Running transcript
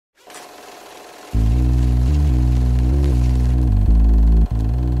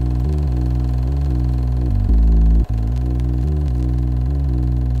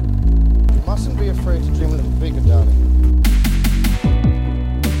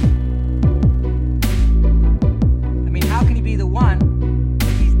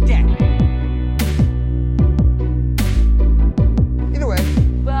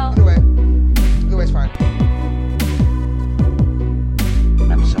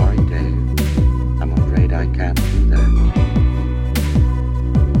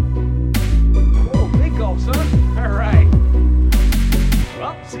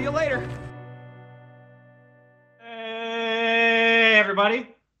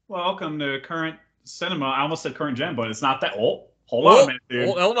Welcome to Current Cinema. I almost said Current Gen, but it's not that. Hold on a Oh, minute,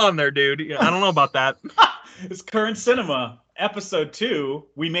 dude. hold on there, dude. I don't know about that. It's Current Cinema, episode 2.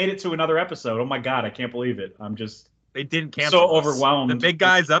 We made it to another episode. Oh my god, I can't believe it. I'm just They didn't cancel so us. overwhelmed. The big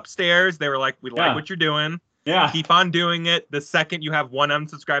guys upstairs, they were like, we like Yeah. what you're doing. Yeah. Keep on doing it. The second you have one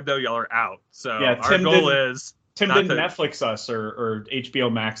unsubscribed, though, y'all are out. So Yeah, our goal is Tim not didn't to- Netflix us or HBO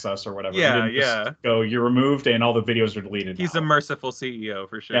Max us or whatever. Yeah, He didn't just yeah. go, you're removed and all the videos are deleted. He's now. a merciful CEO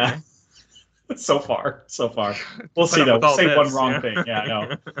for sure. Yeah. So far. We'll Put see up though. with We'll all say this, one wrong yeah. thing. Yeah, I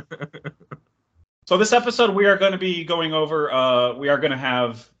know. So this episode, we are going to be going over, we are going to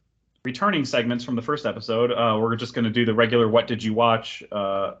have returning segments from the first episode. We're just going to do the regular What Did You Watch?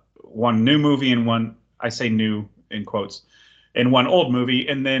 One new movie and one, I say new in quotes, and one old movie.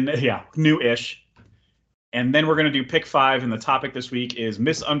 And then, yeah, new-ish. And then we're going to do Pick 5. And the topic this week is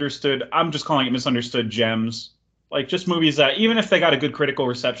misunderstood. I'm just calling it misunderstood gems. Like just movies that, even if they got a good critical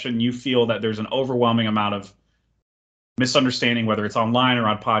reception, you feel that there's an overwhelming amount of misunderstanding, whether it's online or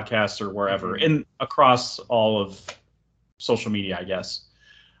on podcasts or wherever, and across all of social media, I guess.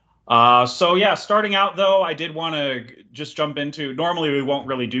 So yeah, starting out though, I did want to just jump into, normally we won't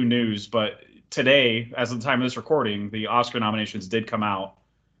really do news, but today, as of the time of this recording, the Oscar nominations did come out.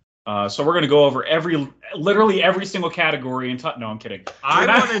 So we're going to go over literally every single category. No, I'm kidding. I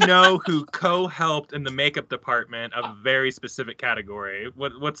want to know who co-helped in the makeup department of a very specific category.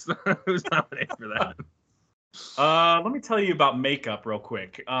 Who's nominated for that? Let me tell you about makeup real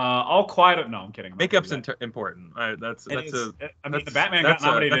quick. All Quiet. No, I'm kidding. Makeup's important. The Batman got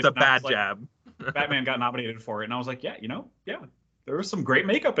nominated. That's a bad jab. Batman got nominated for it, and I was like, yeah, there was some great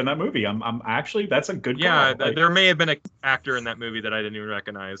makeup in that movie. I'm actually, that's a good call. Yeah, there may have been an actor in that movie that I didn't even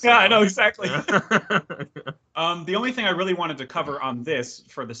recognize. So. Yeah, I know exactly. The only thing I really wanted to cover on this,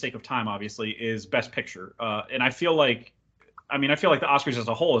 for the sake of time, obviously, is Best Picture. And I feel like the Oscars as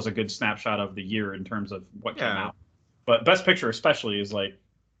a whole is a good snapshot of the year in terms of what came out. But Best Picture especially is like,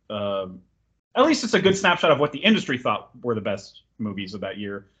 at least it's a good snapshot of what the industry thought were the best movies of that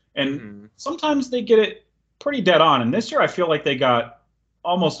year. And sometimes they get it pretty dead on. And this year I feel like they got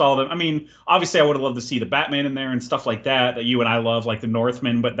almost all of them. I mean, obviously I would have loved to see the Batman in there and stuff like that you and I love, like The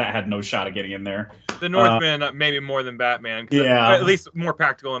Northman, but that had no shot of getting in there. The Northman, maybe more than Batman. Yeah. At least more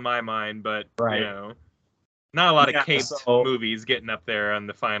practical in my mind, but, not a lot of caped movies getting up there on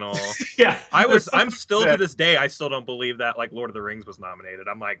the final. Yeah. I'm still to this day, I still don't believe that like Lord of the Rings was nominated.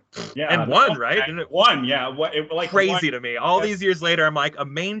 I'm like, and won, right? And it won, yeah. Crazy to me. All these years later, I'm like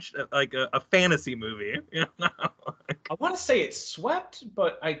a fantasy movie. I want to say it swept,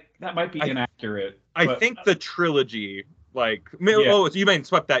 but that might be inaccurate. I think the trilogy, oh, you mean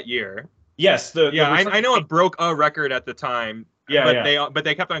swept that year? Yes. I know it broke a record at the time. Yeah, but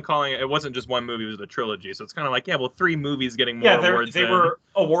they kept on calling it. It wasn't just one movie; it was a trilogy. So it's kind of like, 3 movies getting more awards. They were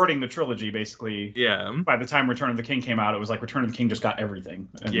awarding the trilogy basically. Yeah. By the time Return of the King came out, it was like Return of the King just got everything.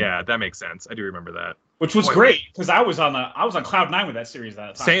 Yeah, that makes sense. I do remember that. Which was great because I was on cloud 9 with that series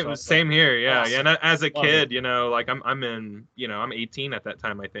at that time. Same here. Yeah, awesome. Yeah. And as a kid, I'm 18 at that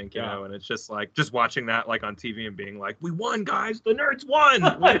time, I think. You know, and it's just like watching that like on TV and being like, we won, guys! The nerds won!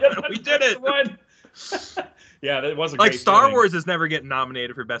 we did it! Yeah, that was a like great Star feeling. Wars is never getting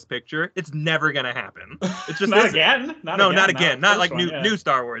nominated for Best Picture. It's never gonna happen. It's just not again. Not again. Not like new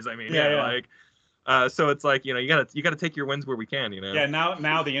Star Wars. I mean, so it's like you gotta take your wins where we can. Yeah.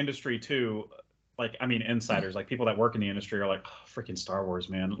 Now the industry too. Like, I mean, insiders, like people that work in the industry are like, oh, freaking Star Wars,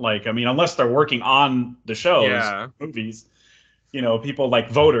 man. Like, I mean, unless they're working on the shows, movies, people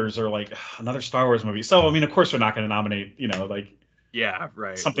like voters are like, another Star Wars movie. So, I mean, of course, we're not going to nominate,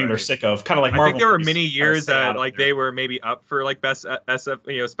 something they're sick of. Kind of like Marvel. I think there were many years that like they were maybe up for like best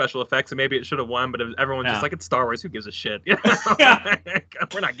SF, special effects, and maybe it should have won, but everyone's just like, it's Star Wars, who gives a shit? We're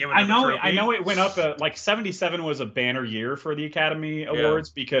not giving. I know it went up. Like 77 was a banner year for the Academy Awards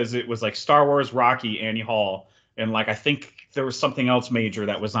because it was like Star Wars, Rocky, Annie Hall, and like I think there was something else major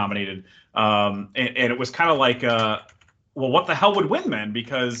that was nominated. And it was kind of like, well, what the hell would win then?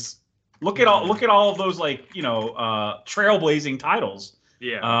 Because look at all of those trailblazing titles.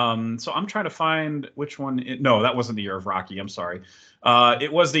 Yeah. So I'm trying to find which one. No, that wasn't the year of Rocky. I'm sorry.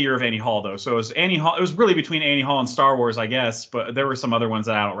 It was the year of Annie Hall though. So it was Annie Hall. It was really between Annie Hall and Star Wars, I guess. But there were some other ones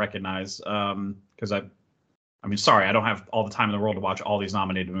that I don't recognize. Because I mean, sorry, I don't have all the time in the world to watch all these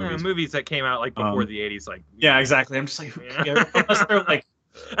nominated movies. Movies that came out like before the 80s, like. Yeah, exactly. I'm just like, unless they're like.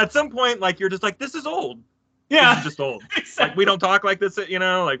 At some point, like you're just like, this is old. Yeah, this is just old. Exactly. Like we don't talk like this,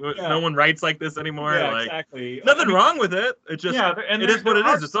 no one writes like this anymore. Yeah, like, exactly. Nothing wrong with it. It's just it is what it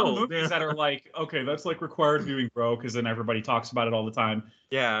is. It's old. Movies that are like, okay, that's like required viewing, bro, because then everybody talks about it all the time.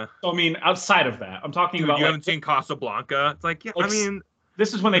 Yeah. So I mean, outside of that, I'm talking about. You haven't seen Casablanca? It's like, I mean,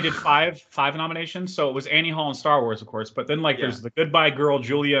 this is when they did five nominations. So it was Annie Hall and Star Wars, of course. But then there's The Goodbye Girl,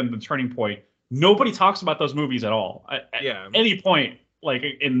 Julia, and The Turning Point. Nobody talks about those movies at all. At any point, like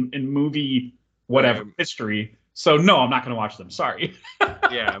in movie whatever history. So no, I'm not going to watch them. Sorry.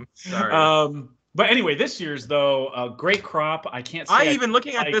 Yeah, sorry. But anyway, this year's though, a great crop. I can't say. Even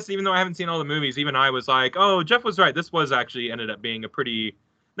looking at this, even though I haven't seen all the movies, even I was like, oh, Jeff was right. This was actually ended up being a pretty,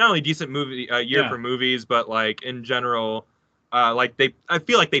 not only decent movie year for movies, but like in general, I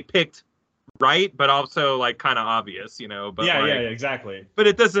feel like they picked right, but also like kind of obvious, you know. But yeah, exactly. But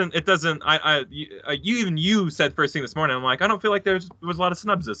it doesn't. You said first thing this morning. I'm like, I don't feel like there was a lot of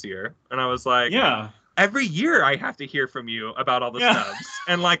snubs this year, and I was like, yeah. Every year I have to hear from you about all the snubs.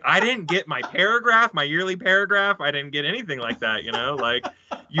 And like I didn't get my yearly paragraph. I didn't get anything like that, you know? Like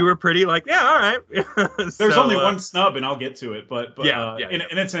you were pretty like, yeah, all right. There's only one snub and I'll get to it, but and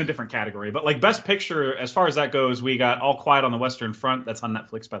it's in a different category. But like Best Picture, as far as that goes, we got All Quiet on the Western Front. That's on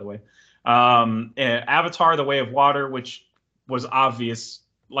Netflix, by the way. Avatar: The Way of Water, which was obvious,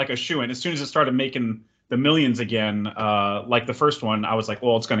 like a shoo-in. As soon as it started making the millions again, like the first one, I was like,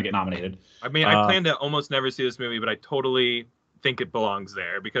 well, it's going to get nominated. I mean, I plan to almost never see this movie, but I totally think it belongs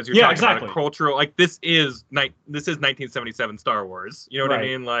there because you're talking about a cultural, like this is 1977 Star Wars. You know what I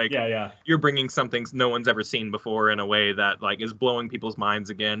mean? Like, you're bringing something no one's ever seen before in a way that like is blowing people's minds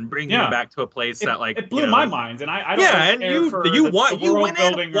again, bringing them back to a place that like it blew my mind, and I don't you went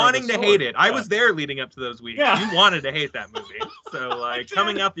in wanting to hate it. I was there leading up to those weeks. You wanted to hate that movie, so like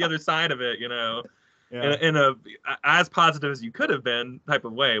coming out the other side of it, you know. In a as positive as you could have been type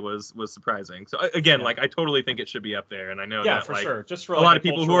of way was surprising. So again, like I totally think it should be up there, and I know that for like sure. Just for a lot of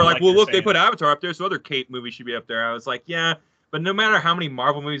people who are like, well, look, they put Avatar up there, so other Kate movies should be up there. I was like, yeah, but no matter how many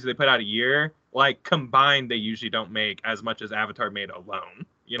Marvel movies they put out a year, like combined, they usually don't make as much as Avatar made alone.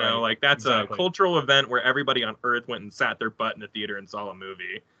 You know, like that's a cultural event where everybody on Earth went and sat their butt in the theater and saw a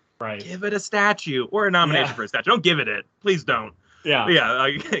movie. Right. Give it a statue or a nomination for a statue. Don't give it. Please don't. Yeah,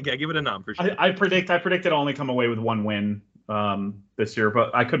 give it a nom for sure. I predict it'll only come away with one win this year,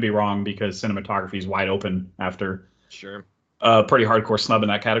 but I could be wrong because cinematography is wide open after pretty hardcore snub in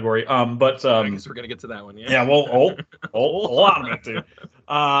that category. But I guess we're gonna get to that one. Yeah, well, a lot of it too.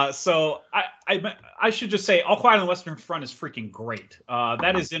 So I should just say, All Quiet on the Western Front is freaking great.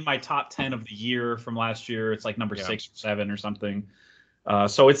 That is in my top 10 of the year from last year. It's like number 6 or 7 or something.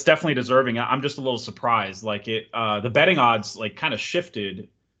 So it's definitely deserving. I'm just a little surprised. Like the betting odds like kind of shifted.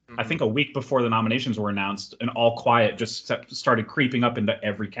 I think a week before the nominations were announced, and All Quiet just started creeping up into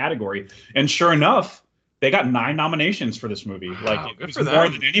every category. And sure enough, they got 9 nominations for this movie. Like it was more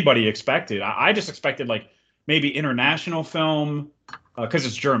than anybody expected. I just expected like maybe international film because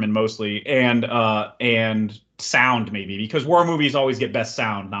it's German mostly, and sound maybe because war movies always get best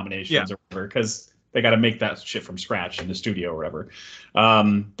sound nominations or whatever because they got to make that shit from scratch in the studio or whatever.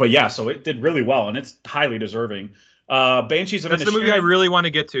 But yeah, so it did really well, and it's highly deserving. Banshees of Inisherin. That's the movie I really want to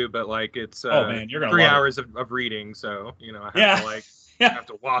get to, but like it's you're gonna 3 hours of reading, so you know I have to like have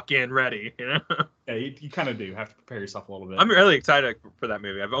to walk in ready. You know. Yeah, you kind of do have to prepare yourself a little bit. I'm really excited for that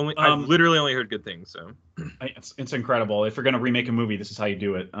movie. I've literally only heard good things. So it's incredible. If you're gonna remake a movie, this is how you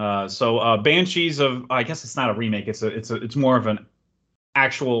do it. So Banshees of I guess it's not a remake. It's more of an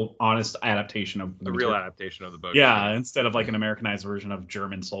actual honest adaptation of the real adaptation of the book. Yeah, instead of like an Americanized version of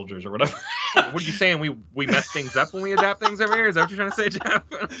German soldiers or whatever. What are you saying? We mess things up when we adapt things every year? Is that what you're trying to say,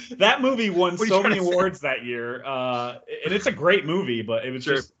 Jeff? That movie won so many awards that year. And it's a great movie, but it was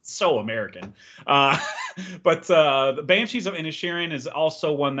just so American. But the Banshees of Inisherin is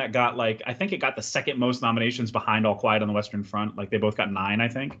also one that got like I think it got the second most nominations behind All Quiet on the Western Front. Like they both got 9, I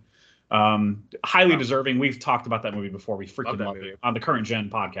think. Highly deserving. We've talked about that movie before. We freaking love it. On the Current Gen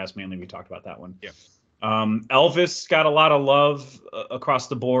podcast, mainly we talked about that one. Yeah. Elvis got a lot of love across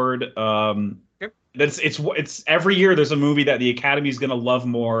the board. It's every year there's a movie that the Academy is going to love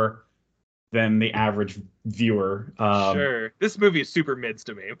more than the average viewer. Sure. This movie is super mids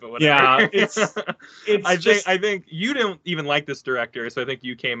to me, but whatever. Yeah, it's I think you don't even like this director, so I think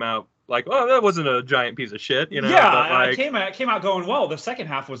you came out like, oh, that wasn't a giant piece of shit, you know? Yeah, but like, I came out going, well, the second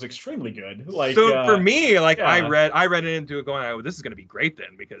half was extremely good. Like, so for me, like I read into it going, oh, this is going to be great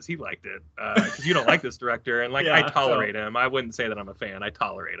then because he liked it. Because you don't like this director, and like I tolerate him. I wouldn't say that I'm a fan. I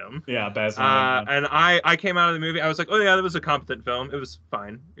tolerate him. Yeah, Baz. And I came out of the movie. I was like, oh yeah, that was a competent film. It was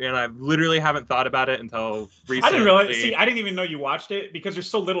fine, and I literally haven't thought about it until recently. I didn't realize. See, I didn't even know you watched it because there's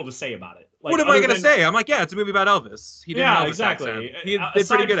so little to say about it. Like, what am I going to say? I'm like, yeah, it's a movie about Elvis. He did an Elvis exactly. He did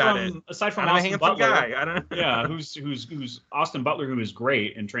pretty good at it. Aside from Austin Butler, guy. I don't. Yeah, who's Austin Butler, who is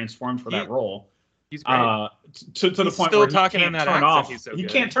great and transformed for that role. He's great. To the point still where talking in that accent. Off. He's so he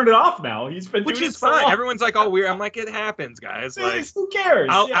good. Can't turn it off now. He's been which doing is it so fine. long. Everyone's like, "Oh, weird." I'm like, it happens, guys. Like, who cares?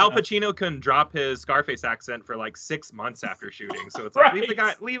 Al Pacino couldn't drop his Scarface accent for like 6 months after shooting, so it's like, leave the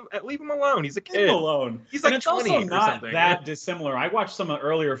guy, leave him alone. He's a kid. Leave him alone. He's like and it's 20 also or not something. that dissimilar. I watched some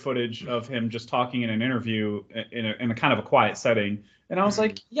earlier footage of him just talking in an interview in a kind of a quiet setting, and I was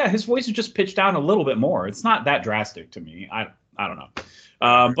like, yeah, his voice is just pitched down a little bit more. It's not that drastic to me. I don't know.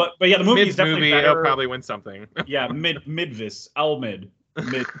 But yeah, the movie is definitely better. It'll probably win something. Yeah, midvis, mid,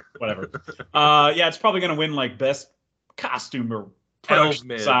 whatever. Yeah, it's probably gonna win like best costume or production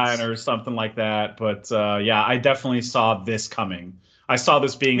design or something like that. But yeah, I definitely saw this coming. I saw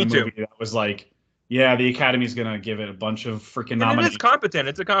this being a movie that was like, yeah, the Academy's gonna give it a bunch of freaking nominations. It is competent.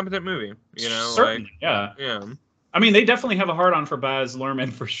 It's a competent movie. You know, certainly, yeah. I mean, they definitely have a hard on for Baz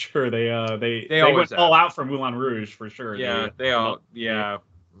Luhrmann for sure. They went all out for Moulin Rouge for sure. Yeah, The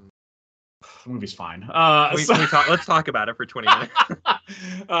movie's fine. Let's talk about it for 20 minutes.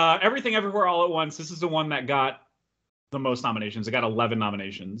 Everything Everywhere All at Once. This is the one that got the most nominations. It got 11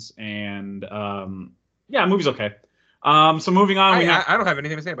 nominations, and yeah, movie's okay. So moving on, I don't have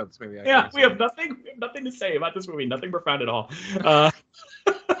anything to say about this movie. We have nothing to say about this movie. Nothing profound at all.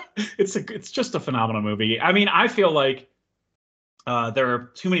 It's just a phenomenal movie. I mean, I feel like there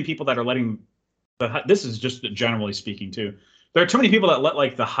are too many people that are letting this is just generally speaking too. There are too many people that let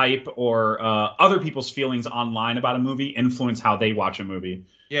like the hype or other people's feelings online about a movie influence how they watch a movie.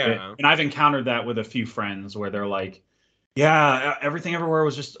 Yeah. And I've encountered that with a few friends where they're like, yeah, Everything Everywhere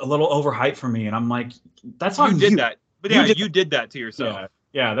was just a little overhyped for me. And I'm like, that's on you. Did that. But yeah, you did that to yourself.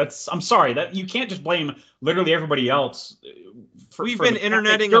 Yeah, I'm sorry that you can't just blame literally everybody else. We've been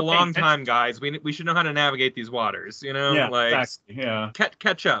interneting a long time, guys. We should know how to navigate these waters, you know? Yeah, like, exactly. Yeah.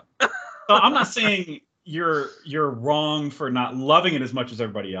 Catch up. So I'm not saying you're wrong for not loving it as much as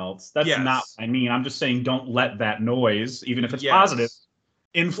everybody else. That's not what I mean. I'm just saying don't let that noise, even if it's positive,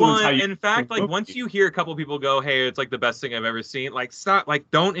 influence how you. In fact, like once you hear a couple people go, "Hey, it's like the best thing I've ever seen," like stop, like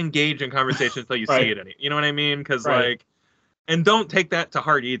don't engage in conversation until you see it. You know what I mean? Because like, and don't take that to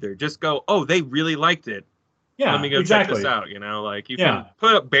heart either. Just go, "Oh, they really liked it. Yeah, let me go check this out." You know, like you can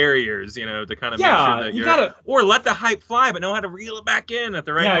put up barriers, you know, to kind of make sure that you're or let the hype fly, but know how to reel it back in at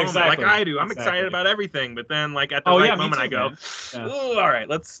the right moment, like I do. I'm excited about everything, but then like at the right moment, I go, "Oh, all right,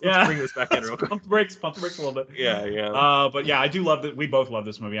 let's bring this back in real quick." Pump the brakes a little bit. Yeah. But yeah, I do love that. We both love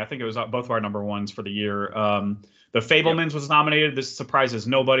this movie. I think it was both of our number ones for the year. The Fabelmans was nominated. This surprises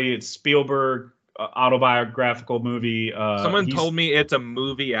nobody. It's Spielberg. Autobiographical movie. Someone told me it's a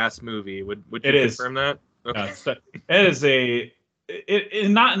movie-ass movie. Would you confirm that? Okay. It is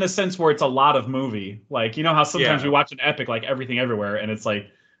it not in the sense where it's a lot of movie. Like, you know how sometimes we watch an epic like Everything Everywhere and it's like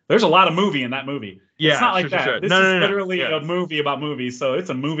there's a lot of movie in that movie. Yeah, it's not like that. Sure. This is literally a movie about movies, so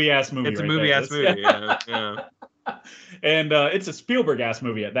it's a movie-ass movie. It's a movie-ass movie. Yeah. And it's a Spielberg-ass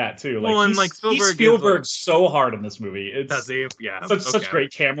movie at that too. Like, and like Spielberg's so hard in this movie. Does he? Yeah. Such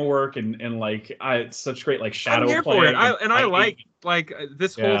great camera work and like such great like shadow play. For it. I like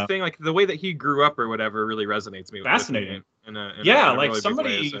this whole thing, like the way that he grew up or whatever really resonates me. Fascinating. In a like really somebody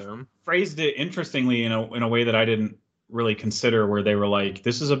way, so. Phrased it interestingly in a way that I didn't really consider, where they were like,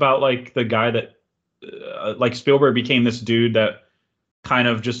 this is about like the guy that like Spielberg became this dude that kind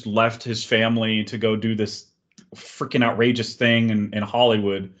of just left his family to go do this freaking outrageous thing in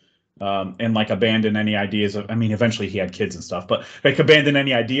Hollywood, and like abandon any ideas of, I mean, eventually he had kids and stuff, but like abandon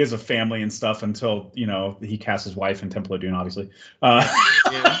any ideas of family and stuff until, you know, he cast his wife in Temple of Doom, obviously.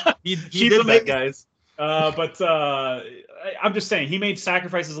 He did that, guys. But I'm just saying he made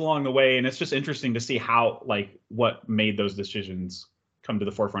sacrifices along the way, and it's just interesting to see how, like, what made those decisions come to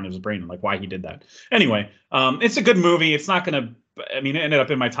the forefront of his brain and like why he did that. Anyway, it's a good movie. It's not gonna, I mean, it ended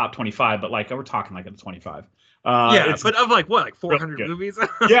up in my top 25, but like we're talking like a 25. But of like what, like 400 really movies?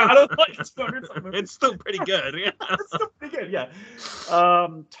 Yeah, I don't like 200 movies. It's still pretty good. Yeah, it's still pretty good. Yeah.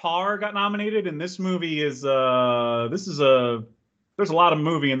 Tar got nominated, and this movie is there's a lot of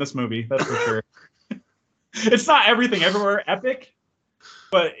movie in this movie, that's for sure. It's not Everything Everywhere epic,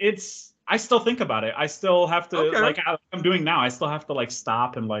 but I still think about it. I still have to like I'm doing now. I still have to like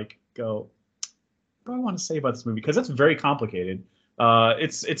stop and like go, what do I want to say about this movie? Because it's very complicated.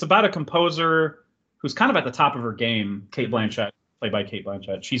 It's about a composer who's kind of at the top of her game, Cate Blanchett, played by Cate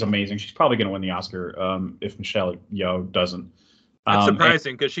Blanchett. She's amazing. She's probably going to win the Oscar if Michelle Yeoh doesn't. That's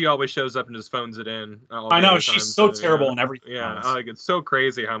surprising because she always shows up and just phones it in. I know, she's so terrible in everything. Yeah, like it's so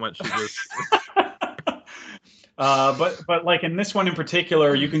crazy how much she just. But like in this one in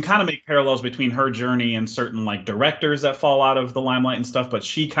particular, you can kind of make parallels between her journey and certain like directors that fall out of the limelight and stuff. But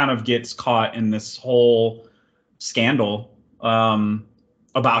she kind of gets caught in this whole scandal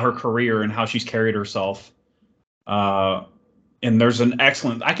about her career and how she's carried herself. And there's an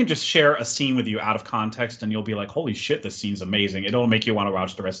excellent, I can just share a scene with you out of context and you'll be like, holy shit, this scene's amazing. It'll make you want to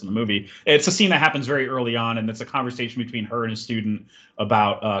watch the rest of the movie. It's a scene that happens very early on, and it's a conversation between her and a student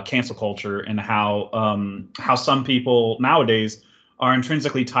about cancel culture and how some people nowadays are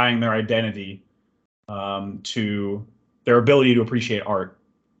intrinsically tying their identity to their ability to appreciate art.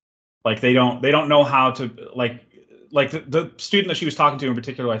 Like they don't know how to, like the student that she was talking to in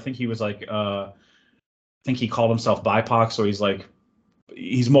particular, I think he was like, I think he called himself BIPOC, so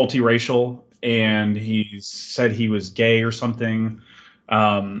he's multiracial, and he said he was gay or something.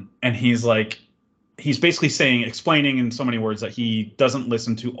 And he's basically explaining in so many words that he doesn't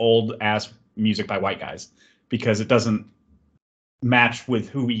listen to old ass music by white guys because it doesn't match with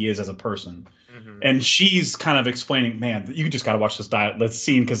who he is as a person. Mm-hmm. And she's kind of explaining, man, you just got to watch this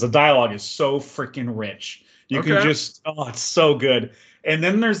scene because the dialogue is so freaking rich. You can just, it's so good. And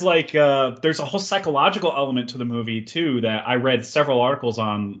then there's there's a whole psychological element to the movie too that I read several articles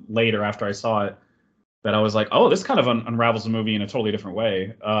on later after I saw it, that I was like, oh, this kind of unravels the movie in a totally different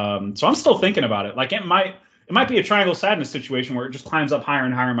way. So I'm still thinking about it. Like it might be a Triangle Sadness situation where it just climbs up higher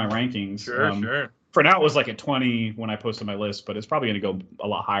and higher in my rankings. Sure. For now, it was like at 20 when I posted my list, but it's probably going to go a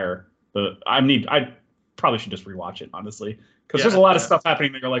lot higher. But I probably should just rewatch it, honestly, because there's a lot of stuff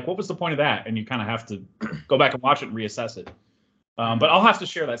happening that you're like, what was the point of that? And you kind of have to go back and watch it and reassess it. But I'll have to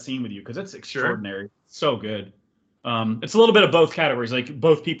share that scene with you because it's extraordinary. Sure. So good. It's a little bit of both categories. Like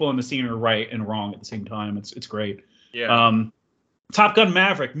both people in the scene are right and wrong at the same time. It's great. Yeah. Top Gun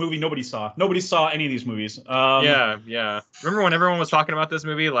Maverick movie nobody saw. Nobody saw any of these movies. Yeah. Remember when everyone was talking about this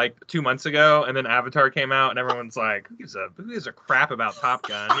movie like 2 months ago, and then Avatar came out, and everyone's like, "Who gives a crap about Top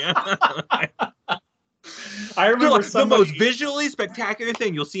Gun?" Yeah. I remember the most visually spectacular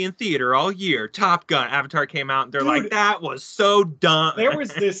thing you'll see in theater all year. Top Gun. Avatar came out, and they're like, "That was so dumb." There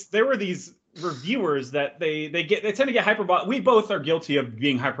were these reviewers that they tend to get hyperbolic. We both are guilty of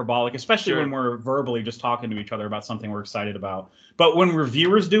being hyperbolic, especially when we're verbally just talking to each other about something we're excited about. But when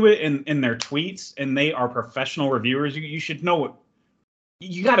reviewers do it in their tweets, and they are professional reviewers, you should know what.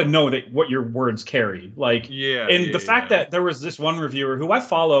 You got to know that what your words carry. The fact that there was this one reviewer who I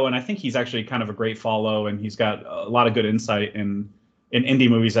follow, and I think he's actually kind of a great follow, and he's got a lot of good insight in indie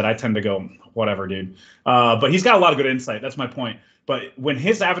movies that I tend to go, whatever, dude. But he's got a lot of good insight. That's my point. But when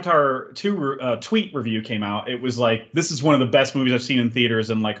his Avatar 2 tweet review came out, it was like, this is one of the best movies I've seen in theaters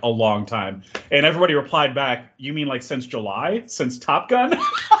in like a long time. And everybody replied back, you mean like since July? Since Top Gun?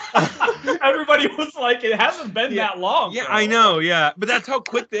 Everybody was like, it hasn't been that long. Yeah, bro. I know, yeah. But that's how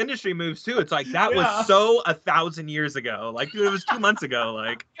quick the industry moves too. It's like, that was so 1,000 years ago. Like, dude, it was 2 months ago.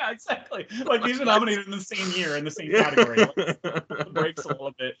 Like, yeah, exactly. Like, these are nominated in the same year, in the same category. Like, breaks a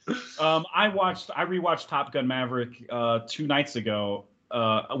little bit. I rewatched Top Gun Maverick 2 nights ago.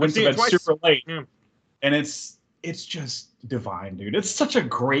 I went to bed super late. Yeah. And it's just divine, dude. It's such a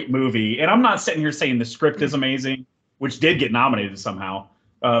great movie. And I'm not sitting here saying the script is amazing, which did get nominated somehow.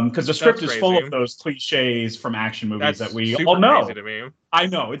 Because the script is full of those cliches from action movies that we all know. To me. I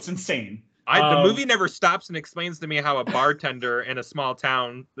know, it's insane. The movie never stops and explains to me how a bartender in a small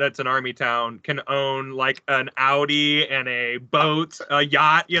town that's an army town can own like an Audi and a boat, a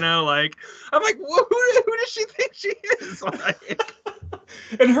yacht, like, I'm like, who does she think she is? Like,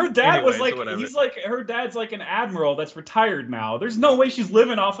 and her dad her dad's like an admiral that's retired now. There's no way she's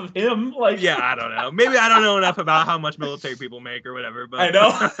living off of him. Like, yeah, I don't know. Maybe I don't know enough about how much military people make or whatever. But I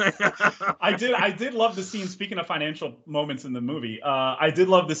know. I did love the scene. Speaking of financial moments in the movie, I did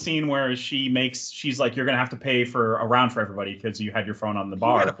love the scene where she's like, you're gonna have to pay for a round for everybody because you had your phone on the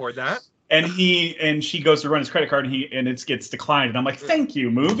bar. You can't afford that. And she goes to run his credit card and it gets declined. And I'm like, thank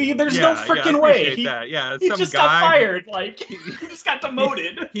you, movie. There's no freaking way. He just got fired. Like, he just got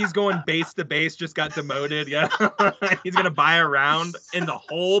demoted. He's going base to base, just got demoted. Yeah. He's going to buy a round in the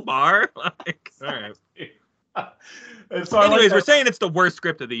whole bar. Like, all right. So anyways, we're saying it's the worst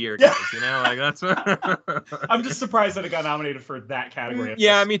script of the year, guys. Like that's what I'm just surprised that it got nominated for that category.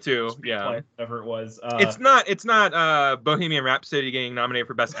 Yeah, me too. Yeah, whatever it was. It's not Bohemian Rhapsody getting nominated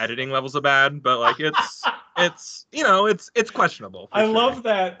for best editing levels of bad, but like it's questionable. I love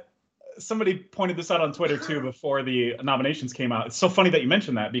that somebody pointed this out on Twitter too before the nominations came out. It's so funny that you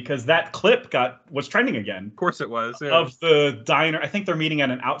mentioned that because that clip was trending again. Of course it was. Yeah. Of the diner. I think they're meeting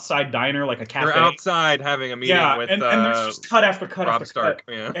at an outside diner, like a cafe. They're outside having a meeting with and there's just cut after cut Rob after Stark.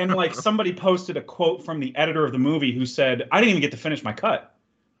 cut. Yeah. And like somebody posted a quote from the editor of the movie who said, I didn't even get to finish my cut.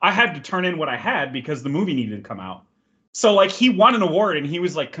 I had to turn in what I had because the movie needed to come out. So like he won an award and he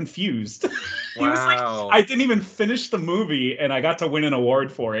was like confused. He was like, I didn't even finish the movie, and I got to win an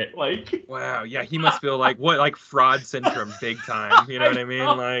award for it. Like, wow, yeah, he must feel like fraud syndrome, big time. You know what I mean?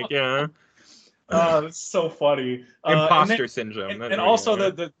 Like, yeah. It's so funny. Imposter syndrome. And also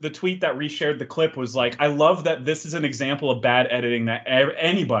the tweet that reshared the clip was like, I love that this is an example of bad editing that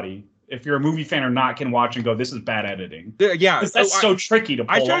anybody, if you're a movie fan or not, can watch and go, this is bad editing. Yeah. Because that's so tricky to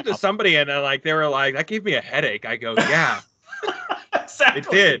pull I showed it to somebody and they were like, that gave me a headache. I go, yeah. Exactly.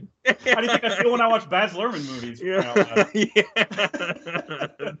 It did. How do you think I feel when I watch Baz Luhrmann movies?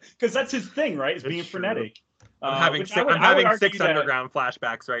 Because that's his thing, right? Is being frenetic. I'm having 6 Underground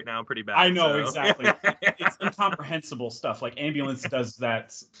flashbacks right now, pretty bad. I know, exactly. It's incomprehensible stuff. Like Ambulance does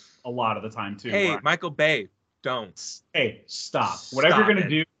that a lot of the time too. Hey, Michael Bay, don't. Hey, stop. Whatever you're gonna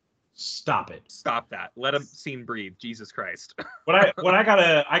do, stop it. Stop that. Let a scene breathe. Jesus Christ. I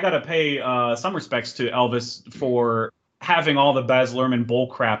gotta pay some respects to Elvis for having all the Baz Luhrmann bull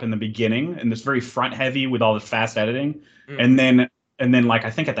crap in the beginning, and this very front heavy with all the fast editing, and then like I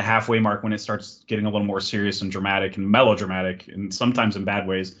think at the halfway mark when it starts getting a little more serious and dramatic and melodramatic, and sometimes in bad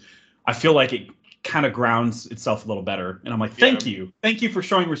ways, I feel like it kind of grounds itself a little better. And I'm like, thank you for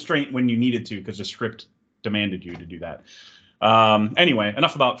showing restraint when you needed to, because the script demanded you to do that. Anyway,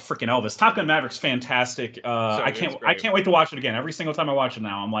 enough about freaking Elvis. Top Gun Maverick's fantastic. I can't wait to watch it again. Every single time I watch it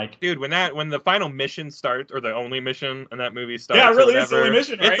now, I'm like, dude, when the final mission starts, or the only mission in that movie starts, yeah, it really is the only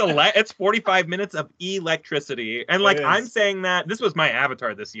mission, right? It's 45 minutes of electricity, and like I'm saying that this was my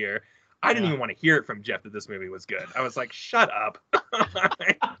avatar this year. I didn't even want to hear it from Jeff that this movie was good. I was like, shut up.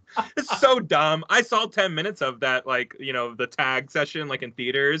 It's so dumb. I saw 10 minutes of that, like, the tag session, like in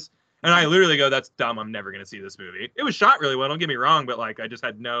theaters. And I literally go, that's dumb. I'm never going to see this movie. It was shot really well. Don't get me wrong. But like, I just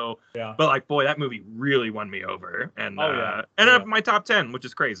had no. Yeah. But like, boy, that movie really won me over. And my top 10, which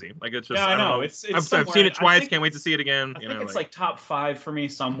is crazy. Like, it's just. Yeah, I know. I've seen it twice. Can't wait to see it again. I think it's like top 5 for me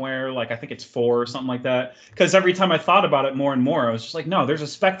somewhere. Like, I think it's 4 or something like that. Because every time I thought about it more and more, I was just like, no, there's a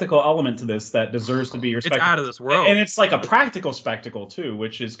spectacle element to this that deserves to be respected. It's out of this world. And it's like a practical spectacle too,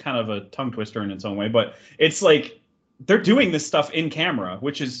 which is kind of a tongue twister in its own way. But it's like they're doing this stuff in camera,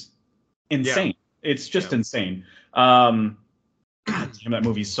 which is insane. Yeah. It's just insane. God damn, that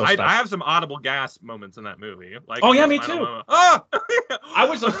movie's so special. I have some audible gasp moments in that movie. Like, oh yeah, me too. I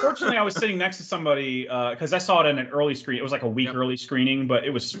was sitting next to somebody because I saw it in an early screen. It was like a week early screening, but it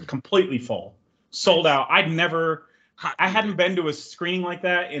was completely full, sold out. I hadn't been to a screening like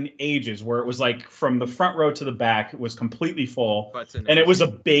that in ages, where it was like from the front row to the back, it was completely full, and it was a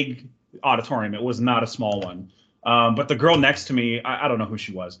big auditorium. It was not a small one. But the girl next to me, I don't know who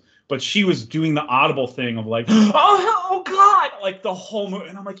she was, but she was doing the audible thing of like, oh God, like the whole movie.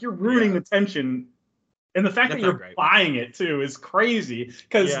 And I'm like, you're ruining the tension. And the fact that you're buying it too is crazy,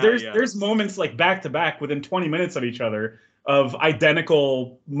 because there's moments like back to back within 20 minutes of each other of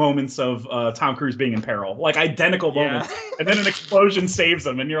identical moments of Tom Cruise being in peril, like identical moments. And then an explosion saves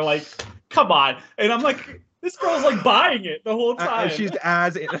him. And you're like, come on. And I'm like, this girl's like buying it the whole time. She's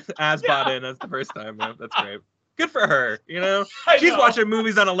as bought in as the first time. Yeah, that's great. Good for her, She's watching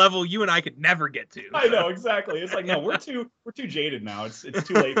movies on a level you and I could never get to. I know, exactly. It's like, no, we're too jaded now. It's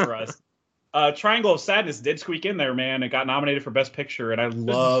too late for us. Triangle of Sadness did squeak in there, man. It got nominated for Best Picture, and I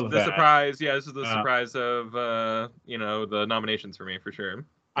love that. Surprise. Yeah, this is the surprise of the nominations for me, for sure.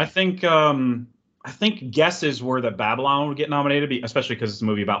 I think guesses were that Babylon would get nominated, especially because it's a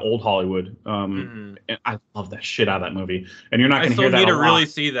movie about old Hollywood. And I love that shit out of that movie. And you're not going to hear that. I still need to really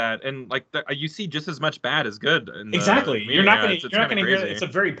see that, and like you see just as much bad as good. Exactly. You're not going to hear it. It's a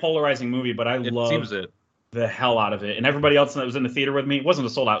very polarizing movie, but I love the hell out of it. And everybody else that was in the theater with me, it wasn't a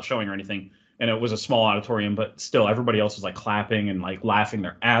sold out showing or anything, and it was a small auditorium, but still everybody else was like clapping and like laughing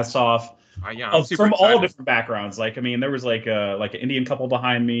their ass off. From all different backgrounds. Like, I mean, there was like an Indian couple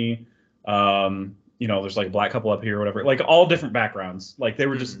behind me. There's like a black couple up here or whatever, like all different backgrounds. Like they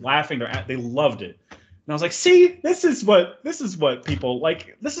were just laughing they loved it. And I was like, see, this is what people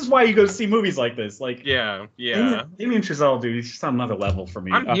like. This is why you go to see movies like this. Like, yeah. Damien Chazelle, dude, he's just on another level for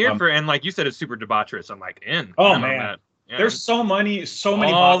me. I'm here for, and like you said, it's super debaucherous. I'm like in. Oh man. Yeah. There's so many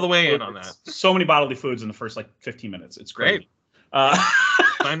all the way in on that. So many bodily foods in the first like 15 minutes. It's great.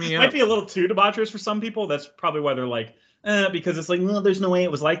 Sign me up. Might be a little too debaucherous for some people. That's probably why they're like, because it's like, well, there's no way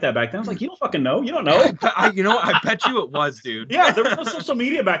it was like that back then. I was like, you don't fucking know. You don't know. I bet you it was, dude. Yeah, there was no social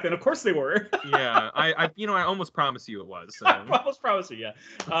media back then. Of course they were. Yeah, I almost promise you it was. So. I almost promise you,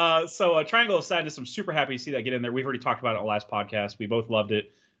 yeah. So Triangle of Sadness, I'm super happy to see that get in there. We've already talked about it on the last podcast. We both loved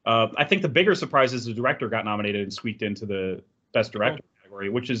it. I think the bigger surprise is the director got nominated and squeaked into the Best Director category,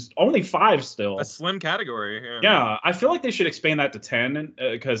 which is only 5 still. A slim category. Yeah, I feel like they should expand that to 10,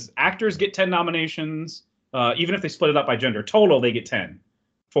 because actors get 10 nominations. Even if they split it up by gender, total they get 10.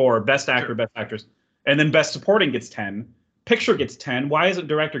 for Best Actor, Best Actress, and then Best Supporting gets 10. Picture gets 10. Why isn't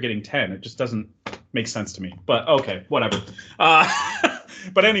Director getting 10? It just doesn't make sense to me. But okay, whatever.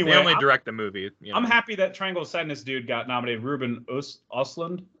 But anyway, they only direct the movie. You know. I'm happy that Triangle of Sadness dude got nominated, Ruben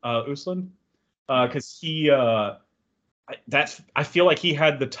Östlund, because he I feel like he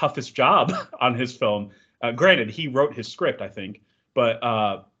had the toughest job on his film. Granted, he wrote his script, I think,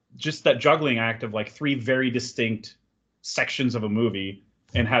 but just that juggling act of like 3 very distinct sections of a movie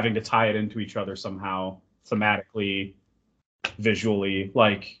and having to tie it into each other somehow, thematically, visually,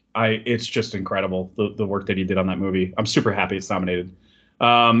 it's just incredible, the work that he did on that movie. I'm super happy it's nominated.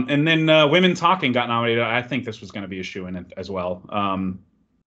 And then Women Talking got nominated. I think this was going to be a shoo-in as well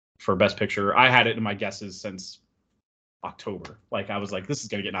for Best Picture. I had it in my guesses since October. I was like, this is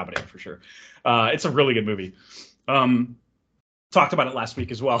going to get nominated for sure. It's a really good movie. Talked about it last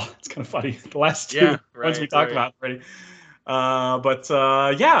week as well. It's kind of funny. The last 2 ones we talked about already.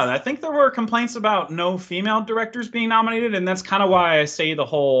 I think there were complaints about no female directors being nominated, and that's kind of why I say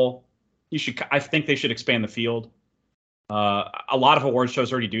I think they should expand the field. A lot of award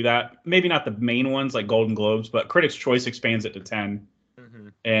shows already do that. Maybe not the main ones like Golden Globes, but Critics' Choice expands it to 10. Mm-hmm.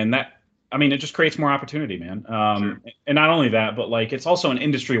 And it just creates more opportunity, man. Sure. And not only that, but it's also an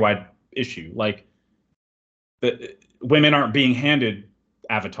industry-wide issue. The women aren't being handed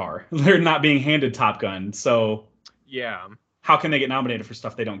Avatar. They're not being handed Top Gun. So yeah, how can they get nominated for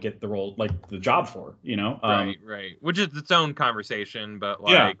stuff they don't get the role, the job for, you know? Right. Which is its own conversation, but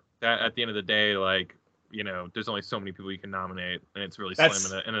that at the end of the day, there's only so many people you can nominate, and it's really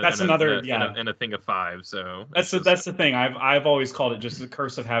slim in a thing of 5. So that's the thing. I've always called it just the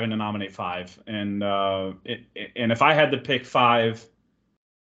curse of having to nominate 5, and if I had to pick 5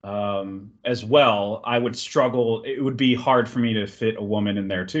 as well, I would struggle. It would be hard for me to fit a woman in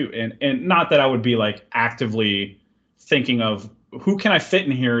there too, and not that I would be actively thinking of who can I fit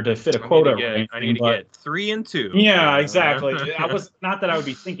in here to fit a quota. I need to get 3 and 2. Yeah, exactly. I was not that I would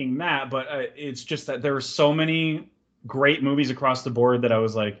be thinking that, but it's just that there were so many great movies across the board that I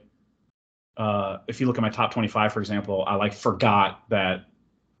was like, if you look at my top 25, for example, I forgot that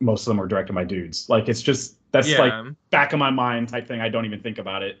most of them were directed by dudes. It's just that's back of my mind type thing. I don't even think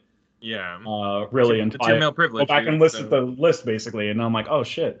about it. Yeah. Really, it's your male privilege. Go back and list the list basically, and I'm like, oh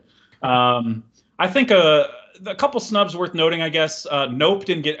shit. I think a couple snubs worth noting, I guess. Nope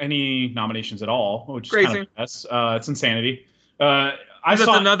didn't get any nominations at all, which is crazy. It's insanity. That's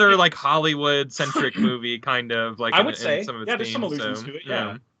another Hollywood-centric movie, kind of I would say. Some of its there's some allusions to it.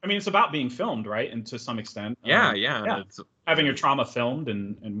 Yeah. I mean, it's about being filmed, right? And to some extent. Yeah. It's having your trauma filmed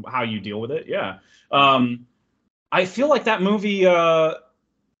and how you deal with it. Yeah. I feel like that movie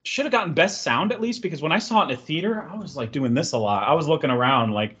should have gotten Best Sound at least, because when I saw it in a theater, I was doing this a lot. I was looking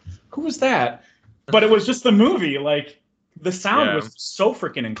around who was that? But it was just the movie. The sound was so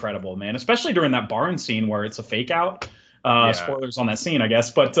freaking incredible, man. Especially during that barn scene where it's a fake out. Spoilers on that scene, I guess.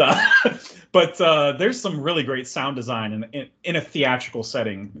 But there's some really great sound design in a theatrical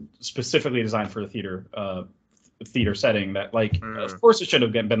setting, specifically designed for the theater setting. That of course it should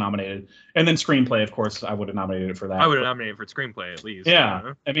have been nominated. And then screenplay, of course, I would have nominated it for that. I would have nominated for screenplay at least.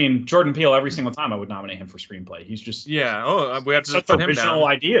 Yeah, I mean Jordan Peele. Every single time I would nominate him for screenplay. He's just we have to just put him original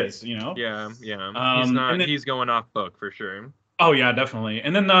ideas, you know. Yeah. He's going off book for sure. Oh yeah, definitely.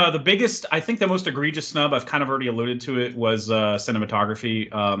 And then the biggest, I think the most egregious snub, I've kind of already alluded to it, was cinematography.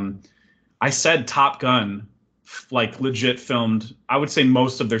 I said Top Gun, legit filmed. I would say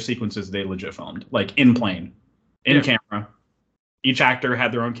most of their sequences they legit filmed, in plane, in camera. Each actor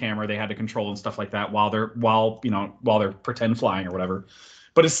had their own camera they had to control and stuff like that while they're pretend flying or whatever.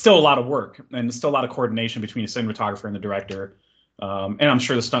 But it's still a lot of work, and it's still a lot of coordination between the cinematographer and the director, and I'm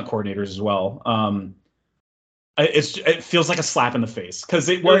sure the stunt coordinators as well. It feels like a slap in the face because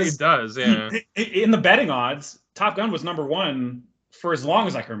it does. Yeah. In the betting odds, Top Gun was number 1 for as long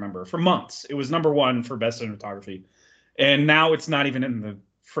as I can remember. For months, it was number 1 for best cinematography, and now it's not even in the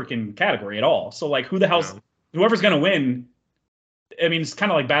freaking category at all. So who the hell's whoever's gonna win? I mean, it's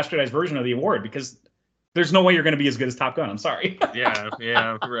kind of bastardized version of the award because there's no way you're gonna be as good as Top Gun. I'm sorry.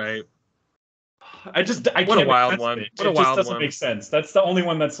 Yeah, right. I what a wild one. It just doesn't make sense. That's the only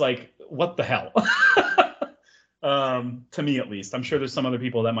one that's what the hell. To me at least. I'm sure there's some other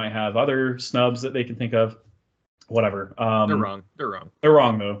people that might have other snubs that they can think of. Whatever. They're wrong. They're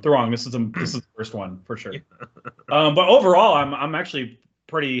wrong though. They're wrong. This is the first one for sure. But overall, I'm actually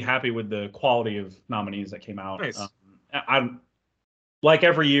pretty happy with the quality of nominees that came out. Nice. I'm like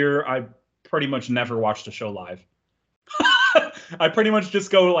every year, I pretty much never watched a show live. I pretty much just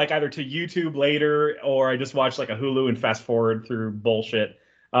go either to YouTube later or I just watch a Hulu and fast forward through bullshit.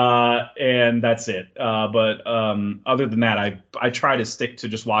 And that's it. But other than that, I try to stick to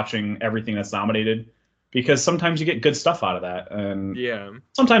just watching everything that's nominated, because sometimes you get good stuff out of that, and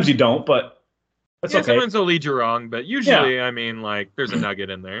sometimes you don't, but that's okay. Sometimes they'll lead you wrong, but usually, I mean, like, there's a nugget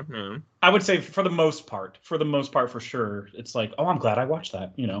in there. Yeah. I would say for the most part, for sure, it's like, oh, I'm glad I watched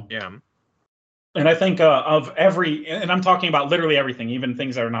that, you know? Yeah. And I think of every, and I'm talking about literally everything, even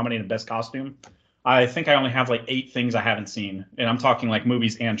things that are nominated Best Costume. I think I only have like 8 things I haven't seen, and I'm talking like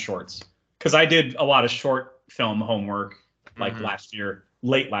movies and shorts, because I did a lot of short film homework like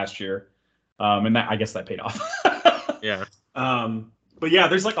late last year, and that, I guess that paid off. Yeah. But yeah,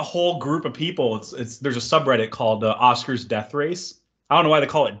 there's like a whole group of people. There's a subreddit called Oscars Death Race. I don't know why they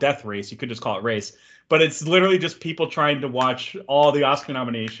call it Death Race. You could just call it Race, but it's literally just people trying to watch all the Oscar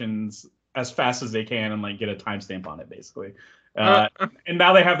nominations as fast as they can and like get a timestamp on it, basically. And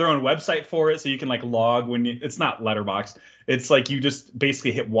now they have their own website for it, so you can like log when it's not Letterboxd. It's like you just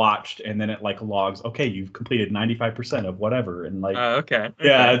basically hit watched, and then it like logs. Okay, you've completed 95% of whatever, and like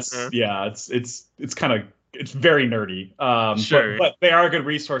it's kind of, it's very nerdy. Sure. But they are a good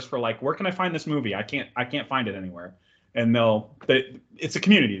resource for like, where can I find this movie? I can't find it anywhere, and it's a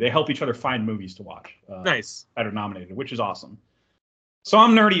community. They help each other find movies to watch. Nice. That are nominated, which is awesome. So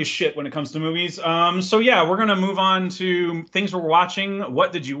I'm nerdy as shit when it comes to movies. So yeah, we're gonna move on to things we're watching.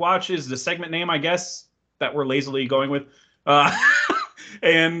 What did you watch is the segment name, I guess, that we're lazily going with.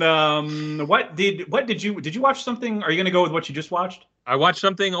 And what did you watch something? Are you gonna go with what you just watched? I watched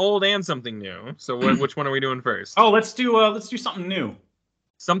something old and something new. So which one are we doing first? Oh, let's do something new.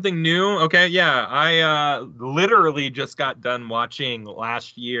 Something new? Okay, yeah. I literally just got done watching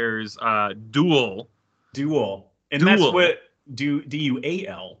last year's Duel. And that's what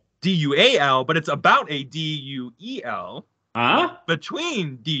D-U-A-L. D-U-A-L, but it's about a D-U-E-L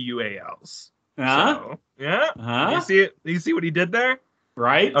between D-U-A-Ls. So, yeah. You see it? You see what he did there?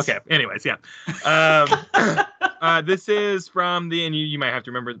 Right. Okay. Anyways, yeah. This is from and you might have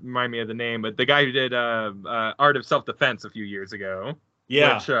to remind me of the name, but the guy who did Art of Self-Defense a few years ago.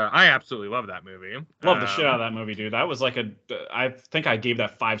 Yeah. Which I absolutely love that movie. Love the shit out of that movie, dude. That was like I think I gave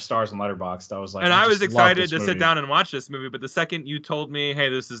that 5 stars on Letterboxd. I was like, and I was excited to sit down and watch this movie, but the second you told me, hey,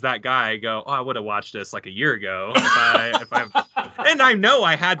 this is that guy, I go, oh, I would have watched this like a year ago. And I know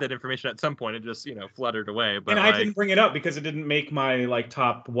I had that information at some point. It just, fluttered away. But I didn't bring it up because it didn't make my like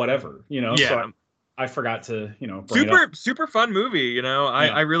top whatever, Yeah. So I forgot to, bring it up. Super fun movie.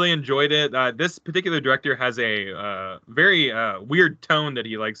 I really enjoyed it. This particular director has a very weird tone that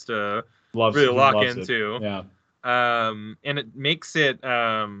he likes to really lock into. Yeah. And it makes it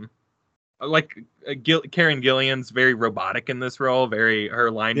like Karen Gillan's very robotic in this role. Her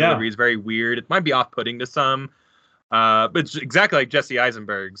line delivery is very weird. It might be off-putting to some. But it's exactly like Jesse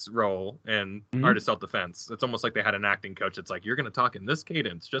Eisenberg's role in Art of Self-Defense. It's almost like they had an acting coach. It's like, you're going to talk in this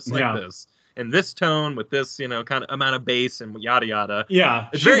cadence, just like this. In this tone with this, kind of amount of bass and yada yada. Yeah,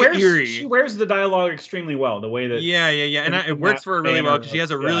 it's very eerie. She wears the dialogue extremely well. The way that and it works for her really well because she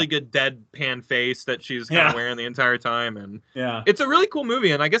has a really good deadpan face that she's kind of wearing the entire time, and it's a really cool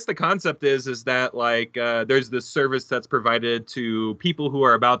movie. And I guess the concept is that like there's this service that's provided to people who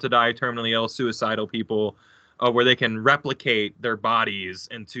are about to die, terminally ill, suicidal people, where they can replicate their bodies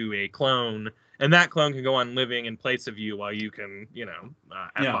into a clone. And that clone can go on living in place of you while you can,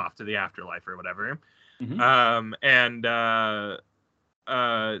 F off to the afterlife or whatever.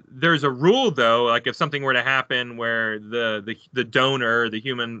 There's a rule, though, like if something were to happen where the donor, the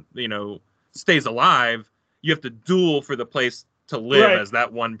human, stays alive, you have to duel for the place to live as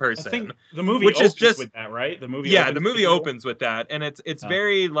that one person. I think the movie opens with that, right? The movie opens with that, and it's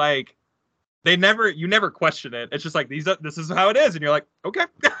very like. You never question it. It's just like this is how it is, and you're like, okay.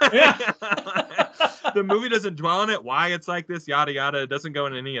 The movie doesn't dwell on it, why it's like this, yada yada. It doesn't go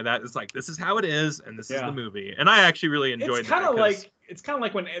into any of that. It's like, this is how it is, and this is the movie. And I actually really enjoyed it. It's kind of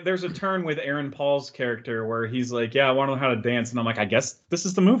like when there's a turn with Aaron Paul's character where he's like, yeah, I want to know how to dance, and I'm like, I guess this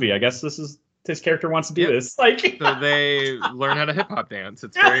is the movie. I guess this is. His character wants to do this. Like, so they learn how to hip hop dance.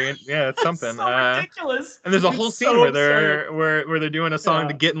 It's very it's something. So ridiculous. And there's a whole scene where they're doing a song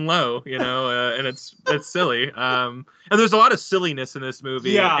to Getting Low, and it's silly. And there's a lot of silliness in this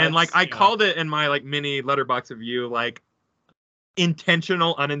movie. Yeah. And like I called it in my like mini Letterboxd review, like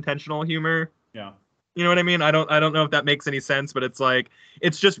intentional, unintentional humor. Yeah. You know what I mean? I don't know if that makes any sense, but it's like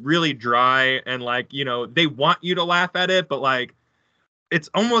it's just really dry and like, they want you to laugh at it, but like it's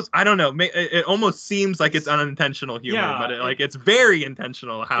almost, I don't know, it almost seems like it's unintentional humor, but it's very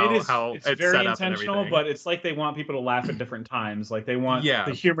intentional how it's very set up intentional, but it's like they want people to laugh at different times. Like they want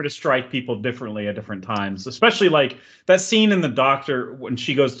the humor to strike people differently at different times. Especially like that scene in The Doctor when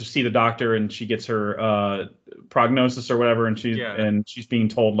she goes to see the doctor and she gets her prognosis or whatever, and she's being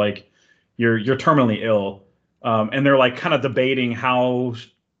told like you're terminally ill, and they're like kind of debating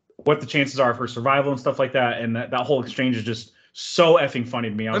what the chances are of her survival and stuff like that, and that whole exchange is just so effing funny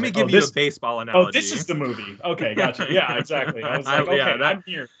to me. Let me give you a baseball analogy. Oh, this is the movie. Okay, gotcha. Yeah, exactly. I was like, okay, I'm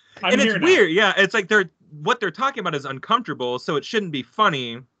here. It's weird. Yeah, it's like what they're talking about is uncomfortable, so it shouldn't be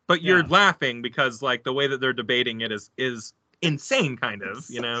funny, but you're laughing because like the way that they're debating it is insane, kind of,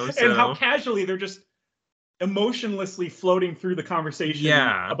 you know. So. And how casually they're just emotionlessly floating through the conversation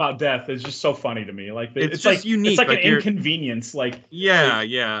about death is just so funny to me. Like it's just like unique. It's like an inconvenience. Like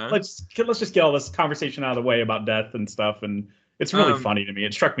let's just get all this conversation out of the way about death and stuff, and it's really funny to me.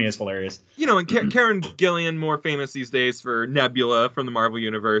 It struck me as hilarious. You know, and Karen Gillan, more famous these days for Nebula from the Marvel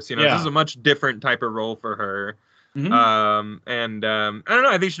Universe. You know, this is a much different type of role for her. Mm-hmm. I don't know.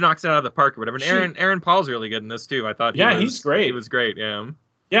 I think she knocks it out of the park or whatever. And Aaron Paul's really good in this too. I thought. He's great. He was great. Yeah.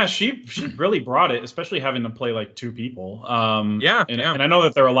 Yeah, she really brought it, especially having to play like two people. And I know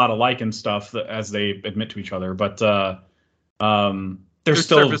that they're a lot alike and stuff as they admit to each other, but there's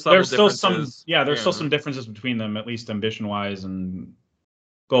still some differences between them, at least ambition wise and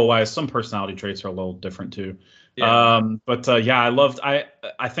goal wise. Some personality traits are a little different too. I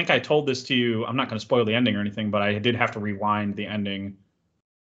think I told this to you. I'm not going to spoil the ending or anything, but I did have to rewind the ending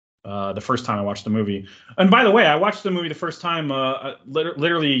the first time I watched the movie. And by the way, I watched the movie the first time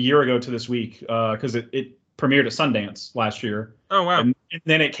literally a year ago to this week because it premiered at Sundance last year. Oh wow! And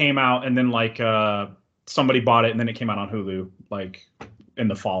then it came out, and then like somebody bought it, and then it came out on Hulu like in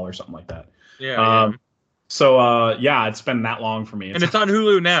the fall or something like that. So it's been that long for me. And it's on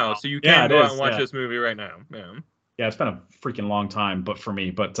Hulu now, so you can go out and watch this movie right now. Yeah, it's been a freaking long time, but for me,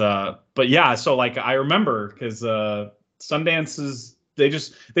 but yeah. So like I remember because Sundance is. They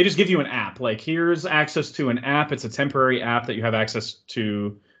just give you an app. Like here's access to an app. It's a temporary app that you have access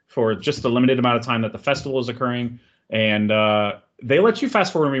to for just a limited amount of time that the festival is occurring. And they let you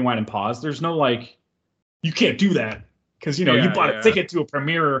fast forward and rewind and pause. There's no like, you can't do that because you bought a ticket to a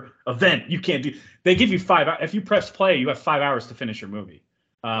premiere event. You can't do. They give you 5 hours. If you press play, you have 5 hours to finish your movie.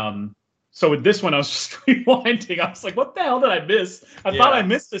 So with this one, I was just rewinding. I was like, what the hell did I miss? I thought I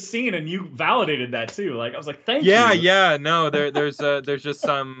missed a scene, and you validated that too. Like I was like, thank you. Yeah. No, there's just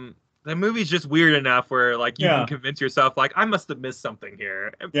some. The movie's just weird enough where like you can convince yourself like I must have missed something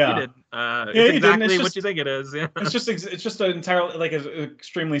here. Yeah. You did. It's exactly what you think it is. Yeah. It's just an entirely like an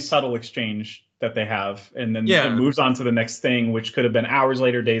extremely subtle exchange that they have, and then it moves on to the next thing, which could have been hours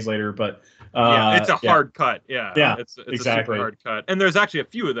later, days later, but. It's a hard cut. Yeah. It's exactly. a super hard cut. And there's actually a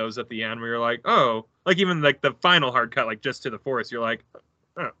few of those at the end where you're like, oh, like even like the final hard cut, like just to the forest, you're like,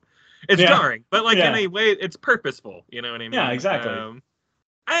 oh, it's jarring, but like in a way, it's purposeful. You know what I mean? Yeah, exactly.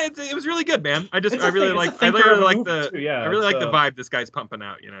 It was really good, man. I really like the vibe this guy's pumping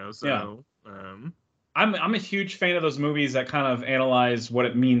out. You know, so. I'm a huge fan of those movies that kind of analyze what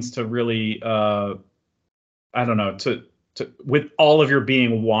it means to really, I don't know, to with all of your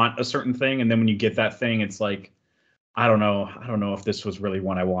being want a certain thing, and then when you get that thing, it's like I don't know if this was really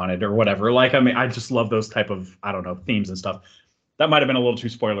what I wanted or whatever. Like I mean, I just love those type of themes and stuff. That might have been a little too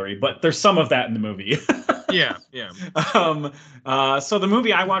spoilery, but there's some of that in the movie. Yeah. So the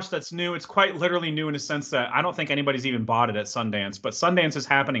movie I watched that's new, it's quite literally new in a sense that I don't think anybody's even bought it at Sundance, but Sundance is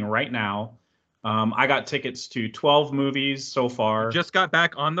happening right now. I got tickets to 12 movies so far. Just got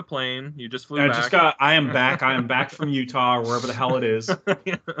back on the plane. You just flew back. I am back. I am back from Utah or wherever the hell it is.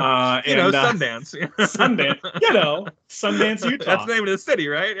 Sundance. Sundance. Sundance, Utah. That's the name of the city,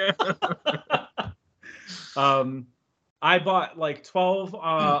 right? I bought like 12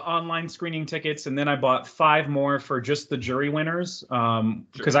 online screening tickets, and then I bought 5 more for just the jury winners.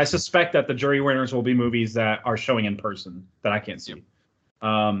 Because I suspect that the jury winners will be movies that are showing in person that I can't see.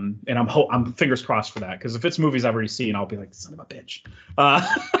 And I'm fingers crossed for that, because if it's movies I've already seen, I'll be like, son of a bitch.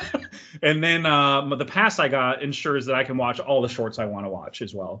 And then the pass I got ensures that I can watch all the shorts I want to watch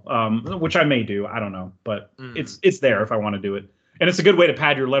as well, which I may do. I don't know, but it's there if I want to do it. And it's a good way to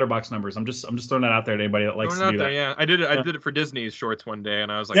pad your Letterboxd numbers. I'm just throwing that out there to anybody that likes to do that. Yeah, I did it for Disney's shorts one day,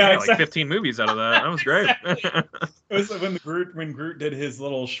 and I was like, like 15 movies out of that. That was great. It was when Groot did his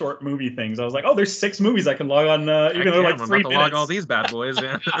little short movie things. I was like, oh, there's 6 movies I can log on. Even though like 3 minutes. Log all these bad boys.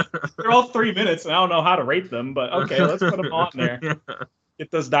 Yeah. They're all 3 minutes, and I don't know how to rate them, but okay, let's put them on there.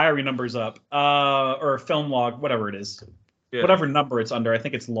 Get those diary numbers up, or film log, whatever it is. whatever number it's under. I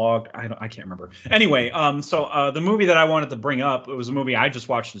think it's logged. I can't remember. Anyway, so the movie that I wanted to bring up, it was a movie I just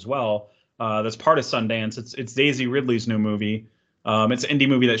watched as well. That's part of Sundance. It's Daisy Ridley's new movie. It's an indie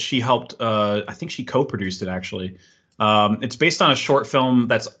movie that she helped. I think she co-produced it actually. It's based on a short film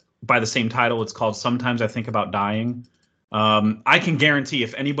that's by the same title. It's called Sometimes I Think About Dying. I can guarantee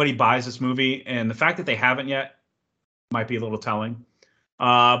if anybody buys this movie, and the fact that they haven't yet might be a little telling.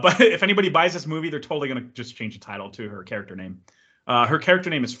 But if anybody buys this movie, they're totally going to just change the title to her character name. Her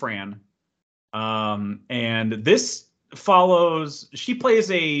character name is Fran. And this follows, she plays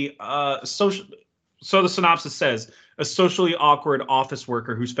a social, so the synopsis says, a socially awkward office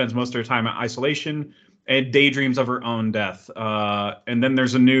worker who spends most of her time in isolation and daydreams of her own death. And then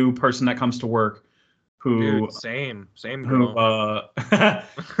there's a new person that comes to work who same girl.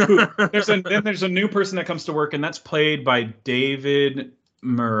 There's a new person that comes to work, and that's played by David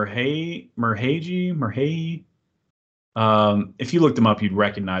Murhay. If you looked him up, you'd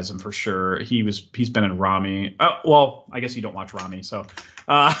recognize him for sure. He's been in Rami. Well, I guess you don't watch Rami, so.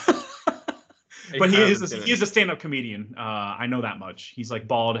 But he is a stand-up comedian. I know that much. He's like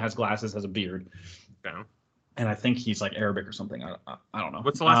bald, has glasses, has a beard. Yeah. And I think he's like Arabic or something. I don't know.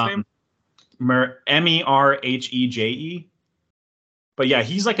 What's the last name? Merheje. But yeah,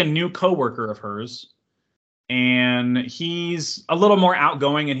 he's like a new coworker of hers. And he's a little more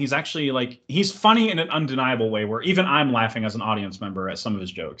outgoing, and he's actually like, he's funny in an undeniable way where even I'm laughing as an audience member at some of his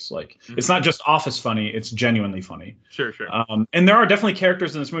jokes. Like, It's not just office funny, it's genuinely funny. Sure. And there are definitely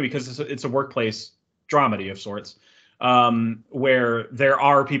characters in this movie because it's a workplace dramedy of sorts, where there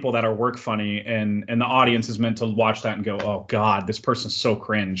are people that are work funny, and the audience is meant to watch that and go, oh God, this person's so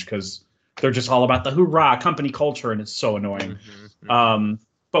cringe because they're just all about the hoorah company culture, and it's so annoying.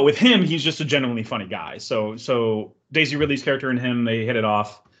 But with him, he's just a genuinely funny guy. So Daisy Ridley's character and him, they hit it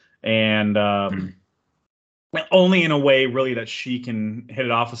off, and only in a way really that she can hit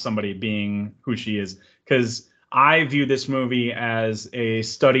it off with somebody being who she is. Because I view this movie as a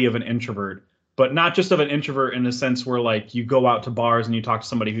study of an introvert, but not just of an introvert in the sense where like you go out to bars and you talk to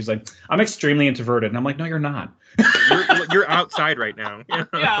somebody who's like, I'm extremely introverted, and I'm like, no, you're not. you're outside right now.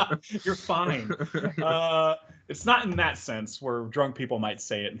 Yeah, you're fine. It's not in that sense where drunk people might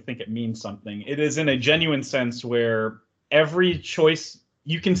say it and think it means something. It is in a genuine sense where every choice,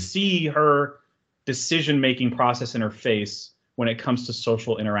 you can see her decision-making process in her face when it comes to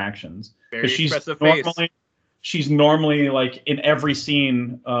social interactions. Very expressive face. She's normally like in every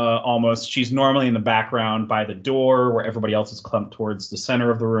scene, almost. She's normally in the background by the door where everybody else is clumped towards the center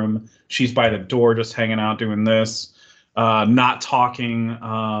of the room. She's by the door just hanging out doing this, not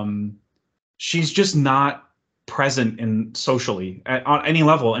talking. She's just not present in socially on any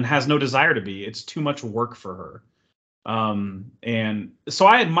level and has no desire to be. It's too much work for her. And so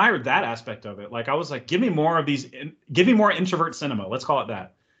I admired that aspect of it. Like I was like, give me more introvert cinema. Let's call it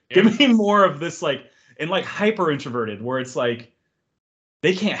that. Yeah. Give me more of this and hyper introverted where it's like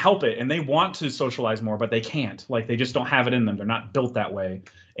they can't help it and they want to socialize more, but they can't. Like they just don't have it in them. They're not built that way.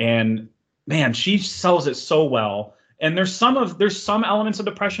 And man, she sells it so well. And there's some elements of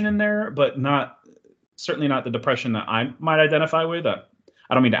depression in there, but certainly not the depression that I might identify with. I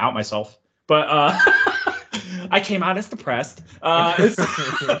don't mean to out myself, but I came out as depressed. But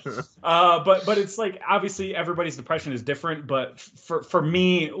it's like obviously everybody's depression is different. But for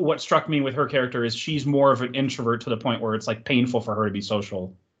me, what struck me with her character is she's more of an introvert to the point where it's like painful for her to be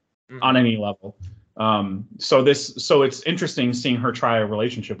social on any level. So it's interesting seeing her try a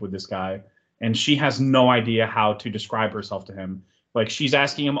relationship with this guy, and she has no idea how to describe herself to him. Like she's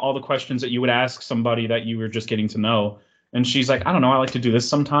asking him all the questions that you would ask somebody that you were just getting to know. And she's like, I don't know, I like to do this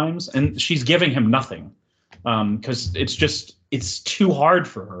sometimes. And she's giving him nothing because it's too hard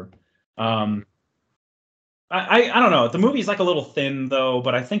for her. I don't know. The movie's like a little thin though,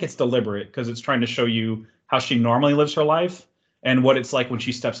 but I think it's deliberate because it's trying to show you how she normally lives her life and what it's like when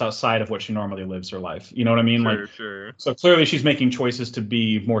she steps outside of what she normally lives her life. You know what I mean? Sure. So clearly she's making choices to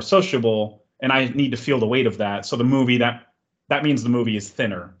be more sociable, and I need to feel the weight of that. So the movie that means the movie is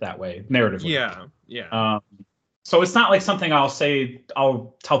thinner that way, narratively. Yeah. So it's not like something I'll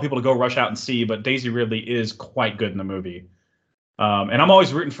tell people to go rush out and see, but Daisy Ridley is quite good in the movie. And I'm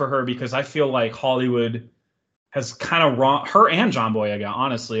always rooting for her because I feel like Hollywood has kind of wrong her and John Boyega,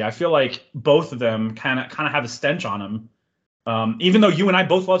 honestly. I feel like both of them kind of have a stench on them. Even though you and I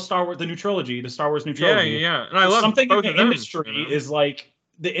both love Star Wars, the Star Wars new trilogy. Yeah. And I love something both in the industry is like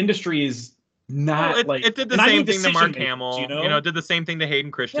the industry is not it did the same thing to Mark Hamill, did the same thing to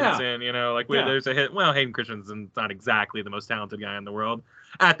Hayden Christensen, there's a hit. Well, Hayden Christensen's not exactly the most talented guy in the world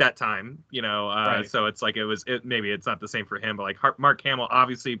at that time, right. So it's like maybe it's not the same for him, but like Mark Hamill,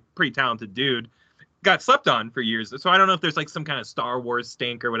 obviously pretty talented dude, got slept on for years. So I don't know if there's like some kind of Star Wars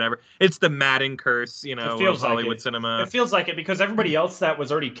stink or whatever. It's the Madden curse, you know, of Hollywood cinema. It feels like it because everybody else that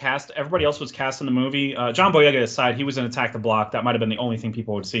was already cast, everybody else was cast in the movie. John Boyega aside, he was in Attack the Block. That might have been the only thing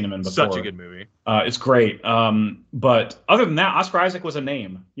people had seen him in before. Such a good movie. It's great. But other than that, Oscar Isaac was a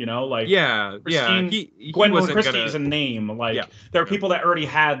name, you know, like Gwendoline Christie is a name. Like there are people that already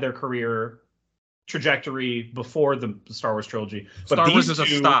had their career trajectory before the Star Wars trilogy, but Star Wars is a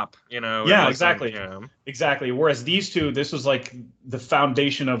stop, you know. Yeah, exactly. Exactly. Whereas these two, this was like the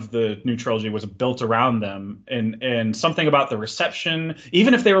foundation of the new trilogy was built around them, and something about the reception,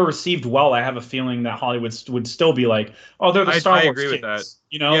 even if they were received well, I have a feeling that Hollywood would still be like, oh, they're the Star Wars agree kids. With that.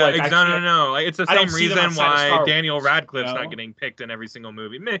 You know, yeah, like no. Like, it's the same reason why Daniel Radcliffe's not getting picked in every single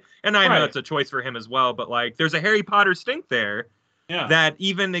movie. And I know that's a choice for him as well, but like, there's a Harry Potter stink there. Yeah. That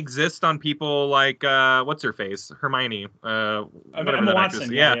even exists on people like what's her face, Hermione, whatever that actress.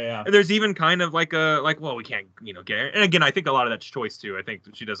 Yeah. There's even kind of like well, we can't get her. And again, I think a lot of that's choice too. I think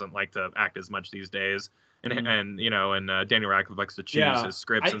she doesn't like to act as much these days, and Daniel Radcliffe likes to choose his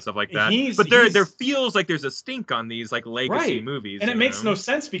scripts and stuff like that. But there feels like there's a stink on these like legacy movies, and it makes no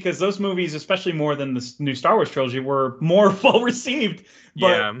sense because those movies, especially more than the new Star Wars trilogy, were more well received.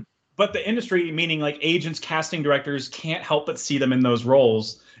 But the industry, meaning like agents, casting directors, can't help but see them in those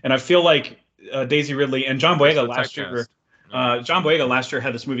roles. And I feel like Daisy Ridley and John Boyega last year. John Boyega last year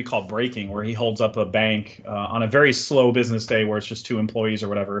had this movie called Breaking, where he holds up a bank on a very slow business day where it's just 2 employees or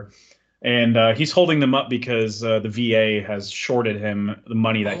whatever. And he's holding them up because the VA has shorted him the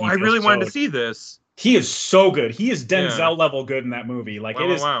money that he I really wanted to see this. He is so good. He is Denzel level good in that movie. Like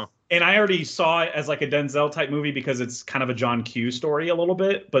it is. Wow. And I already saw it as like a Denzel type movie because it's kind of a John Q story a little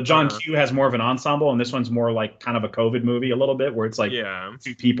bit. But John Q has more of an ensemble, and this one's more like kind of a COVID movie a little bit, where it's like 2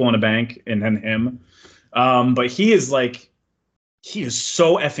 people in a bank and then him. But he is so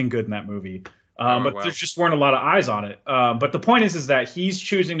effing good in that movie. There just weren't a lot of eyes on it. But the point is that he's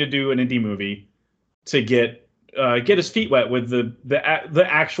choosing to do an indie movie to get his feet wet with the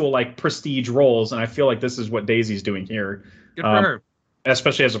actual like prestige roles, and I feel like this is what Daisy's doing here. Good for her.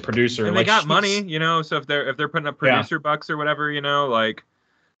 Especially as a producer, and they got money, so if they're putting up producer bucks or whatever, like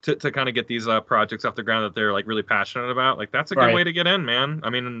to kind of get these projects off the ground that they're like really passionate about, like that's a good way to get in, man.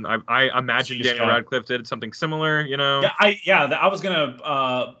 I mean, I imagine Daniel Radcliffe did something similar, I was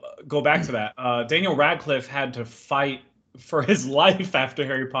gonna go back to that. Daniel Radcliffe had to fight for his life after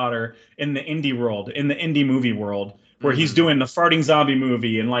Harry Potter in the indie world, in the indie movie world, where he's doing the farting zombie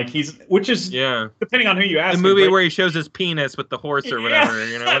movie, and like which is depending on who you ask. The movie where he shows his penis with the horse or whatever,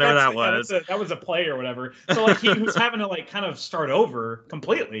 whatever that was. That was a play or whatever. So like he was having to like kind of start over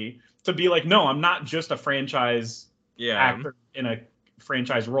completely to be like, no, I'm not just a franchise actor in a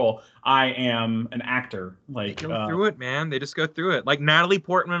franchise role. I am an actor. Like they go through it, man. They just go through it. Like Natalie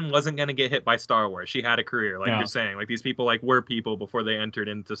Portman wasn't gonna get hit by Star Wars. She had a career, like you're saying. Like these people like were people before they entered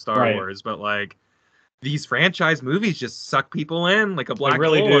into Star Wars, but like. These franchise movies just suck people in like a black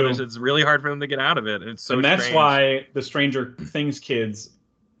hole. And it's really hard for them to get out of it. And that's why the Stranger Things kids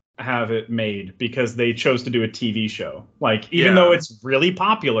have it made, because they chose to do a TV show. Like, even though it's really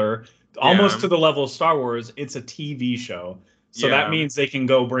popular, almost to the level of Star Wars, it's a TV show. So that means they can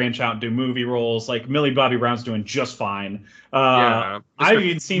go branch out and do movie roles. Like Millie Bobby Brown's doing just fine. I've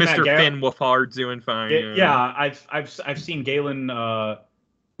even seen Mr. Finn Wolfhard's doing fine. I've seen Galen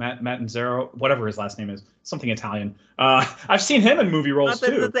Mattanzaro, whatever his last name is, something Italian. I've seen him in movie roles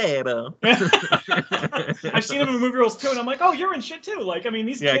too. I've seen him in movie roles too, and I'm like, oh, you're in shit too. Like, I mean,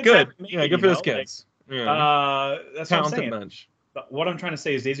 these kids good. Good for those kids. Like, that's what I'm saying. Bunch. But what I'm trying to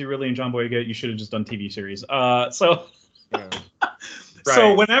say is Daisy Ridley and John Boyega, you should have just done TV series. So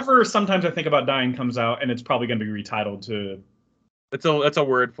whenever sometimes I think about dying comes out, and it's probably going to be retitled to. That's a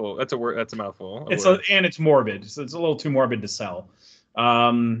wordful. That's a mouthful. And it's morbid, so it's a little too morbid to sell.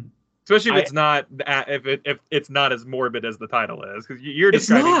 Especially if it's not as morbid as the title is, because you're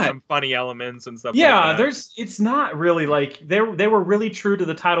describing some funny elements and stuff. Yeah, it's not really like they were really true to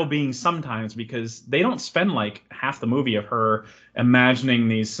the title being sometimes, because they don't spend like half the movie of her imagining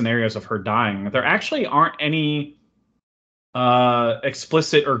these scenarios of her dying. There actually aren't any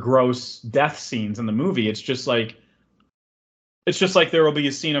explicit or gross death scenes in the movie. It's just like there will be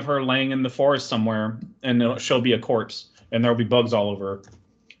a scene of her laying in the forest somewhere, and she'll be a corpse. And there'll be bugs all over,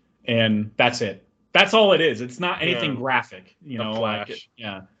 and that's it. That's all it is. It's not anything graphic, Flash.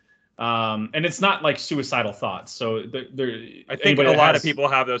 like And it's not like suicidal thoughts. So I think a lot of people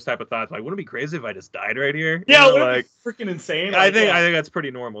have those type of thoughts. Like, wouldn't it be crazy if I just died right here? Yeah, like freaking insane. I think that's pretty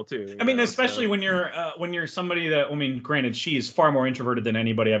normal too. I mean, especially when you're somebody that, I mean, granted, she's far more introverted than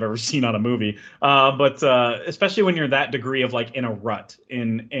anybody I've ever seen on a movie. But especially when you're that degree of like in a rut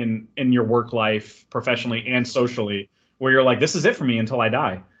in your work life, professionally and socially, where you're like, this is it for me until I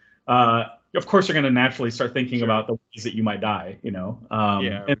die. Of course, you're going to naturally start thinking about the ways that you might die,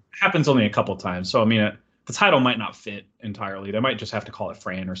 It happens only a couple times. So, I mean, the title might not fit entirely. They might just have to call it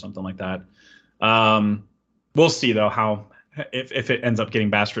Fran or something like that. We'll see, though, how if it ends up getting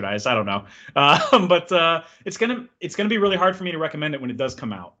bastardized. I don't know. But it's gonna be really hard for me to recommend it when it does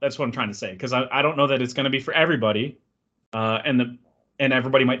come out. That's what I'm trying to say, because I don't know that it's going to be for everybody, and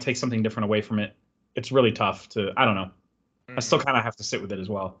everybody might take something different away from it. It's really tough to. I don't know. I still kind of have to sit with it as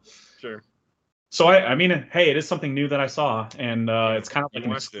well. Sure. So I mean, hey, it is something new that I saw, and it's kind of like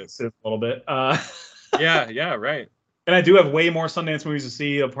an exclusive a little bit. Yeah, right. And I do have way more Sundance movies to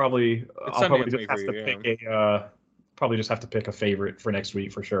see. I'll probably just have to pick a favorite for next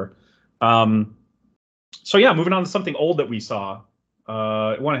week for sure. So yeah, moving on to something old that we saw.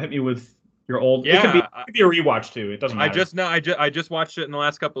 Want to hit me with your old? Yeah, it could be a rewatch too. It doesn't matter. I just watched it in the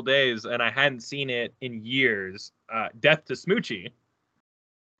last couple days, and I hadn't seen it in years. Death to Smoochy.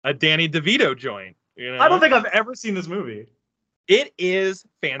 A Danny DeVito joint. I don't think I've ever seen this movie. It is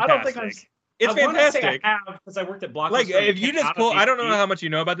fantastic. I don't think it's fantastic. I have, because I worked at Blockbuster. Like, if you just pull, I don't know how much you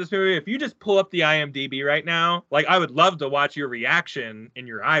know about this movie. If you just pull up the IMDb right now, like, I would love to watch your reaction in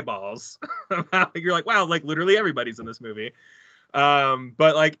your eyeballs. You're like, wow, like literally everybody's in this movie.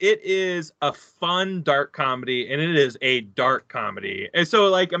 But like, it is a fun dark comedy, and it is a dark comedy. And so,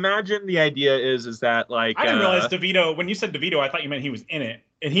 like, imagine the idea is that, like, I didn't realize DeVito. When you said DeVito, I thought you meant he was in it.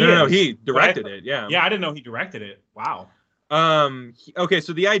 And no, he directed it. Yeah. Yeah, I didn't know he directed it. Wow. Okay,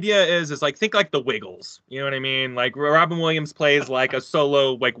 so the idea is like, think like the Wiggles. You know what I mean? Like, Robin Williams plays like a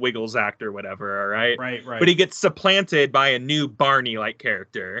solo like Wiggles actor, or whatever. All right. Right. But he gets supplanted by a new Barney-like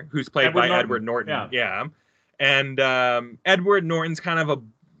character who's played by Edward Norton. Yeah. And Edward Norton's kind of a,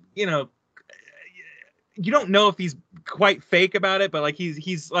 you don't know if he's quite fake about it, but like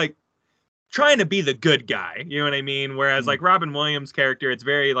he's like trying to be the good guy, you know what I mean? Whereas like Robin Williams' character, it's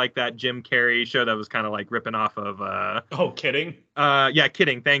very like that Jim Carrey show that was kind of like ripping off of Kidding? Yeah,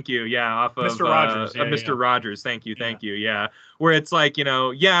 Kidding, thank you. Yeah, off of Mr. Rogers. Mr. Rogers, thank you. Yeah. Where it's like,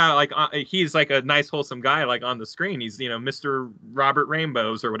 like he's like a nice wholesome guy like on the screen. He's, Mr. Robert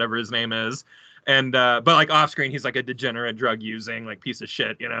Rainbows or whatever his name is. And but like off screen he's like a degenerate drug using like piece of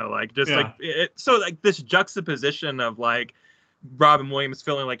shit, like just like it, so like this juxtaposition of like Robin Williams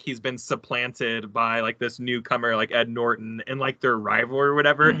feeling like he's been supplanted by like this newcomer like Ed Norton and like their rival or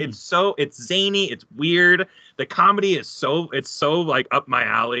whatever. It's zany, it's weird. The comedy is so like up my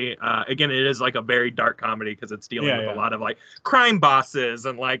alley. Again, it is like a very dark comedy because it's dealing with a lot of like crime bosses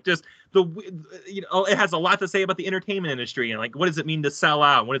and like just it has a lot to say about the entertainment industry and like what does it mean to sell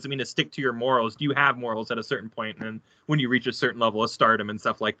out? What does it mean to stick to your morals? Do you have morals at a certain point and when you reach a certain level of stardom and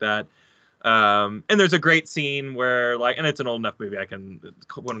stuff like that? And there's a great scene where like, and it's an old enough movie I can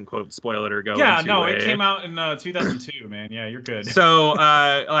quote unquote spoil it or go. It came out in 2002, man. Yeah, you're good. So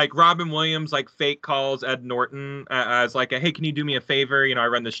like Robin Williams like fake calls Ed Norton as like, hey, can you do me a favor? I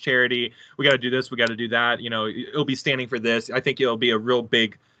run this charity. We got to do this. We got to do that. It'll be standing for this. I think it'll be a real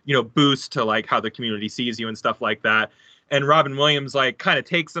big boost to like how the community sees you and stuff like that. And Robin Williams like kind of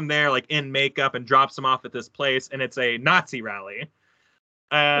takes him there like in makeup and drops him off at this place, and it's a Nazi rally.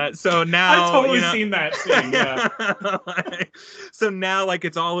 So now I've totally seen that scene. Yeah. So now like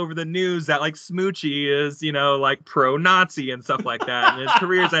it's all over the news that like Smoochy is like pro-Nazi and stuff like that, and his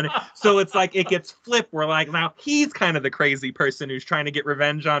career's ended. So it's like it gets flipped where like now he's kind of the crazy person who's trying to get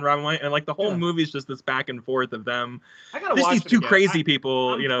revenge on Robin Williams, and like the whole movie's just this back and forth of them. I gotta watch these two crazy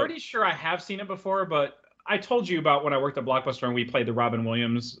people. I'm pretty sure I have seen it before, but I told you about when I worked at Blockbuster and we played the Robin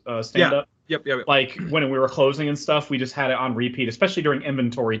Williams stand-up. Yep. Like when we were closing and stuff, we just had it on repeat, especially during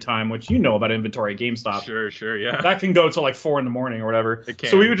inventory time, which about inventory at GameStop. Sure, yeah. That can go till like 4 a.m. or whatever. It can.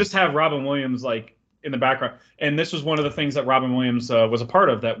 So we would just have Robin Williams like in the background, and this was one of the things that Robin Williams was a part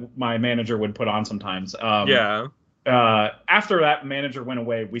of that my manager would put on sometimes. After that manager went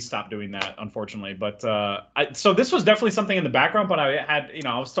away, we stopped doing that, unfortunately. But so this was definitely something in the background, but I had,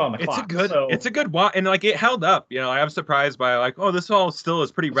 I was still on the clock. It's a good watch, and like it held up. I was surprised by like, oh, this all still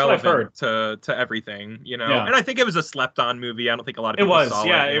is pretty relevant to everything. And I think it was a slept-on movie. I don't think a lot of people saw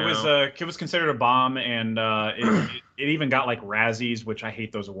it. It was considered a bomb, and it even got like Razzies, which I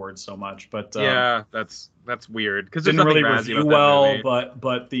hate those awards so much. But that's weird because didn't really review well.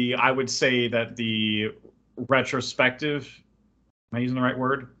 But I would say that the retrospective, am I using the right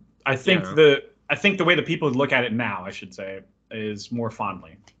word? I think the way that people look at it now, I should say, is more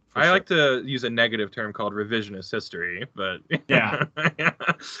fondly. I like to use a negative term called revisionist history, but yeah.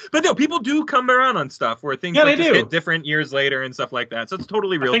 But no, people do come around on stuff where things like just hit different years later and stuff like that. So it's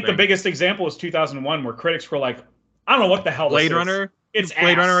totally real. I think the biggest example is 2001, where critics were like, "I don't know what the hell Blade Runner." It's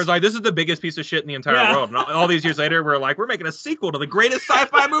Blade Runner was like, "This is the biggest piece of shit in the entire world." And all these years later, we're like, "We're making a sequel to the greatest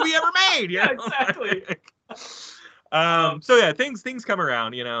sci-fi movie ever made." Yeah, exactly. So yeah, things come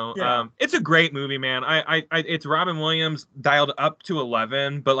around, you know. Yeah. It's a great movie, man. It's Robin Williams dialed up to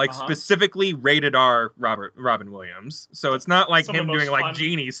 11, but like specifically rated R Robin Williams. So it's not like him doing like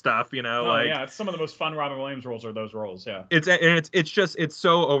genie stuff, you know. It's some of the most fun Robin Williams roles are those roles. Yeah. It's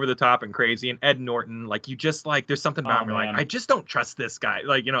so over the top and crazy. And Ed Norton, like you just like there's something about me like I just don't trust this guy,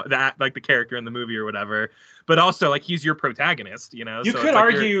 like you know that like the character in the movie or whatever. But also, like, he's your protagonist, you know? You could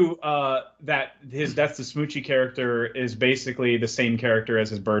argue that that's the Smoochie character is basically the same character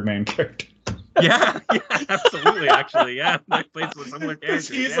as his Birdman character. yeah, absolutely, actually, yeah. They play some similar characters.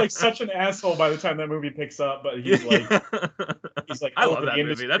 He's like such an asshole by the time that movie picks up, but he's like, I love that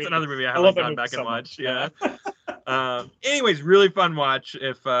movie. That's another movie I haven't gone back and watched. Yeah. Anyways, really fun watch.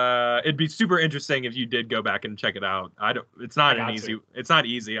 If it'd be super interesting if you did go back and check it out. It's not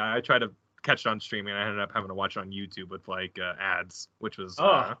easy. I try to catch it on streaming. I ended up having to watch it on YouTube with like ads, which was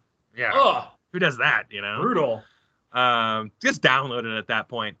who does that, you know? Brutal. Just download it at that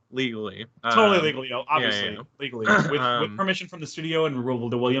point legally. Totally legally, obviously. Legally. With permission from the studio and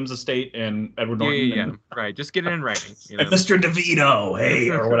the Williams estate and Edward Norton. Right. Just get it in writing. You know? Mr. DeVito, hey,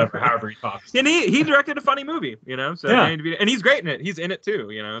 or whatever, however he talks. And he directed a funny movie, you know? So and he's great in it. He's in it too,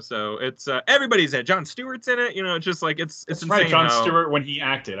 you know? So it's everybody's in it. Jon Stewart's in it, you know, it's just like it's insane. Right, Jon Stewart when he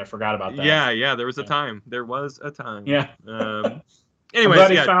acted. I forgot about that. Yeah, there was a time. Yeah. Anyways,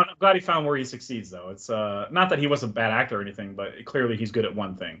 I'm glad he found where he succeeds, though. It's not that he was a bad actor or anything, but clearly he's good at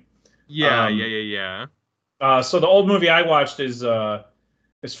one thing. Yeah. So the old movie I watched is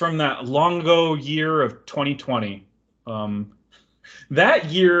from that long ago year of 2020. That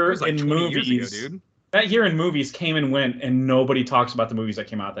year like in movies, ago, dude. That year in movies came and went, and nobody talks about the movies that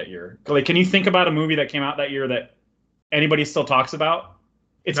came out that year. Like, can you think about a movie that came out that year that anybody still talks about?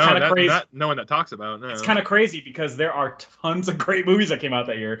 It's kind of crazy. No one that talks about. No. It's kind of crazy because there are tons of great movies that came out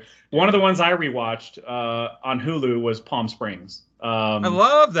that year. One of the ones I rewatched on Hulu was Palm Springs. I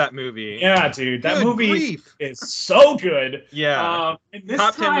love that movie. Yeah, dude, that movie is so good. Yeah,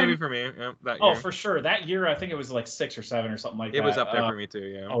 top 10 movie for me. Yeah, that year. Oh, for sure. That year, I think it was like 6 or 7 or something like that. It was up there for me too.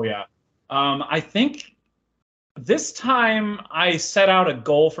 Yeah. Oh yeah. I think this time I set out a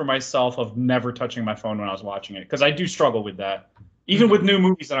goal for myself of never touching my phone when I was watching it because I do struggle with that. Even with new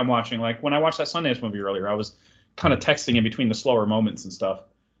movies that I'm watching, like when I watched that Sundance movie earlier, I was kind of texting in between the slower moments and stuff.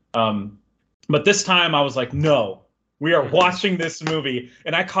 But this time I was like, no, we are watching this movie.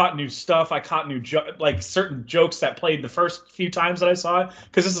 And I caught new stuff. I caught new like certain jokes that played the first few times that I saw it.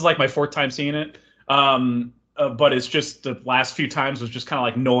 Because this is like my 4th time seeing it. But it's just the last few times was just kind of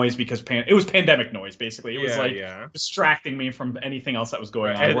like noise because it was pandemic noise, basically. It was distracting me from anything else that was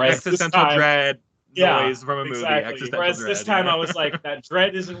going on. Whereas existential dread. Noise from a movie. Exactly. Whereas this time I was like, that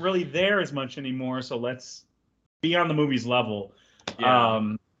dread isn't really there as much anymore, so let's be on the movie's level.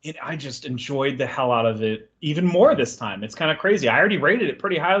 Yeah. I just enjoyed the hell out of it even more this time. It's kind of crazy. I already rated it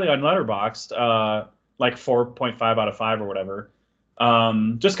pretty highly on Letterboxd, like 4.5 out of 5 or whatever.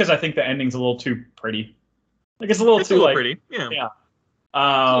 Just because I think the ending's a little too pretty. Like it's a little pretty. Yeah. Yeah. It's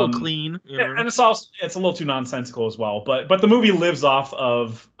a little clean. You know? And it's a little too nonsensical as well. But the movie lives off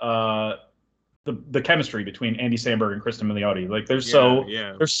of the chemistry between Andy Samberg and Kristen Milioti. Like they're so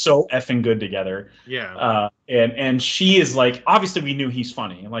effing good together. Yeah. And she is like, obviously we knew he's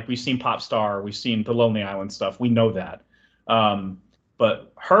funny. Like we've seen Pop Star, we've seen the Lonely Island stuff. We know that.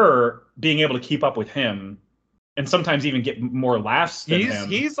 But her being able to keep up with him and sometimes even get more laughs than him.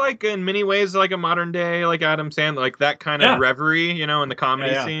 He's like in many ways like a modern day like Adam Sandler, like that kind of reverie, you know, in the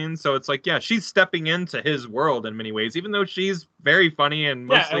comedy scene. So it's like, she's stepping into his world in many ways, even though she's very funny and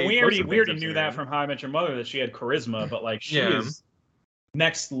mostly. And we already knew that from How I Met Your Mother that she had charisma, but like she is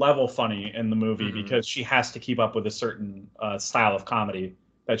next level funny in the movie because she has to keep up with a certain style of comedy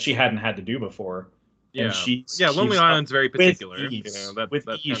that she hadn't had to do before. Yeah, Lonely Island's very particular. You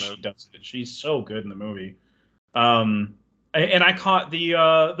know, she does it. She's so good in the movie. And I caught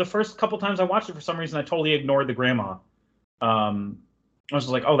the first couple times I watched it, for some reason I totally ignored the grandma. I was just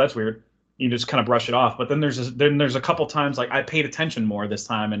like, oh, that's weird. You just kind of brush it off. But then there's a couple times like I paid attention more this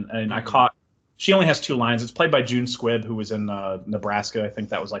time, and I caught. She only has 2 lines. It's played by June Squibb, who was in Nebraska. I think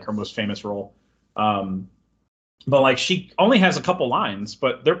that was like her most famous role. But like she only has a couple lines,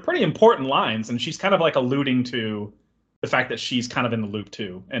 but they're pretty important lines, and she's kind of like alluding to the fact that she's kind of in the loop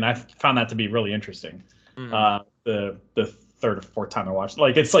too, and I found that to be really interesting. The third or fourth time I watched,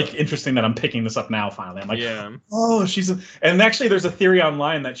 like, it's like interesting that I'm picking this up now finally. I'm like, oh, and actually there's a theory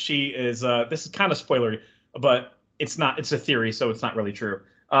online that she is this is kind of spoilery, but it's a theory, so it's not really true.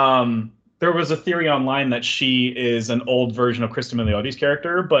 There was a theory online that she is an old version of Kristen Miliotti's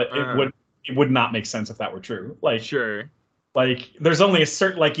character, but it would not make sense if that were true. Like, sure, like there's only a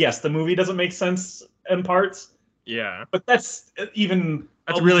certain, like, yes, the movie doesn't make sense in parts. Yeah, but that's even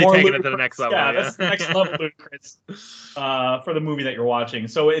really taking it to the next level. Yeah, that's the next level ludicrous for the movie that you're watching.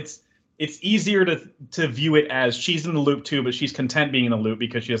 So it's easier to view it as she's in the loop too, but she's content being in the loop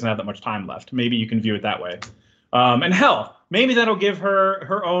because she doesn't have that much time left. Maybe you can view it that way. And hell, maybe that'll give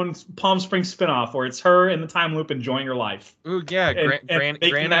her own Palm Springs spinoff where it's her in the time loop enjoying her life. Ooh, yeah, Granny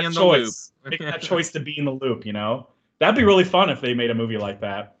in the loop. Making that choice to be in the loop, you know? That'd be really fun if they made a movie like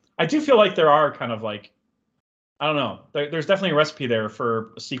that. I do feel like there are kind of like, I don't know. There's definitely a recipe there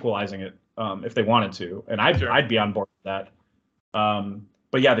for sequelizing it if they wanted to, and I'd be on board with that.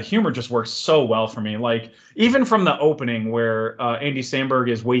 But yeah, the humor just works so well for me. Like, even from the opening where Andy Samberg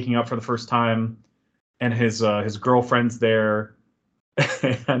is waking up for the first time, and his girlfriend's there,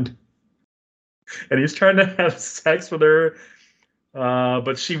 and he's trying to have sex with her,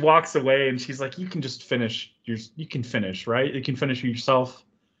 but she walks away, and she's like, "You can just finish. You can finish, right? You can finish yourself."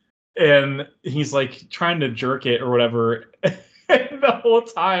 And he's like trying to jerk it or whatever. And the whole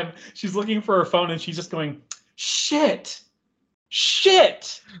time she's looking for her phone and she's just going, shit.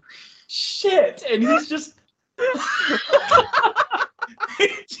 And he's just,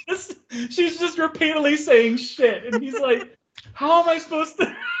 she's just repeatedly saying shit. And he's like, how am I supposed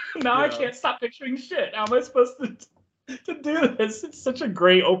to, now I can't stop picturing shit. How am I supposed to do this? It's such a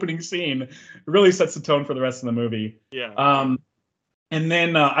great opening scene. It really sets the tone for the rest of the movie. Yeah. And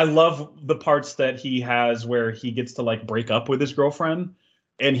then I love the parts that he has where he gets to like break up with his girlfriend,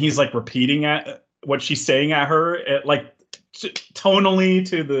 and he's like repeating at what she's saying at her, like tonally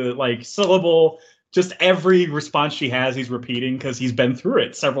to the like syllable. Just every response she has, he's repeating because he's been through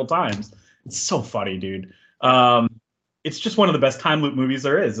it several times. It's so funny, dude. It's just one of the best time loop movies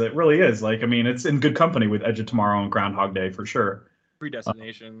there is. It really is. Like, I mean, it's in good company with Edge of Tomorrow and Groundhog Day for sure.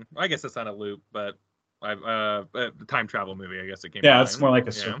 Predestination. I guess it's not a loop, but. The time travel movie, I guess it came. Yeah, it's more like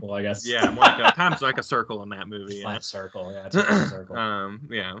a circle, I guess. Yeah, more like time's like a circle in that movie. Flat circle, yeah, it's a circle.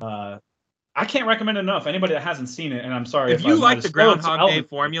 I can't recommend it enough. Anybody that hasn't seen it, and I'm sorry if you like the Groundhog Day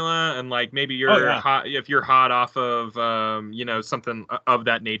formula, and like maybe you're hot, if you're hot off of something of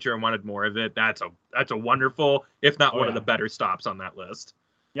that nature and wanted more of it, that's a wonderful, if not one of the better stops on that list.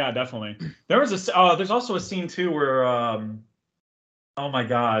 Yeah, definitely. There's also a scene too where oh my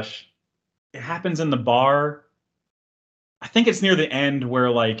gosh. It happens in the bar. I think it's near the end where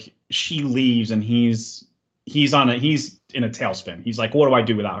like she leaves and he's in a tailspin. He's like, what do I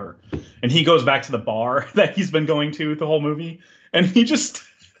do without her? And he goes back to the bar that he's been going to the whole movie, and he just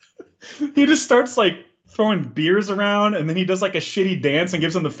starts like throwing beers around, and then he does like a shitty dance and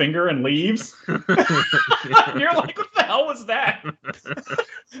gives him the finger and leaves. You're like, what the hell was that?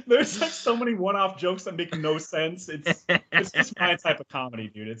 There's like so many one-off jokes that make no sense. It's just my type of comedy,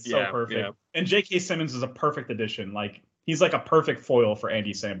 dude. It's so perfect. Yeah. And J.K. Simmons is a perfect addition. Like, he's like a perfect foil for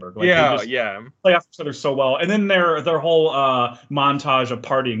Andy Samberg. Like, they play off each other so well. And then their whole montage of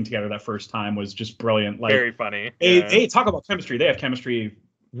partying together that first time was just brilliant. Like, very funny. They talk about chemistry. They have chemistry.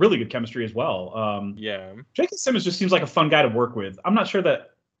 Really good chemistry as well. J.K. Simmons just seems like a fun guy to work with. I'm not sure that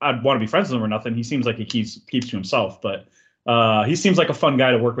I'd want to be friends with him or nothing. He seems like he keeps to himself, but he seems like a fun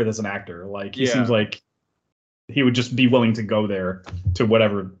guy to work with as an actor. Like, he seems like he would just be willing to go there to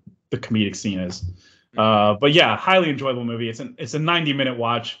whatever the comedic scene is. But yeah, highly enjoyable movie. It's a 90-minute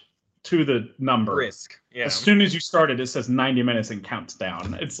watch to the number. Brisk. Yeah. As soon as you start it says 90 minutes and counts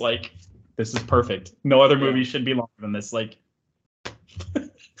down. It's like, this is perfect. No other movie should be longer than this. Like,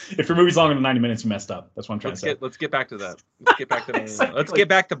 if your movie's longer than 90 minutes, you messed up. That's what I'm trying to say. Let's get back to that. Let's get back to exactly. Let's get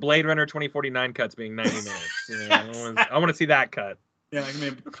back to Blade Runner 2049 cuts being 90 minutes. You know, I want to see that cut. Yeah, I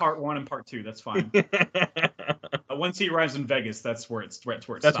mean, part 1 and part 2. That's fine. Once he arrives in Vegas, that's where it stops.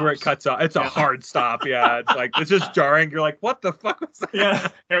 Where it cuts off. It's a hard stop. Yeah, it's like, it's just jarring. You're like, what the fuck was that? Yeah,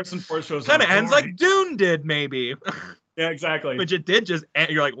 Harrison Ford shows up. Kind of ends like Dune did, maybe. Yeah, exactly. Which it did just,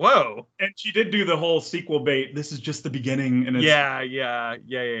 you're like, whoa. And she did do the whole sequel bait. This is just the beginning. And it's, yeah.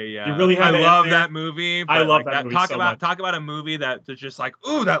 You really had I love that movie. I love that movie so much. Talk about a movie that's just like,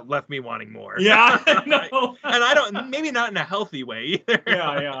 ooh, that left me wanting more. Yeah, no. And I don't, maybe not in a healthy way either.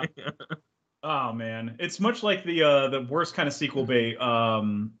 Yeah. Oh man, it's much like the worst kind of sequel bait.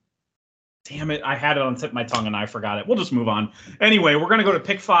 Damn it, I had it on the tip of my tongue and I forgot it. We'll just move on. Anyway, we're going to go to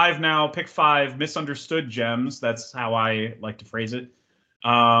pick 5 now. Pick 5 misunderstood gems. That's how I like to phrase it.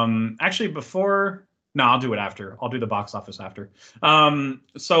 Actually, before... No, I'll do it after. I'll do the box office after.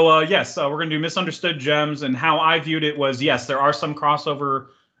 Yes, we're going to do misunderstood gems. And how I viewed it was, yes, there are some crossover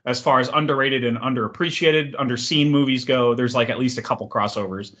as far as underrated and underappreciated, underseen movies go. There's like at least a couple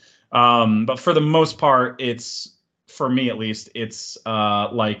crossovers. But for the most part, it's... for me at least, it's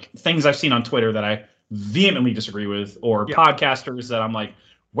like things I've seen on Twitter that I vehemently disagree with, or podcasters that I'm like,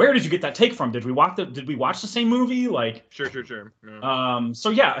 where did you get that take from? Did we watch the same movie? Like, sure. Yeah. So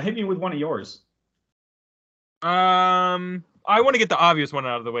yeah, hit me with one of yours. I want to get the obvious one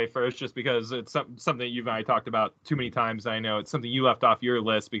out of the way first, just because it's something you and I talked about too many times. I know it's something you left off your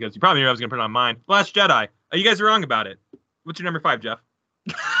list because you probably knew I was going to put it on mine. Last Jedi. You guys are wrong about it. What's your number 5, Jeff?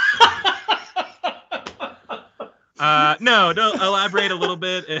 No, don't elaborate a little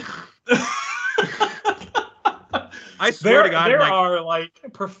bit. I swear to God, there are like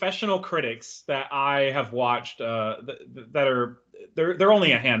professional critics that I have watched that are they're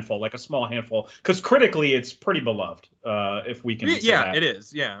only a handful, like a small handful, because critically it's pretty beloved. If we can, say that. It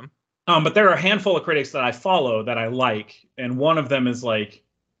is, yeah. But there are a handful of critics that I follow that I like, and one of them is like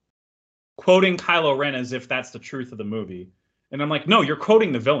quoting Kylo Ren as if that's the truth of the movie, and I'm like, no, you're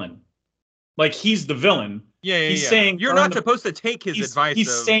quoting the villain. Like, he's the villain. He's saying you're not supposed to take his advice.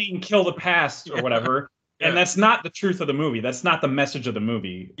 He's saying kill the past or whatever. And that's not the truth of the movie. That's not the message of the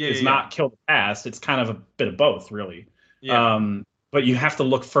movie. It's not kill the past. It's kind of a bit of both, really. But you have to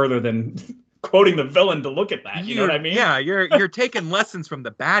look further than quoting the villain to look at that. You know what I mean? Yeah, you're taking lessons from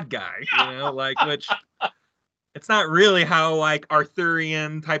the bad guy. You know, like, which it's not really how like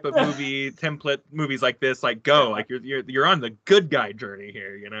Arthurian type of movie template movies like this like go. Like you're on the good guy journey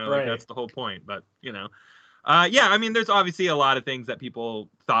here. You know, like, that's the whole point. But you know. I mean, there's obviously a lot of things that people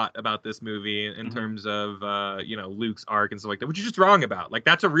thought about this movie in terms of, Luke's arc and stuff like that, which is just wrong about. Like,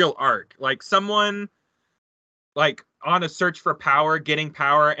 that's a real arc. Like, someone, like, on a search for power, getting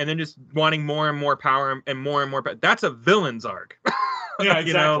power, and then just wanting more and more power and more power. That's a villain's arc. Yeah,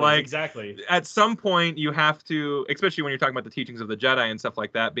 exactly. Exactly. At some point, you have to, especially when you're talking about the teachings of the Jedi and stuff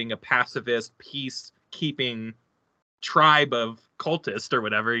like that, being a pacifist, peacekeeping tribe of cultists or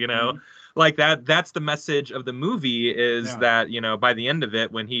whatever, like that's the message of the movie is that, by the end of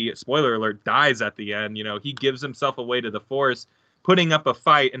it, when he, spoiler alert, dies at the end, he gives himself away to the Force, putting up a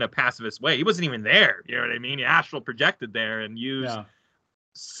fight in a pacifist way. He wasn't even there. You know what I mean? He astral projected there and used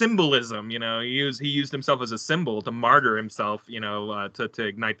symbolism, he used himself as a symbol to martyr himself, to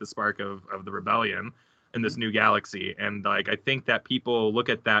ignite the spark of the rebellion in this new galaxy. And like, I think that people look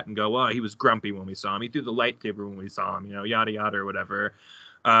at that and go, well, he was grumpy when we saw him. He threw the lightsaber when we saw him, yada, yada, or whatever.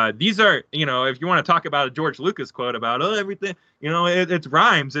 These are, if you want to talk about a George Lucas quote about, everything, it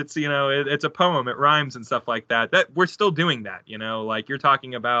rhymes. It's, it's a poem. It rhymes and stuff like that. That we're still doing that, like you're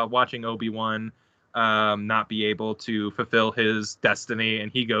talking about watching Obi-Wan not be able to fulfill his destiny,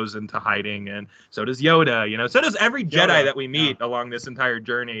 and he goes into hiding, and so does Yoda, so does every Jedi that we meet along this entire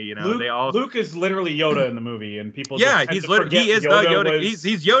journey. Luke is literally Yoda in the movie, and people he is Yoda.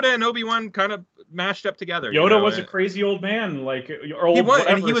 He's Yoda and Obi-Wan kind of mashed up together. Yoda was a crazy old man, like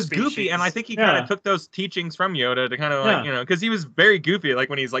he was goofy, and I think he kind of took those teachings from Yoda to kind of because he was very goofy, like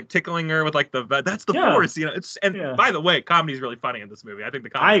when he's like tickling her with like that's the Force, by the way, comedy is really funny in this movie. I think the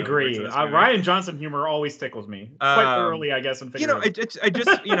comedy. I agree. Rian Johnson humor always tickles me quite thoroughly, I guess.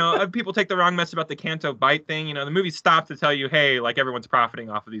 People take the wrong message about the Canto Bight thing. The movie stopped to tell you, hey, like everyone's profiting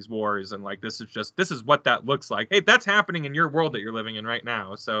off of these wars, and like this is what that looks like. Hey, that's happening in your world that you're living in right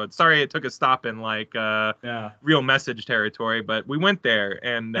now. So sorry it took a stop in like real message territory, but we went there,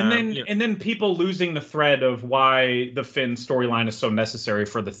 and then people losing the thread of why the Finn storyline is so necessary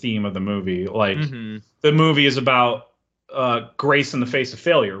for the theme of the movie. Like the movie is about grace in the face of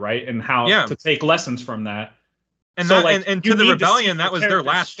failure, right? And how to take lessons from that. And so, and to the rebellion, that was their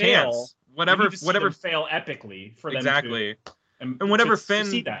last chance. Whatever fail epically for them exactly. And whatever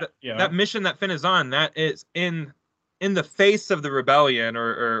Finn that mission that Finn is on, that is in the face of the rebellion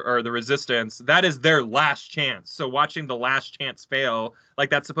or the resistance, that is their last chance. So watching the last chance fail, like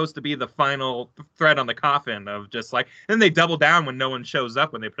that's supposed to be the final thread on the coffin of just like, and they double down when no one shows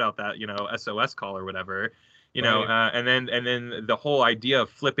up when they put out that, SOS call or whatever. And then the whole idea of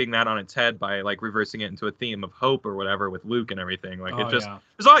flipping that on its head by like reversing it into a theme of hope or whatever with Luke and everything. Like there's a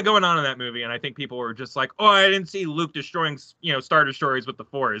lot going on in that movie, and I think people were just like, oh, I didn't see Luke destroying Star Destroyers with the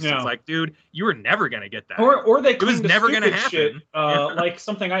Force. It's like, dude, you were never gonna get that. Or it was never gonna happen. Like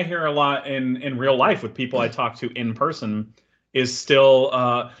something I hear a lot in real life with people I talk to in person is still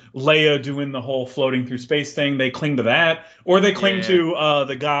Leia doing the whole floating through space thing. They cling to that, or they cling to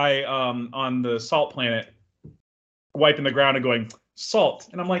the guy on the salt planet wiping the ground and going salt.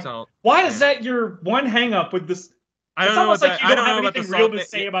 And I'm like, why is that your one hang up with this? It's almost like you don't have anything real to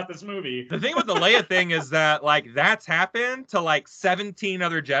say about this movie. The thing with the Leia thing is that like that's happened to like 17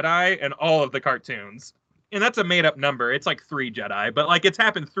 other Jedi in all of the cartoons. And that's a made-up number. It's like 3 Jedi, but like it's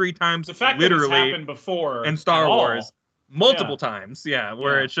happened 3 times. The fact literally that it's happened before in Star Wars, multiple times. Yeah,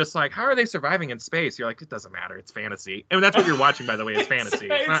 where it's just like, how are they surviving in space? You're like, it doesn't matter. It's fantasy, and that's what you're watching, by the way. It's fantasy.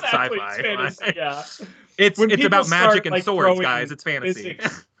 It's not sci-fi. It's fantasy, yeah. It's about magic and swords, guys. It's fantasy.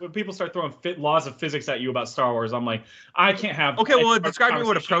 When people start throwing laws of physics at you about Star Wars, I'm like, I can't have. Okay, well, describe me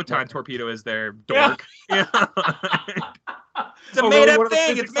what a proton torpedo is, there, dork. Yeah. It's a made-up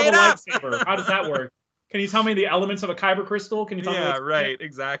thing. It's made up. How does that work? Can you tell me the elements of a kyber crystal? Can you tell me? Yeah, right,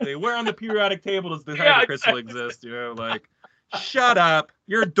 exactly. Where on the periodic table does the kyber crystal exist? You know, like, shut up.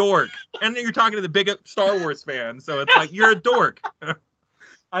 You're a dork. And then you're talking to the big Star Wars fan, so it's like, you're a dork.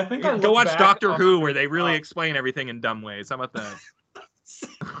 I think go watch Doctor Who, where they really explain everything in dumb ways. How about that?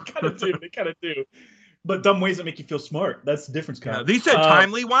 They kind of do. But dumb ways that make you feel smart. That's the difference, kind of. These said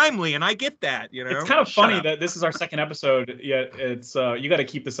timely-wimely, and I get that, you know? It's kind of funny that this is our second episode, yet it's, you got to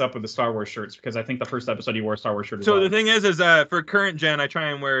keep this up with the Star Wars shirts, because I think the first episode you wore a Star Wars shirt as well. So the thing is for current gen, I try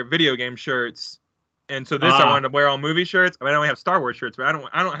and wear video game shirts, and so I wanted to wear all movie shirts. I mean, I only have Star Wars shirts, but I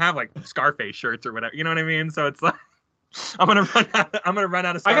don't have, like, Scarface shirts or whatever, you know what I mean? So it's like, I'm gonna run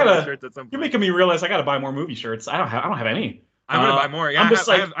out of Star Wars shirts at some point. You're making me realize I got to buy more movie shirts. I don't have any. I'm gonna buy more. Yeah,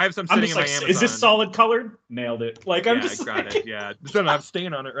 I have some sitting in my Amazon. Is this solid colored? Nailed it. Like I got it. Yeah, just don't have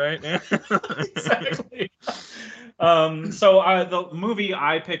stain on it, right? Exactly. So the movie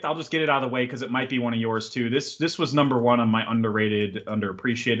I picked, I'll just get it out of the way because it might be one of yours too. This was number 1 on my underrated,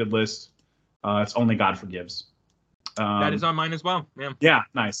 underappreciated list. It's Only God Forgives. That is on mine as well. Yeah. Yeah,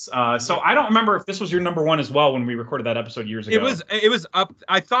 nice. So I don't remember if this was your number 1 as well when we recorded that episode years ago. It was up.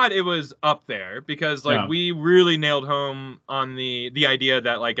 I thought it was up there because we really nailed home on the idea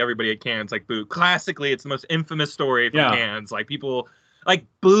that like everybody at Cannes like booed. Classically, it's the most infamous story from Cannes. Like people like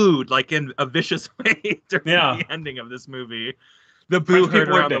booed like in a vicious way during the ending of this movie. The boo heard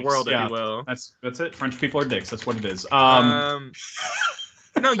around the world, if you will. That's it. French people are dicks. That's what it is.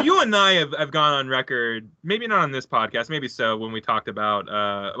 No, you and I have gone on record, maybe not on this podcast, maybe so, when we talked about,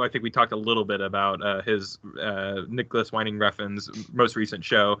 I think we talked a little bit about his Nicholas Winding Refn's most recent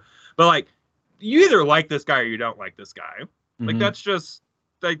show. But, like, you either like this guy or you don't like this guy. Mm-hmm. Like, that's just,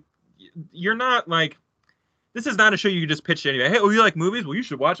 like, you're not, like, this is not a show you can just pitch to anybody. Hey, you like movies? Well, you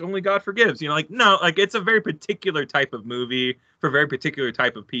should watch Only God Forgives. You know, like, no, like, it's a very particular type of movie for a very particular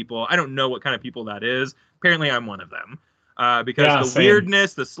type of people. I don't know what kind of people that is. Apparently, I'm one of them. Because the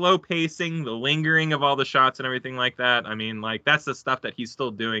weirdness, the slow pacing, the lingering of all the shots and everything like that. I mean, like, that's the stuff that he's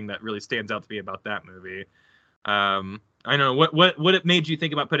still doing that really stands out to me about that movie. I know what it made you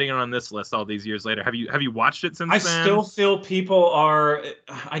think about putting it on this list all these years later. Have you watched it since then? I still feel people are,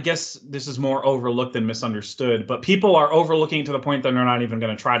 I guess this is more overlooked than misunderstood, but people are overlooking to the point that they're not even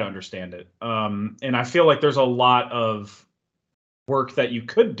going to try to understand it. And I feel like there's a lot of work that you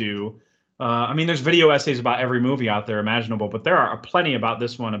could do. I mean, there's video essays about every movie out there imaginable, but there are plenty about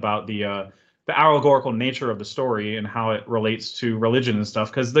this one, about the allegorical nature of the story and how it relates to religion and stuff.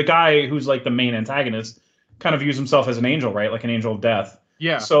 Because the guy who's like the main antagonist kind of views himself as an angel, right? Like an angel of death.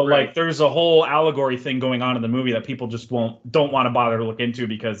 Yeah. So like there's a whole allegory thing going on in the movie that people just don't want to bother to look into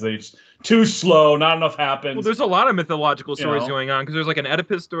because it's too slow, not enough happens. Well, there's a lot of mythological stories going on because there's like an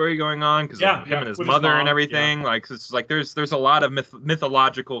Oedipus story going on because of him and his mother and everything. Yeah. Like it's like there's a lot of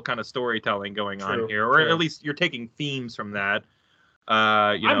mythological kind of storytelling going on here, or at least you're taking themes from that.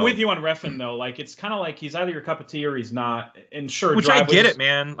 I'm with you on Refn though. Like it's kind of like he's either your cup of tea or he's not. And sure, which I get it,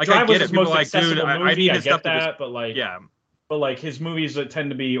 man. Like I get it. People are like, dude, I need his stuff that, but like But like his movies that tend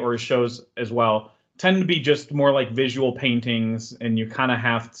to be, or his shows as well, tend to be just more like visual paintings, and you kind of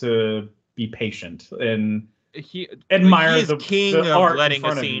have to be patient and admire he's the king the of art letting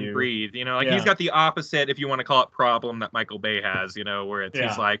a scene breathe. You know, like he's got the opposite, if you want to call it, problem that Michael Bay has. You know, where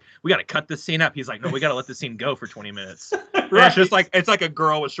he's like, we got to cut this scene up. He's like, no, we got to let the scene go for 20 minutes. Right. It's just like it's like a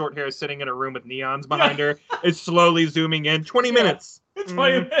girl with short hair sitting in a room with neons behind her. It's slowly zooming in. 20 minutes. 20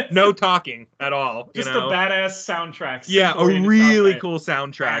 minutes. No talking at a badass soundtrack. Yeah, a really cool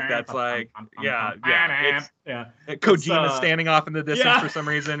soundtrack that's like, Kojima standing off in the distance for some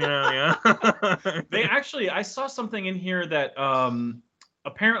reason, you know, They actually, I saw something in here that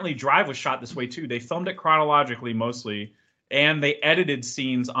apparently Drive was shot this way too. They filmed it chronologically mostly, and they edited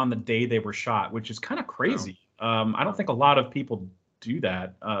scenes on the day they were shot, which is kind of crazy. I don't think a lot of people do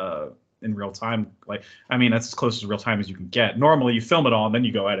that. in real time. Like, I mean, that's as close to real time as you can get. Normally, you film it all and then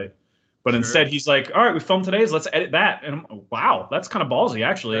you go edit. But instead, he's like, all right, we filmed today's, let's edit that. And wow, that's kind of ballsy,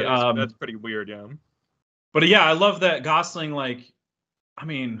 actually. That's pretty weird, yeah. But yeah, I love that Gosling, like, I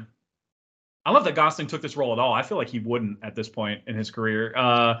mean, I love that Gosling took this role at all. I feel like he wouldn't at this point in his career.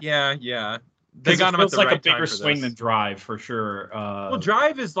 Yeah. They got him at the like right a bigger swing than Drive for sure. Well,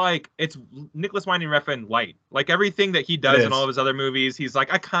 Drive is like, it's Nicholas Winding Refn light. Like everything that he does in all of his other movies, he's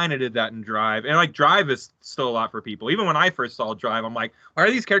like, I kind of did that in Drive. And like Drive is still a lot for people. Even when I first saw Drive, I'm like, why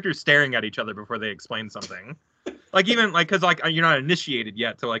are these characters staring at each other before they explain something? Like even like because like you're not initiated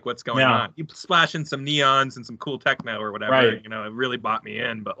yet to like what's going on. You splash in some neons and some cool techno or whatever. Right. You know, it really bought me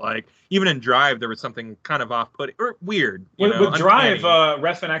in. But like even in Drive, there was something kind of off-putting or weird. With Drive,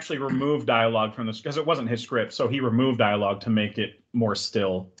 Refn actually removed dialogue from this because it wasn't his script, so he removed dialogue to make it more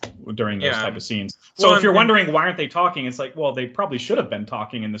still during those type of scenes. So if you're wondering why aren't they talking, it's like, well, they probably should have been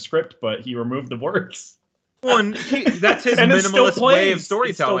talking in the script, but he removed the words. Well, and that's his minimalist way of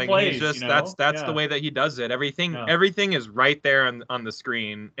storytelling. He's just that's the way that he does it. Everything is right there on the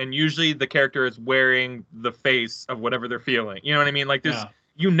screen, and usually the character is wearing the face of whatever they're feeling. You know what I mean? Like there's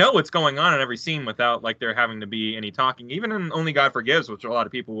you know what's going on in every scene without like there having to be any talking. Even in Only God Forgives, which a lot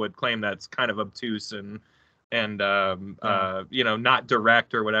of people would claim that's kind of obtuse and you know, not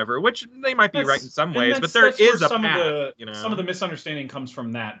direct or whatever, which they might be right in some ways, but there is a path. Some of the misunderstanding comes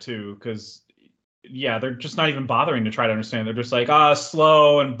from that too, because they're just not even bothering to try to understand. They're just like,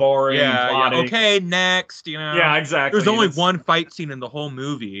 slow and boring. Yeah. Okay, next. You know. Yeah, exactly. There's only one fight scene in the whole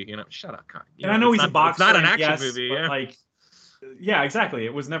movie. You know, shut up, God. And I know he's a boxer. It's not an action movie. But like, yeah, exactly.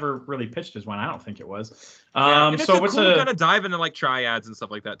 It was never really pitched as one. I don't think it was. So it's cool kind of dive into like triads and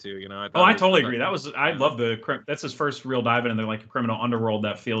stuff like that too. You know. I totally agree. I love that's his first real dive into like a criminal underworld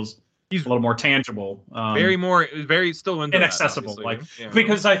that feels. He's a little more tangible, very still inaccessible. That,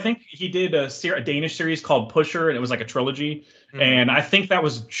 because I think he did a Danish series called Pusher, and it was like a trilogy, and I think that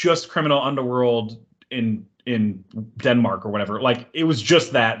was just criminal underworld in Denmark or whatever. Like it was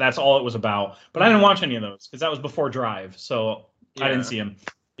just that. That's all it was about. But I didn't watch any of those because that was before Drive, so I didn't see him.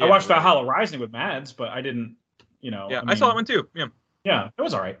 I watched Valhalla Rising with Mads, but I didn't. You know. Yeah, I saw that one too. Yeah, it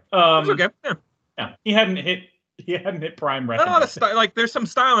was all right. It was okay. Yeah, he hadn't hit prime record. Not a lot of style. Like there's some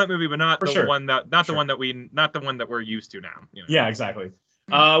style in that movie, but not the one that we're used to now. You know? Yeah, exactly.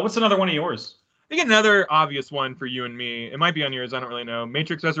 What's another one of yours? I think another obvious one for you and me. It might be on yours. I don't really know.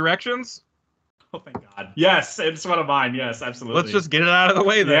 Matrix Resurrections. Oh, thank God. Yes, it's one of mine. Yes, absolutely. Let's just get it out of the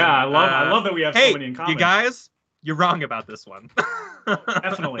way then. Yeah, I love that we have so many in common. You guys, you're wrong about this one.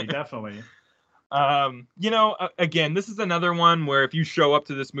 Definitely. You know, again, this is another one where if you show up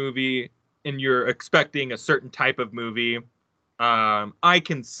to this movie and you're expecting a certain type of movie, I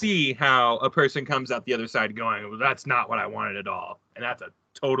can see how a person comes out the other side going, well, that's not what I wanted at all. And that's a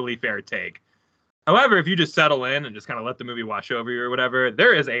totally fair take. However, if you just settle in and just kind of let the movie wash over you or whatever,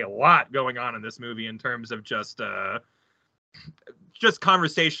 there is a lot going on in this movie in terms of just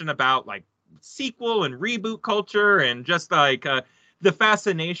conversation about like sequel and reboot culture and just like the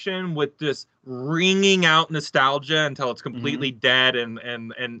fascination with this wringing out nostalgia until it's completely dead and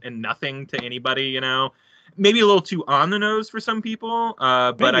nothing to anybody, you know. Maybe a little too on the nose for some people,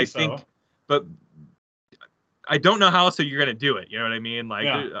 but I don't know how else you're gonna do it. You know what I mean? Like,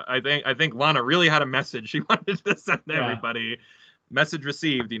 I think Lana really had a message she wanted to send to everybody. Message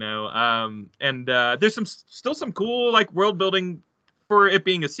received, you know. And there's still some cool like world building for it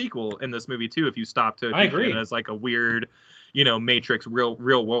being a sequel in this movie too. If you stop to think of it as like a weird, you know, Matrix real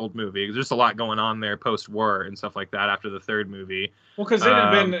world movie. There's just a lot going on there post-war and stuff like that after the third movie. Well, because it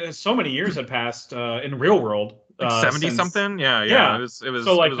had been so many years had passed in real world. Like 70 something? Yeah. It was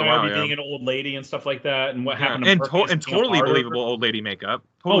so like it was a while, being an old lady and stuff like that, and what happened to and totally believable old lady makeup.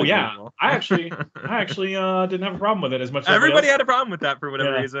 Totally believable. I actually didn't have a problem with it as much as everybody had a problem with that for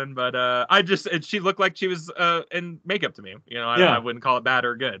whatever reason, but she looked like she was in makeup to me. You know, I wouldn't call it bad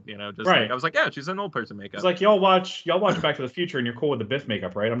or good, you know, just like I was like, yeah, she's an old person makeup. It's like y'all watch Back to the Future and you're cool with the Biff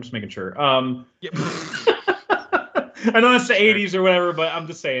makeup, right? I'm just making sure. I know it's the 80s or whatever, but I'm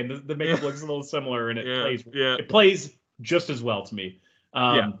just saying the makeup looks a little similar and it plays just as well to me.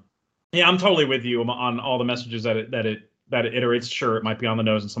 I'm totally with you on all the messages that it iterates. Sure, it might be on the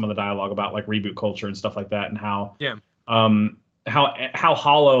nose in some of the dialogue about like reboot culture and stuff like that, and how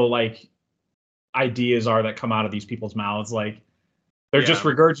hollow like ideas are that come out of these people's mouths. Like they're just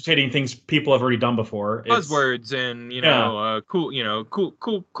regurgitating things people have already done before. Buzzwords and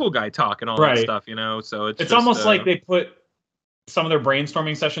cool guy talk and all that stuff. You know, so it's just, almost like they put some of their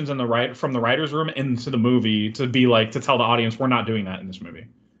brainstorming sessions from the writers' room into the movie to be like to tell the audience we're not doing that in this movie.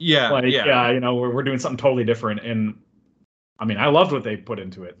 Yeah, you know, we're doing something totally different. And I mean, I loved what they put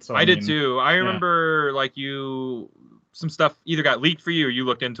into it. So I did too. I remember like some stuff either got leaked for you or you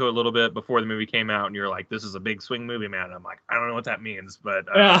looked into it a little bit before the movie came out and you're like, this is a big swing movie, man. And I'm like, I don't know what that means, but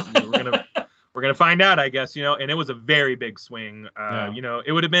we're gonna find out, I guess, you know. And it was a very big swing. You know,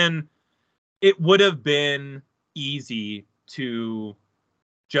 it would have been easy to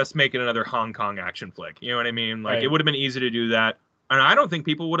just make it another Hong Kong action flick. You know what I mean? Like, it would have been easy to do that. And I don't think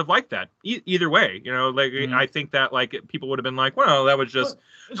people would have liked that either way. You know, like, I think that, like, people would have been like, well, that was just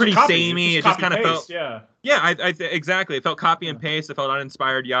pretty samey. It just kind of felt, exactly. It felt copy and paste. It felt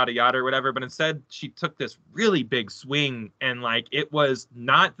uninspired, yada, yada, or whatever. But instead, she took this really big swing, and, like, it was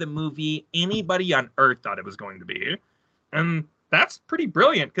not the movie anybody on earth thought it was going to be. And that's pretty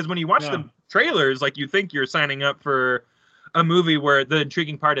brilliant, because when you watch the trailers, like, you think you're signing up for a movie where the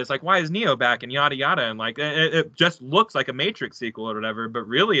intriguing part is like, why is Neo back and yada yada, and like it just looks like a Matrix sequel or whatever, but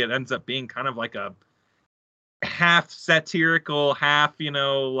really it ends up being kind of like a half satirical, half, you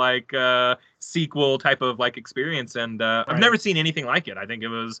know, like sequel type of like experience. And I've never seen anything like it. I think it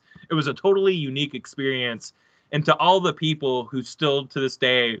was a totally unique experience. And to all the people who still to this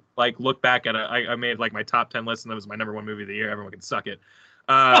day like look back at it, I made like my top 10 list and that was my #1 movie of the year. Everyone can suck it.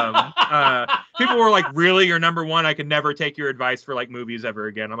 People were like, really, your #1? I could never take your advice for like movies ever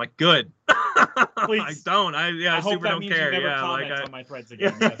again. I'm like, good. Please. I don't. I super don't care. On my threads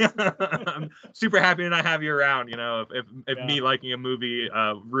again. Yes. I'm super happy that I have you around. You know, if me liking a movie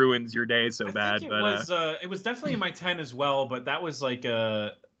ruins your day so bad. It was definitely in my 10 as well, but that was like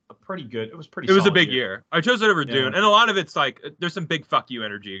a pretty good. It was pretty. It was a big year. I chose it over Dune, and a lot of it's like there's some big fuck you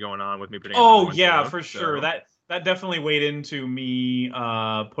energy going on with me putting. For sure. That definitely weighed into me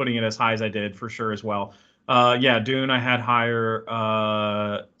putting it as high as I did, for sure, as well. Dune I had higher.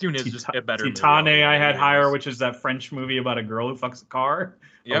 Dune is just a better Titane movie. I had higher, which is that French movie about a girl who fucks a car.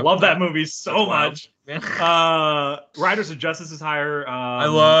 Yep. I love that movie so much. Riders of Justice is higher. I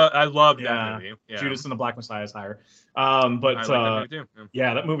love that movie. Yeah. Judas and the Black Messiah is higher.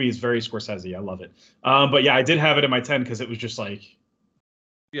 That movie is very Scorsese. I love it. But yeah, I did have it in my 10 because it was just like.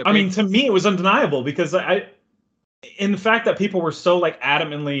 I mean, to me, it was undeniable because in the fact that people were so like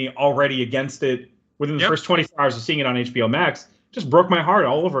adamantly already against it within the first 24 hours of seeing it on HBO Max, just broke my heart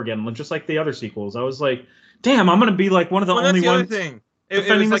all over again, just like the other sequels. I was like, damn, I'm gonna be like one of the only ones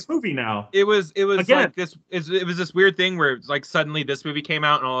defending this movie now. It was again, like this. It was this weird thing where it's like suddenly this movie came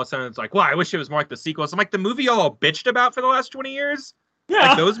out and all of a sudden it's like, well, I wish it was more like the sequels. I'm like, the movie y'all all bitched about for the last 20 years,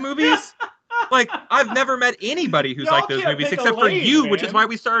 like those movies. Like, I've never met anybody who's like those movies except for you, which is why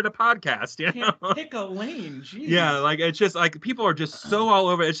we started a podcast. You know? Pick a lane. Jeez. Yeah, like it's just like people are just so all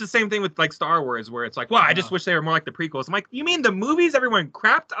over. It's the same thing with like Star Wars, where it's like, well, I just wish they were more like the prequels. I'm like, you mean the movies everyone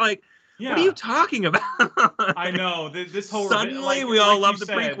crapped? Like, what are you talking about? I know this whole suddenly we all love the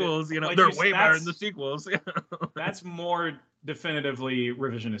prequels. You know, like they're way better than the sequels. That's more definitively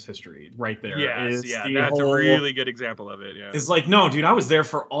revisionist history right there. Yes, that's a really good example of it. Yeah, it's like, no, dude, I was there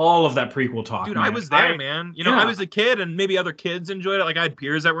for all of that prequel talk. Dude, man. I was there, man. You know, I was a kid, and maybe other kids enjoyed it. Like I had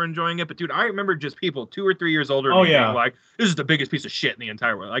peers that were enjoying it, but dude, I remember just people 2 or 3 years older than me being like, "This is the biggest piece of shit in the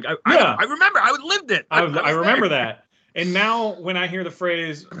entire world." Like, I remember, I lived it. I remember that. And now, when I hear the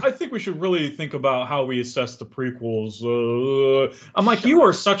phrase, I think we should really think about how we assess the prequels. I'm like, you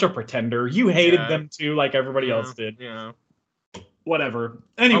are such a pretender. You hated them too, like everybody else did. Yeah. Whatever.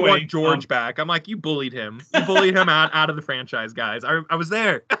 Anyway, I want George back. I'm like, you bullied him. You bullied him out of the franchise, guys. I was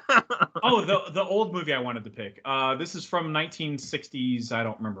there. The old movie I wanted to pick. This is from 1960s. I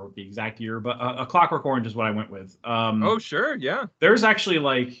don't remember the exact year, but A Clockwork Orange is what I went with. Oh, sure, yeah. There's actually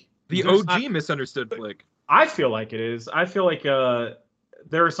like the OG misunderstood flick. I feel like it is. I feel like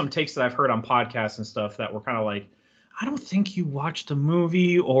there are some takes that I've heard on podcasts and stuff that were kind of like, I don't think you watched the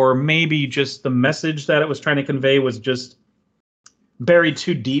movie, or maybe just the message that it was trying to convey was just buried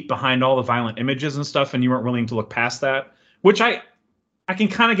too deep behind all the violent images and stuff, and you weren't willing to look past that. Which I can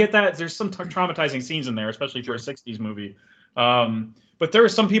kind of get that. There's some traumatizing scenes in there, especially for a 60s movie. But there are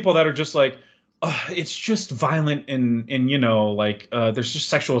some people that are just like, it's just violent and you know, like there's just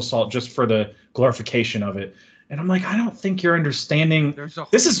sexual assault just for the glorification of it. And I'm like, I don't think you're understanding.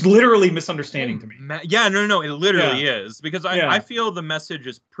 This is literally misunderstanding to me. No, it literally is. Because I feel the message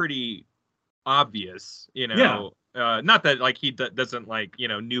is pretty obvious, you know. Not that like he doesn't like, you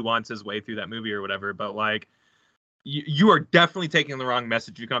know, nuance his way through that movie or whatever, but like you are definitely taking the wrong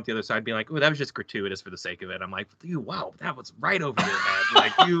message. You come up the other side being like, oh, that was just gratuitous for the sake of it. I'm like, wow, that was right over your head.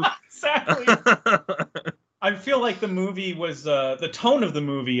 Like you exactly. I feel like the movie was the tone of the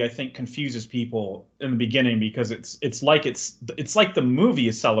movie, I think, confuses people in the beginning because it's like the movie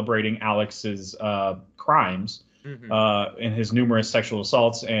is celebrating Alex's crimes. Mm-hmm. And his numerous sexual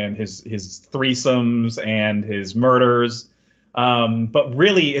assaults and his threesomes and his murders, But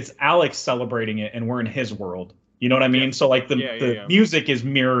really, it's Alex celebrating it, and we're in his world. You know what I mean? Yeah. So like the music is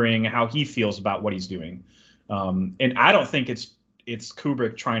mirroring how he feels about what he's doing. And I don't think it's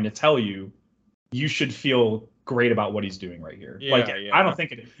Kubrick trying to tell you should feel great about what he's doing right here. I don't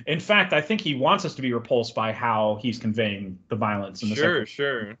think it. In fact, I think he wants us to be repulsed by how he's conveying the violence. And the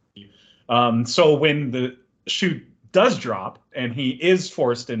sure. So when the shoe does drop and he is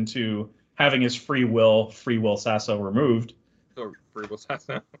forced into having his free will Sasso removed. Or free will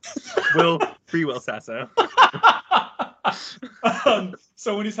Sasso. Free will Sasso.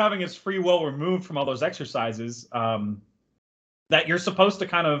 So when he's having his free will removed from all those exercises, that you're supposed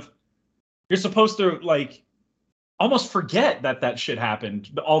to like almost forget that shit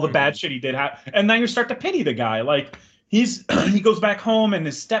happened, all the bad shit he did and then you start to pity the guy. Like he goes back home and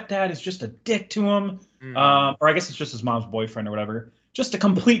his stepdad is just a dick to him, or I guess it's just his mom's boyfriend or whatever, just a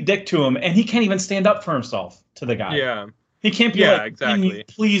complete dick to him, and he can't even stand up for himself to the guy. Yeah, he can't be like, exactly.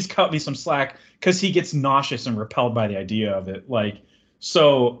 Please cut me some slack, because he gets nauseous and repelled by the idea of it. Like,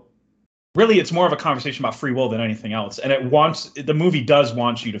 so really, it's more of a conversation about free will than anything else, and the movie does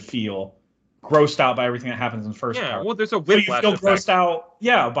want you to feel grossed out by everything that happens in the first part. Well, there's a whiplash. So you feel grossed out,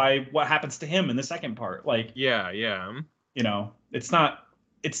 by what happens to him in the second part. Like, yeah. You know, it's not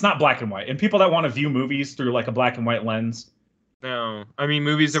black and white. And people that want to view movies through like a black and white lens. No, I mean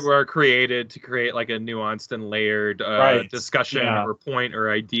movies that were created to create like a nuanced and layered discussion or point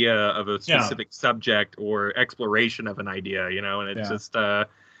or idea of a specific subject or exploration of an idea. You know, and it's just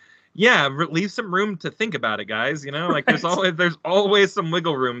leave some room to think about it, guys. You know, like there's always some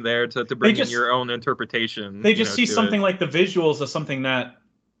wiggle room there to bring in your own interpretation. They just see something like the visuals of something that,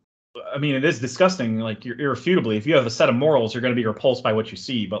 I mean, it is disgusting. Like, you're irrefutably, if you have a set of morals, you're going to be repulsed by what you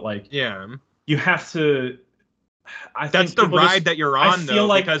see. But like, you have to. That's the ride that you're on,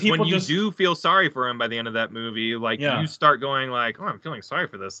 though, because when you do feel sorry for him by the end of that movie, like you start going like, "Oh, I'm feeling sorry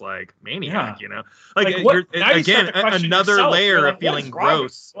for this like maniac," you know, like you're, again another layer of feeling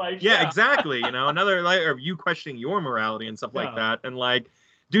gross. Like, exactly, you know, another layer of you questioning your morality and stuff like that, and like,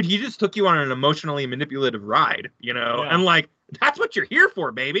 dude, he just took you on an emotionally manipulative ride, you know, and like that's what you're here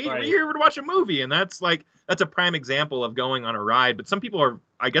for, baby. Right. You're here to watch a movie, and that's a prime example of going on a ride. But some people are,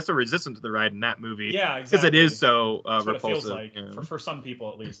 I guess, resistant to the ride in that movie. Yeah, exactly. Because it is so repulsive. It feels like, for some people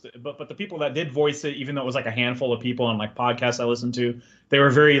at least. But the people that did voice it, even though it was like a handful of people on like podcasts I listened to, they were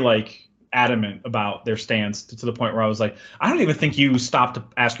very like adamant about their stance to the point where I was like, I don't even think you stopped to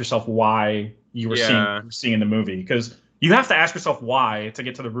ask yourself why you were seeing the movie, because you have to ask yourself why to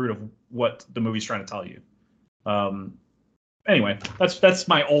get to the root of what the movie's trying to tell you. Anyway, that's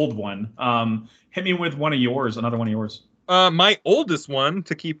my old one. Hit me with another one of yours. My oldest one,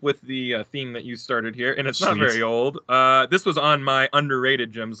 to keep with the theme that you started here, and it's not very old. This was on my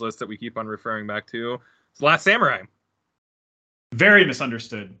underrated gems list that we keep on referring back to. It's Last Samurai. Very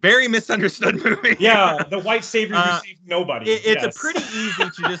misunderstood. Very misunderstood movie. Yeah, the white savior who saved nobody. It's a pretty easy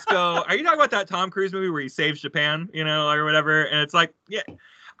to just go, are you talking about that Tom Cruise movie where he saves Japan, you know, or whatever? And it's like, yeah.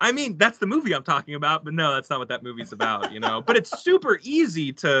 I mean, that's the movie I'm talking about, but no, that's not what that movie's about, you know. But it's super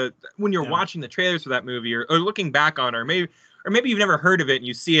easy to, when you're watching the trailers for that movie or looking back on, or maybe you've never heard of it and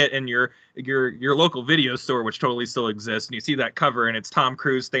you see it in your local video store, which totally still exists, and you see that cover and it's Tom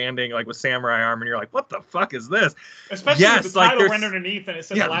Cruise standing like with samurai armor, and you're like, what the fuck is this? Especially with the title right underneath and it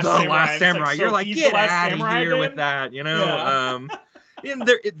says The Last Samurai. Like, you're like, get out of here with that, you know.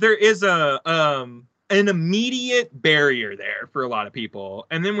 And there is an immediate barrier there for a lot of people.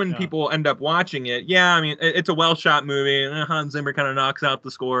 And then when people end up watching it, I mean, it's a well-shot movie, and Hans Zimmer kind of knocks out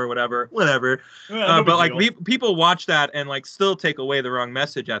the score or whatever. But like people watch that and like still take away the wrong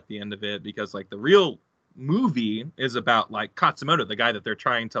message at the end of it, because like the real movie is about like Katsumoto, the guy that they're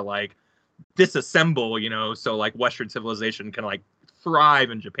trying to like disassemble, you know, so like Western civilization can like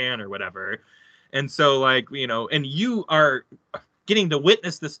thrive in Japan or whatever. And so like, you know, and you are getting to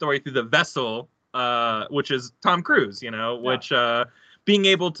witness this story through the vessel, which is Tom Cruise, you know, which being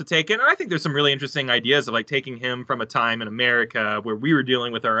able to take it. And I think there's some really interesting ideas of like taking him from a time in America where we were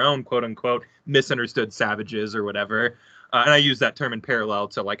dealing with our own quote unquote misunderstood savages or whatever. And I use that term in parallel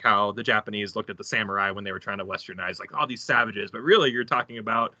to like how the Japanese looked at the samurai when they were trying to westernize like all these savages. But really, you're talking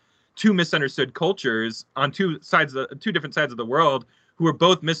about two misunderstood cultures on two different sides of the world who are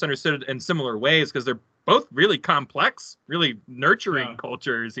both misunderstood in similar ways, because they're both really complex, really nurturing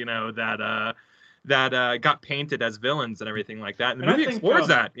cultures, you know, that got painted as villains and everything like that. And the movie explores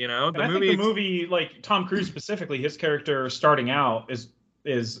that, you know. The movie, like Tom Cruise specifically, his character starting out is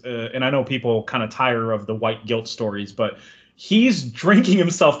and I know people kind of tire of the white guilt stories, but he's drinking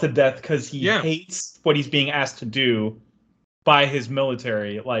himself to death because he hates what he's being asked to do by his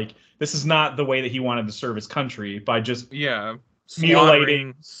military. Like, this is not the way that he wanted to serve his country, by just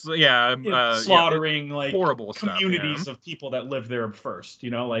mutilating, slaughtering like horrible communities stuff, of people that lived there first.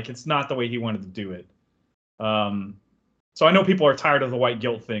 Like, it's not the way he wanted to do it. So I know people are tired of the white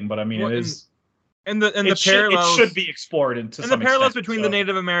guilt thing, but I mean, it is. And the parallels it should be explored into some extent. And the parallels between the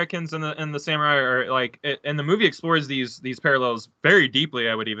Native Americans and the samurai are like, and the movie explores these parallels very deeply,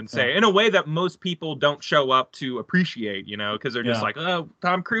 I would even say, in a way that most people don't show up to appreciate, because they're just like, oh,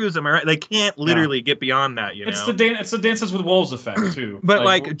 Tom Cruise, am I right? They can't literally get beyond that, It's the Dances with Wolves effect too.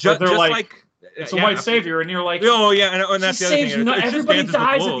 But just like it's a white savior, and you're like, oh yeah, and that's the other thing. Everybody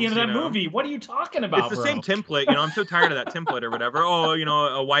dies at the end of that movie. What are you talking about? It's the same template. I'm so tired of that template or whatever. Oh,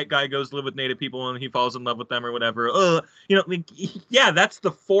 a white guy goes to live with Native people and he falls in love with them or whatever. That's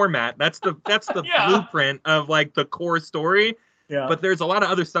the format. That's the blueprint of like the core story. Yeah. But there's a lot of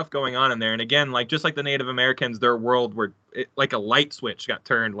other stuff going on in there. And again, like just like the Native Americans, their world where like a light switch got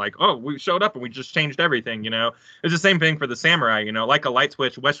turned, like, oh, we showed up and we just changed everything, It's the same thing for the samurai, like a light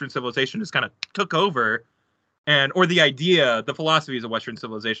switch, Western civilization just kind of took over. Or the idea, the philosophies of Western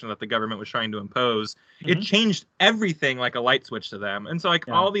civilization that the government was trying to impose, it changed everything like a light switch to them. And so like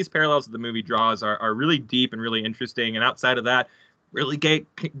all these parallels that the movie draws are really deep and really interesting. And outside of that, really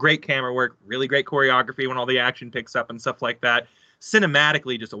great camera work, really great choreography when all the action picks up and stuff like that.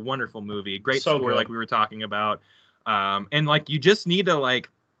 Cinematically, just a wonderful movie. Great score, like we were talking about. And like you just need to like,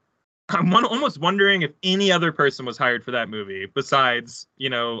 I'm almost wondering if any other person was hired for that movie besides,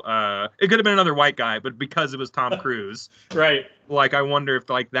 it could have been another white guy, but because it was Tom Cruise, right? Like I wonder if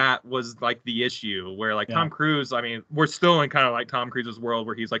like that was like the issue where like Tom Cruise, I mean, we're still in kind of like Tom Cruise's world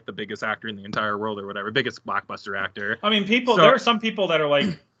where he's like the biggest actor in the entire world or whatever, biggest blockbuster actor. I mean, there are some people that are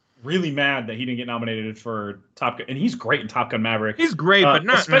like really mad that he didn't get nominated for Top Gun, and he's great in Top Gun Maverick. He's great, but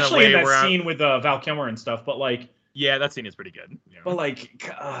not especially in that scene with Val Kilmer and stuff. But like, yeah, that scene is pretty good. But like,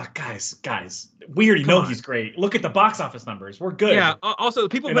 guys, we already know he's great. Look at the box office numbers. We're good. Yeah. Also,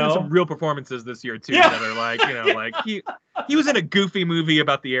 people have been in some real performances this year too that are like, like he was in a goofy movie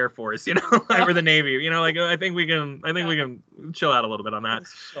about the Air Force, or the Navy. Like I think we can chill out a little bit on that.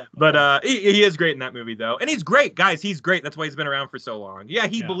 But he is great in that movie though, and he's great, guys. He's great. That's why he's been around for so long. Yeah,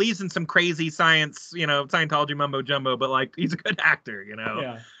 he believes in some crazy science, Scientology mumbo jumbo, but like he's a good actor,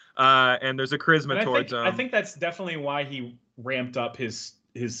 Yeah. And there's a charisma towards him. I think that's definitely why he ramped up his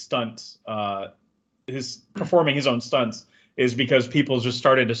stunts, his performing his own stunts, is because people just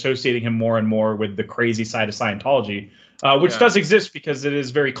started associating him more and more with the crazy side of Scientology, which does exist because it is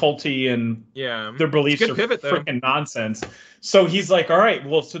very culty and their beliefs are freaking nonsense. So he's like, all right,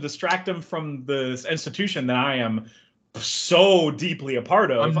 well, to distract him from this institution that I am so deeply a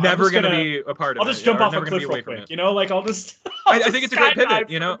part of, I'm never going to be a part of it. I'll just jump off a cliff real quick, like I'll just. I think it's a great pivot, I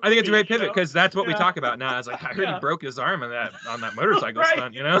think it's a great pivot because that's what we talk about now. It's like I heard he broke his arm on that motorcycle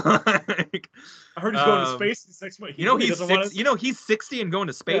stunt, Like, I heard he's going to space next month. He's 60 and going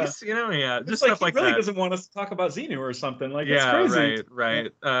to space, just stuff like that. He really doesn't want us to talk about Xenu or something. Like, it's crazy.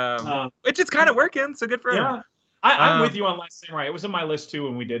 Right. Which is kind of working, so good for him. I'm with you on Last Samurai. It was in my list too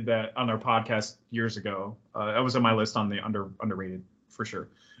when we did that on our podcast years ago. It was in my list on the underrated for sure.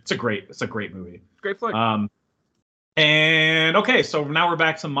 It's a great movie. Great flick. And okay, so now we're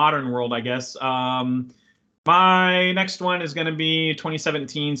back to modern world, I guess. My next one is going to be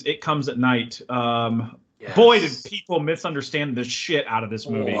 2017's It Comes at Night. Boy, did people misunderstand the shit out of this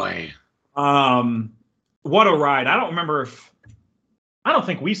movie. Boy. What a ride. I don't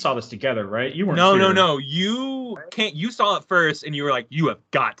think we saw this together, right? You weren't. No. You saw it first, and you were like, "You have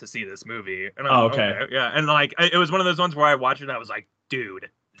got to see this movie." And I'm like, okay. Yeah, and like it was one of those ones where I watched it, and I was like, "Dude,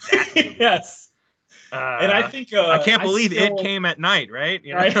 that movie." Yes. And I think I can't believe it came at night, right?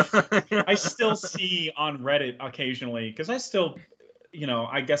 I still see on Reddit occasionally because I still,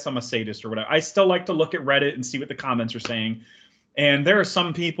 I guess I'm a sadist or whatever. I still like to look at Reddit and see what the comments are saying. And there are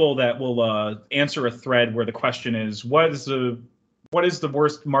some people that will answer a thread where the question is, what is the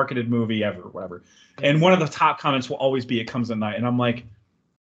worst marketed movie ever, whatever. And one of the top comments will always be It Comes at Night. And I'm like,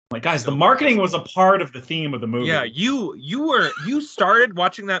 guys, the marketing was a part of the theme of the movie. Yeah, you started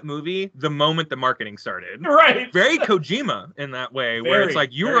watching that movie the moment the marketing started. Right. Very Kojima in that way, where it's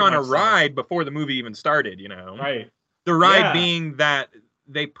like you were on a ride before the movie even started, Right. The ride being that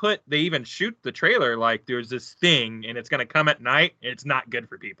they even shoot the trailer like there's this thing and it's gonna come at night and it's not good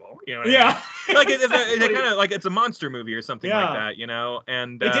for people. Yeah. Like it's kind of like it's a monster movie or something like that,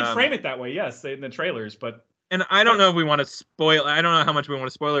 And they did frame it that way, yes, in the trailers, but. And I don't know if we want to spoil. I don't know how much we want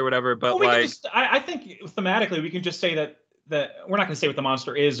to spoil or whatever, but I think thematically we can just say that we're not going to say what the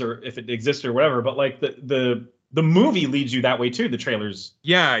monster is or if it exists or whatever, but like the movie leads you that way too. The trailers,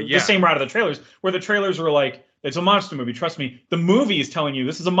 the same route of the trailers, where the trailers were like It's a monster movie. Trust me. The movie is telling you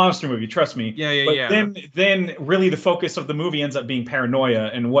this is a monster movie. Trust me. But then really the focus of the movie ends up being paranoia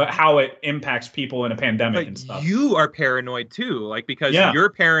and how it impacts people in a pandemic and stuff. You are paranoid too, like because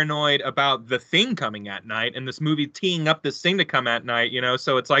you're paranoid about the Thing coming at night, and this movie teeing up this thing to come at night.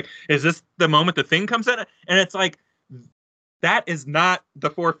 So it's like, is this the moment the Thing comes at? And it's like, that is not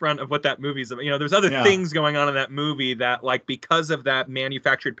the forefront of what that movie's about. There's other things going on in that movie that, like, because of that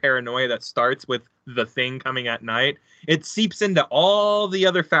manufactured paranoia that starts with the Thing coming at night, it seeps into all the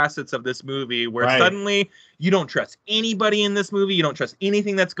other facets of this movie where suddenly you don't trust anybody in this movie. You don't trust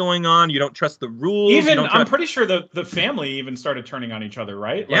anything that's going on. You don't trust the rules. I'm pretty sure the family even started turning on each other,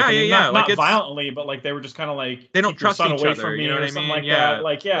 right? Not violently, but like they were just kind of like, they don't trust each other. From me, you know what I mean? Like that.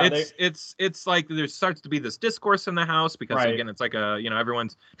 Like, it's like there starts to be this discourse in the house because again, it's like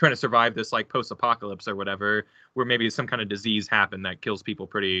everyone's trying to survive this like post-apocalypse or whatever, where maybe some kind of disease happened that kills people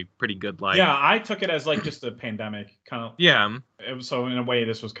pretty good. Like, I took it as like just a pandemic kind of. So in a way,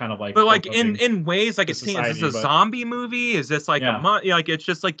 this was kind of like. But like in ways, like it's is this a zombie movie? Is this like like it's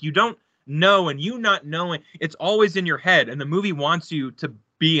just like you don't know, and you not knowing, it's always in your head, and the movie wants you to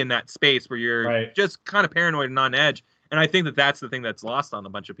be in that space where you're just kind of paranoid and on edge. And I think that's the thing that's lost on a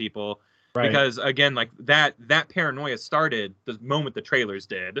bunch of people, because again, like that paranoia started the moment the trailers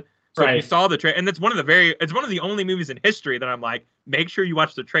did. So if you saw the trailer, and it's one of the only movies in history that I'm like, make sure you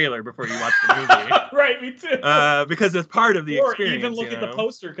watch the trailer before you watch the movie. Me too. Because it's part of the experience. Or even look at the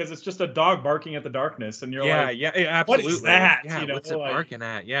poster, because it's just a dog barking at the darkness, and you're like, absolutely. What is that? Yeah, what's it barking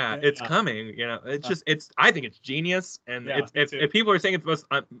at? Yeah, it's coming. It's just I think it's genius, and if people are saying it's the most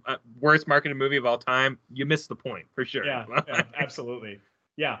worst marketed movie of all time, you miss the point for sure. Yeah, absolutely.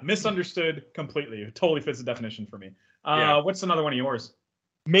 Yeah, misunderstood completely. It totally fits the definition for me. What's another one of yours?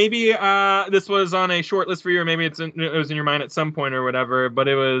 Maybe this was on a short list for you, or maybe it was in your mind at some point or whatever, but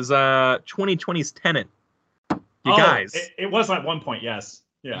it was 2020's Tenet. Guys. It was at one point, yes.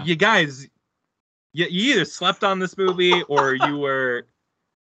 Yeah. You guys, you either slept on this movie or you were,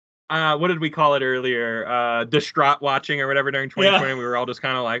 what did we call it earlier? Distraught watching or whatever during 2020. We were all just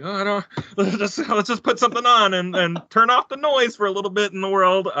kind of like, let's just put something on and turn off the noise for a little bit in the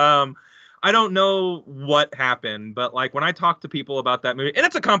world. I don't know what happened, but like when I talk to people about that movie, and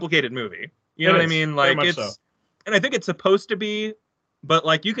it's a complicated movie, you know what I mean? Like and I think it's supposed to be, but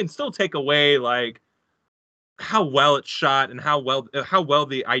like you can still take away like how well it's shot and how well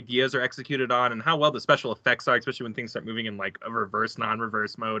the ideas are executed on and how well the special effects are, especially when things start moving in like a reverse,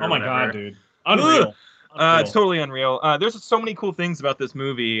 non-reverse mode. Oh my god, dude! Unreal. It's totally unreal. There's so many cool things about this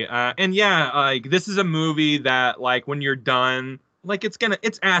movie, and like this is a movie that like when you're done. Like it's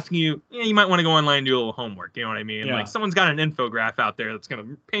asking you, you might want to go online and do a little homework. You know what I mean? Like someone's got an infograph out there that's going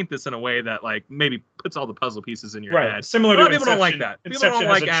to paint this in a way that like maybe puts all the puzzle pieces in your head. Similar to people don't like that. People don't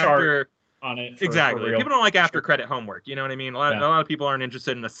like after on it. Exactly. People don't like after credit homework. You know what I mean? A lot of people aren't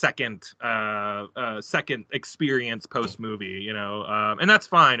interested in a second experience post movie. And that's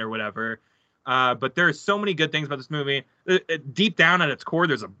fine or whatever. But there's so many good things about this movie. Deep down at its core,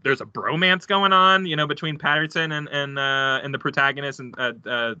 there's a bromance going on, between Patterson and the protagonist and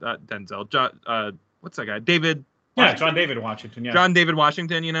Denzel. What's that guy? David. John David Washington. Yeah. John David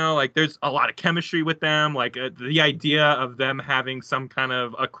Washington. Like there's a lot of chemistry with them. Like the idea of them having some kind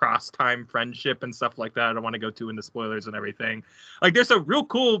of across time friendship and stuff like that. I don't want to go too into spoilers and everything. Like there's a real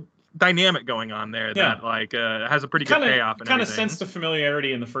cool dynamic going on there that like has a pretty good payoff. And kind of sense the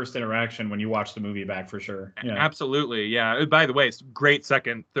familiarity in the first interaction when you watch the movie back for sure. Yeah. Absolutely, yeah. By the way, it's great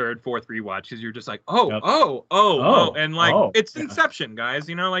second, third, fourth rewatch because you're just like, and like it's Inception, guys.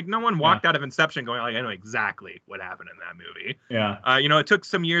 Like no one walked out of Inception going like, I know exactly what happened in that movie. Yeah. It took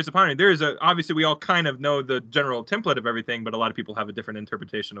some years upon it. There's obviously we all kind of know the general template of everything, but a lot of people have a different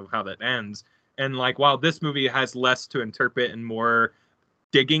interpretation of how that ends. And like while this movie has less to interpret and more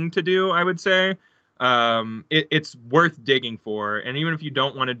digging to do, I would say it's worth digging for. And even if you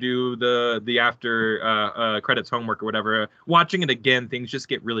don't want to do the after credits homework or whatever, watching it again, things just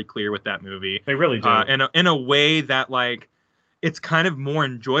get really clear with that movie. They really do. In a way that like it's kind of more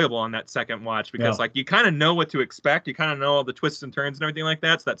enjoyable on that second watch because like you kind of know what to expect, you kind of know all the twists and turns and everything like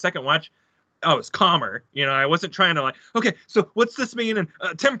that. So that second watch, it's calmer. I wasn't trying to like, okay, so what's this mean? And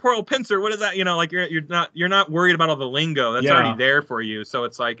temporal pincer, what is that? Like you're not worried about all the lingo that's already there for you. So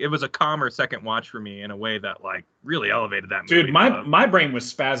it's like it was a calmer second watch for me in a way that like really elevated that movie. Dude, my brain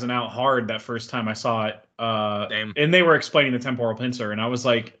was spazzing out hard that first time I saw it. And they were explaining the temporal pincer, and I was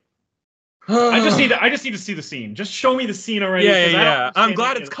like, I just need to see the scene. Just show me the scene already. Yeah. I'm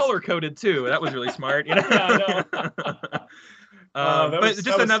glad it's color coded too. That was really smart. But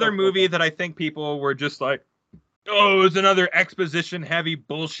just another movie that I think people were just like, oh, it's another exposition heavy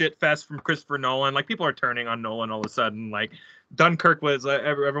bullshit fest from Christopher Nolan. Like, people are turning on Nolan all of a sudden. Like, Dunkirk was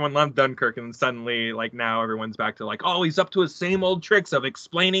everyone loved Dunkirk, and suddenly, like, now everyone's back to like, oh, he's up to his same old tricks of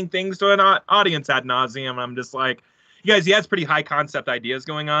explaining things to an audience ad nauseum. I'm just like, you guys, he has pretty high concept ideas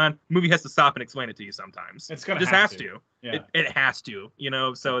going on. Movie has to stop and explain it to you sometimes. It's gonna just has to. Yeah. It has to, you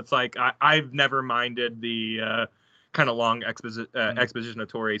know. So it's like I've never minded the kind of long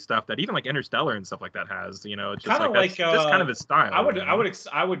expositionatory stuff that even like Interstellar and stuff like that has. You know, it's just like just kind of his style.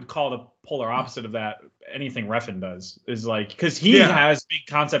 I would call the polar opposite of that anything Refn does is like, because he has big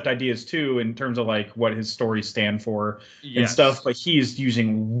concept ideas too in terms of like what his stories stand for and stuff, but he's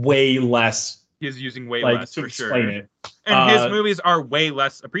using way less. He's using way less to for explain sure. It. And his movies are way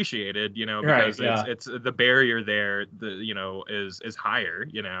less appreciated, you know, because right, it's the barrier there, is higher,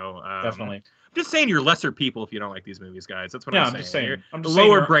 you know. Definitely. I'm just saying you're lesser people if you don't like these movies, guys. That's what I'm saying. Just saying. I'm just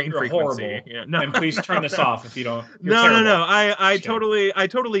lower brain frequency. Yeah, no. And please turn this off if you don't. No. I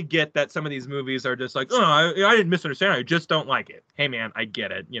totally get that some of these movies are just like, oh, I didn't misunderstand. I just don't like it. Hey, man, I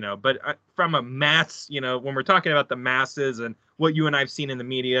get it, you know. But from a mass, you know, when we're talking about the masses and what you and I've seen in the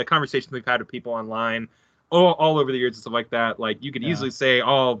media, conversations we've had with people online, all over the years and stuff like that, like you could easily say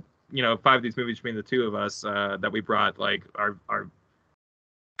all, you know, 5 of these movies between the two of us that we brought, like are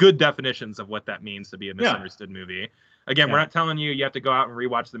good definitions of what that means to be a misunderstood movie. Again, we're not telling you have to go out and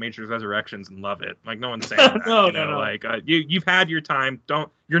rewatch The Matrix Resurrections and love it. Like, no one's saying that. No. Like, you've had your time.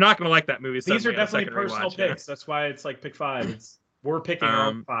 You're not going to like that movie. These are definitely personal picks. That's why it's like pick 5. We're picking our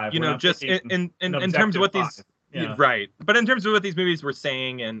own 5. You know, just in terms of what these. Yeah. Right. But in terms of what these movies were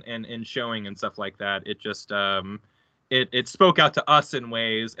saying and showing and stuff like that, it just it spoke out to us in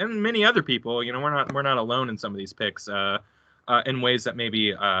ways, and many other people, you know, we're not alone in some of these picks, in ways that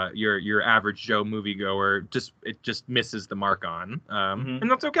maybe your average Joe moviegoer just misses the mark on.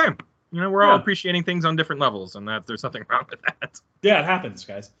 And that's okay. You know, we're all appreciating things on different levels, and that there's nothing wrong with that. Yeah, it happens,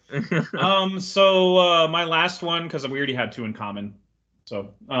 guys. So my last one, because we already had 2 in common.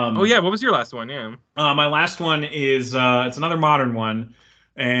 So, what was your last one? Yeah. My last one is it's another modern one,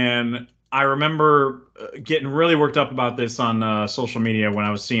 and I remember getting really worked up about this on social media when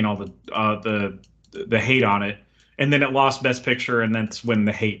I was seeing all the hate on it, and then it lost Best Picture, and that's when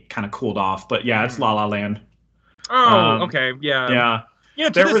the hate kind of cooled off. But yeah, it's La La Land. Oh, okay, yeah. Yeah. You know,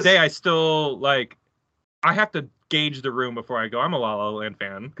 to this day, I still like. I have to gauge the room before I go. I'm a La La Land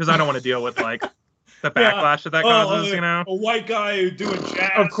fan because I don't want to deal with like. The backlash that causes, you know, a white guy doing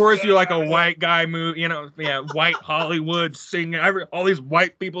jazz. Of course, you like a white guy move, you know, white Hollywood singing, all these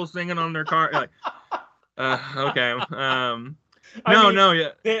white people singing on their car. Like, okay,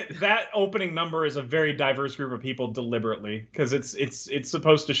 That opening number is a very diverse group of people deliberately because it's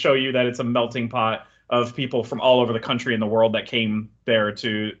supposed to show you that it's a melting pot of people from all over the country and the world that came there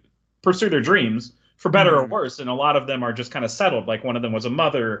to pursue their dreams. For better or worse, and a lot of them are just kind of settled. Like one of them was a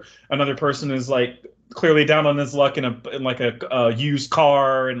mother. Another person is like clearly down on his luck in a used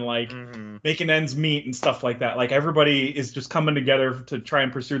car and like making ends meet and stuff like that. Like everybody is just coming together to try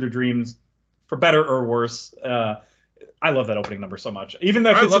and pursue their dreams, for better or worse. I love that opening number so much. Even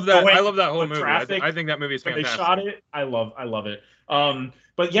though I love that whole movie. Traffic, I think that movie is fantastic. They shot it. I love it.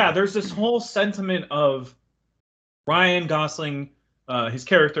 But yeah, there's this whole sentiment of Ryan Gosling, his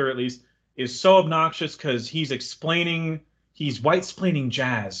character at least, is so obnoxious because he's white-splaining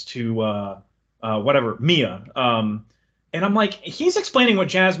jazz to Mia. And I'm like, he's explaining what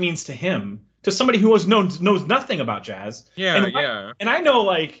jazz means to him, to somebody who knows nothing about jazz. Yeah, and I know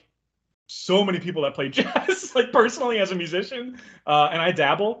like so many people that play jazz, like personally as a musician, and I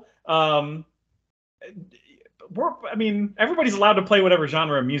dabble. Everybody's allowed to play whatever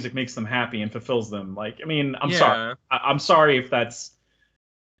genre of music makes them happy and fulfills them. Like, I mean, I'm sorry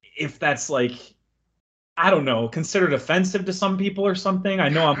if that's like, I don't know, considered offensive to some people or something. I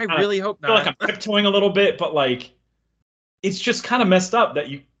know I really hope not. I feel like I'm tiptoeing a little bit, but like, it's just kind of messed up that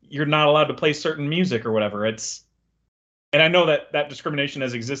you're not allowed to play certain music or whatever. And I know that discrimination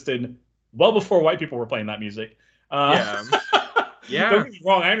has existed well before white people were playing that music. Yeah. Don't get me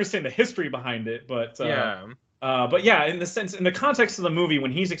wrong. I understand the history behind it, but but yeah, in the context of the movie,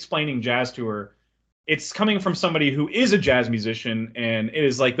 when he's explaining jazz to her, it's coming from somebody who is a jazz musician, and it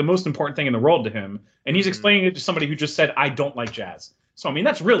is like the most important thing in the world to him. And he's explaining it to somebody who just said, I don't like jazz. So, I mean,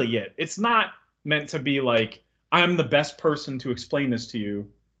 that's really it. It's not meant to be like, I'm the best person to explain this to you.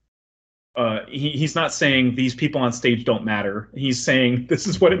 He's not saying these people on stage don't matter. He's saying this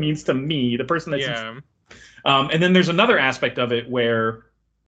is what it means to me, the person that's... Yeah. And then there's another aspect of it where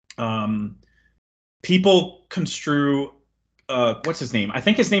people construe... what's his name? I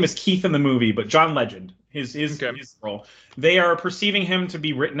think his name is Keith in the movie, but John Legend his role. They are perceiving him to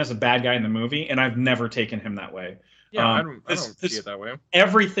be written as a bad guy in the movie, and I've never taken him that way. Yeah, I don't see it that way.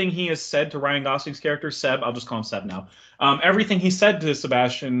 Everything he has said to Ryan Gosling's character, Seb, I'll just call him Seb now. Everything he said to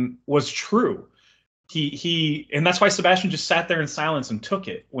Sebastian was true. And that's why Sebastian just sat there in silence and took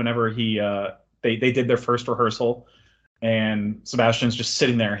it whenever they did their first rehearsal, and Sebastian's just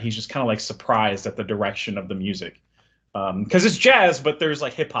sitting there. He's just kind of like surprised at the direction of the music, because it's jazz, but there's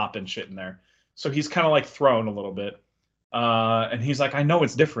like hip hop and shit in there. So he's kind of like thrown a little bit, and he's like, I know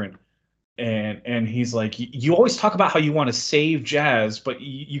it's different. And he's like, you always talk about how you want to save jazz, but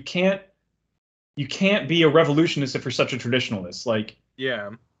you can't be a revolutionist if you're such a traditionalist. Like, yeah.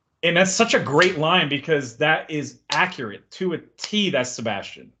 And that's such a great line, because that is accurate to a T. That's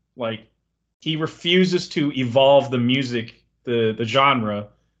Sebastian. Like, he refuses to evolve the music, the genre,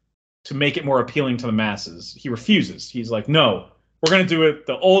 to make it more appealing to the masses. He refuses. He's like, no, we're going to do it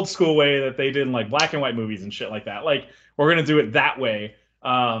the old school way that they did in like black and white movies and shit like that. Like, we're going to do it that way.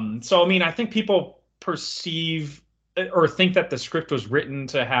 So, I mean, I think people perceive or think that the script was written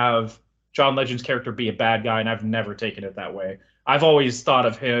to have John Legend's character be a bad guy, and I've never taken it that way. I've always thought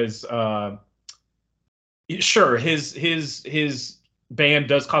of his, sure, his band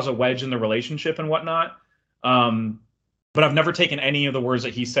does cause a wedge in the relationship and whatnot, but I've never taken any of the words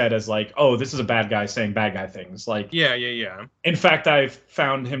that he said as like, oh, this is a bad guy saying bad guy things. Like, yeah. In fact, I've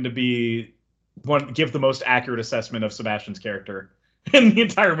found him to be give the most accurate assessment of Sebastian's character in the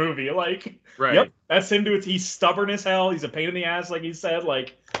entire movie. Like, right. Yep, that's him. He's stubborn as hell. He's a pain in the ass, like he said.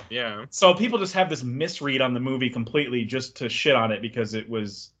 Like, yeah. So people just have this misread on the movie completely just to shit on it, because it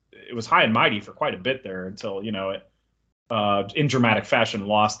was high and mighty for quite a bit there until, it in dramatic fashion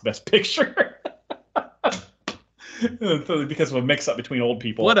lost Best Picture. Because of a mix-up between old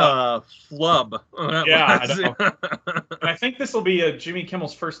people. What a flub. Yeah, I know. And I think this will be Jimmy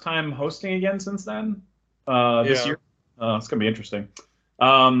Kimmel's first time hosting again since then. This year. It's gonna be interesting.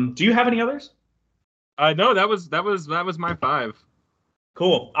 Do you have any others? No, that was my 5.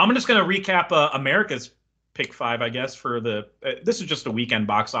 Cool. I'm just gonna recap America's pick 5, I guess, for the. This is just a weekend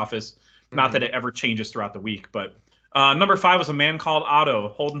box office. Not that it ever changes throughout the week, but number 5 was A Man Called Otto,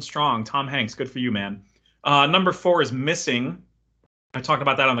 holding strong. Tom Hanks, good for you, man. Number 4 is Missing. I talked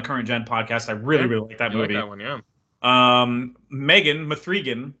about that on the Current Gen podcast. I really like that movie. Like that one, yeah. Megan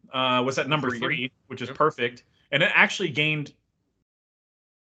Mathregan was at number 3, which is perfect, and it actually gained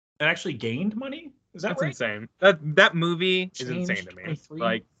money. Is that That's right? insane. That movie is insane to me. 23?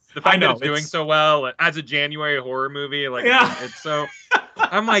 Like, the fact that it's doing so well as a January horror movie, like, it's so.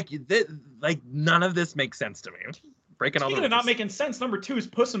 I'm like, none of this makes sense to me. Speaking of not making sense, number 2 is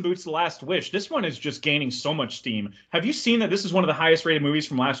Puss in Boots: The Last Wish. This one is just gaining so much steam. Have you seen that this is one of the highest rated movies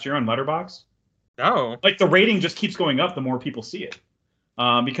from last year on Letterboxd? No. Like, the rating just keeps going up the more people see it.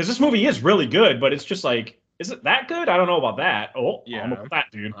 Because this movie is really good, but it's just like, is it that good? I don't know about that. Oh, yeah. I don't know about that,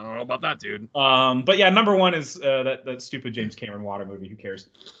 dude. I don't know about that, dude. But yeah, number 1 is that stupid James Cameron water movie. Who cares?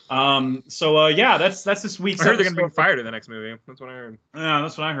 Yeah, that's this week's. I heard they're gonna bring fire to the next movie. That's what I heard. Yeah,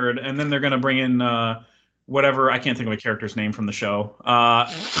 that's what I heard. And then they're gonna bring in whatever, I can't think of a character's name from the show. No,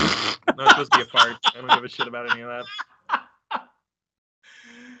 it's supposed to be a fart. I don't give a shit about any of that.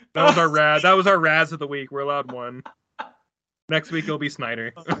 That was our Raz of the week. We're allowed one. Next week it'll be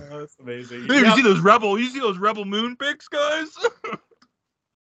Snyder. Oh, that's amazing. Hey, you see those Rebel Moon pics, guys?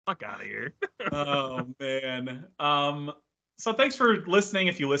 Fuck out of here. Oh man. So thanks for listening.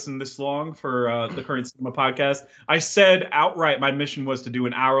 If you listened this long for the Current Cinema podcast, I said outright my mission was to do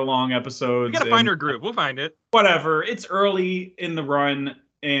an hour-long episode. We gotta find our group. We'll find it. Whatever. It's early in the run,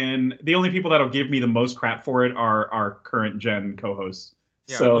 and the only people that'll give me the most crap for it are our Current Gen co-hosts.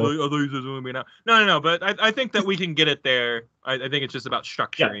 Yeah, so, No. But I think that we can get it there. I think it's just about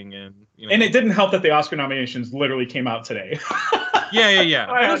structuring and. And it didn't help that the Oscar nominations literally came out today.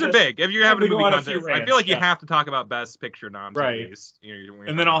 Yeah. Those are big. If you're having a movie contest, I feel like you have to talk about Best Picture noms. Right. At least.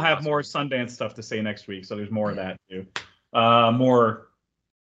 And then I'll have more Sundance stuff to say next week. So there's more of that too. More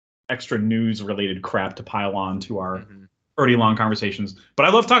extra news related crap to pile on to our already long conversations. But I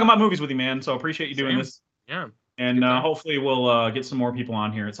love talking about movies with you, man. So I appreciate you doing this. Yeah. And hopefully we'll get some more people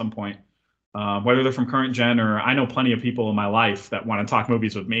on here at some point. Whether they're from Current Gen or I know plenty of people in my life that want to talk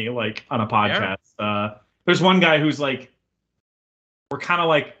movies with me, like on a podcast. Yeah. There's one guy who's like, we're kind of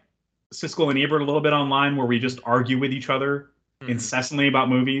like Siskel and Ebert a little bit online, where we just argue with each other incessantly about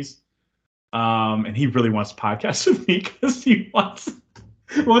movies. And he really wants to podcast with me because he wants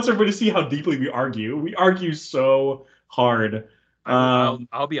everybody to see how deeply we argue. We argue so hard.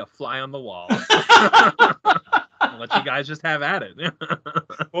 I'll be a fly on the wall. I'll let you guys just have at it.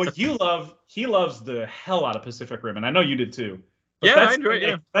 Well, he loves the hell out of Pacific Rim, and I know you did too. But I enjoy it.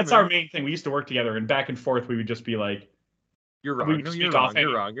 Yeah. That's our main thing. We used to work together, and back and forth, we would just be like, "You're wrong. No, you're wrong.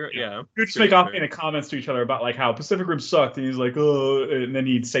 You're wrong. Yeah." We would just make offhanded comments to each other about like how Pacific Rim sucked, and he's like, "Oh," and then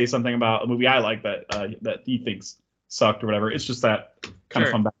he'd say something about a movie I like that he thinks sucked or whatever. It's just that kind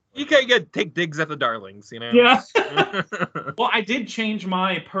of fun. You can't take digs at the darlings, you know? Yeah. Well, I did change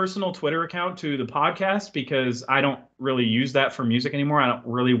my personal Twitter account to the podcast because I don't really use that for music anymore. I don't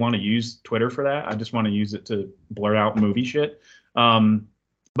really want to use Twitter for that. I just want to use it to blurt out movie shit.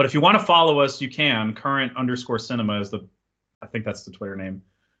 But if you want to follow us, you can. Current_cinema is I think that's the Twitter name.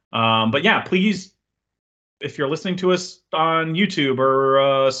 But yeah, please, if you're listening to us on YouTube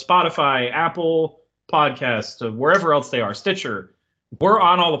or Spotify, Apple Podcasts, wherever else they are, Stitcher, we're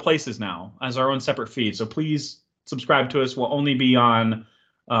on all the places now as our own separate feed. So please subscribe to us. We'll only be on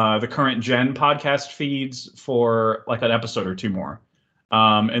the Current Gen podcast feeds for like an episode or two more.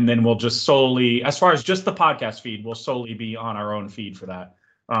 And then we'll just solely, as far as just the podcast feed, we'll solely be on our own feed for that.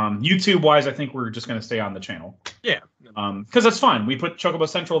 YouTube wise, I think we're just going to stay on the channel. Yeah. Because it's fun. We put Chocobo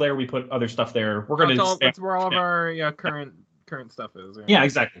Central there. We put other stuff there. We're going to. That's where all of our current stuff is. Yeah,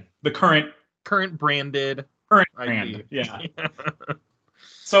 exactly. The current branded. Current brand. Yeah.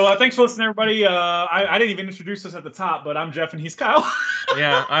 So thanks for listening, everybody. I didn't even introduce us at the top, but I'm Jeff and he's Kyle.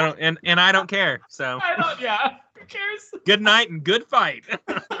 Yeah, I don't and I don't care. So I don't. Yeah. Who cares? Good night and good fight.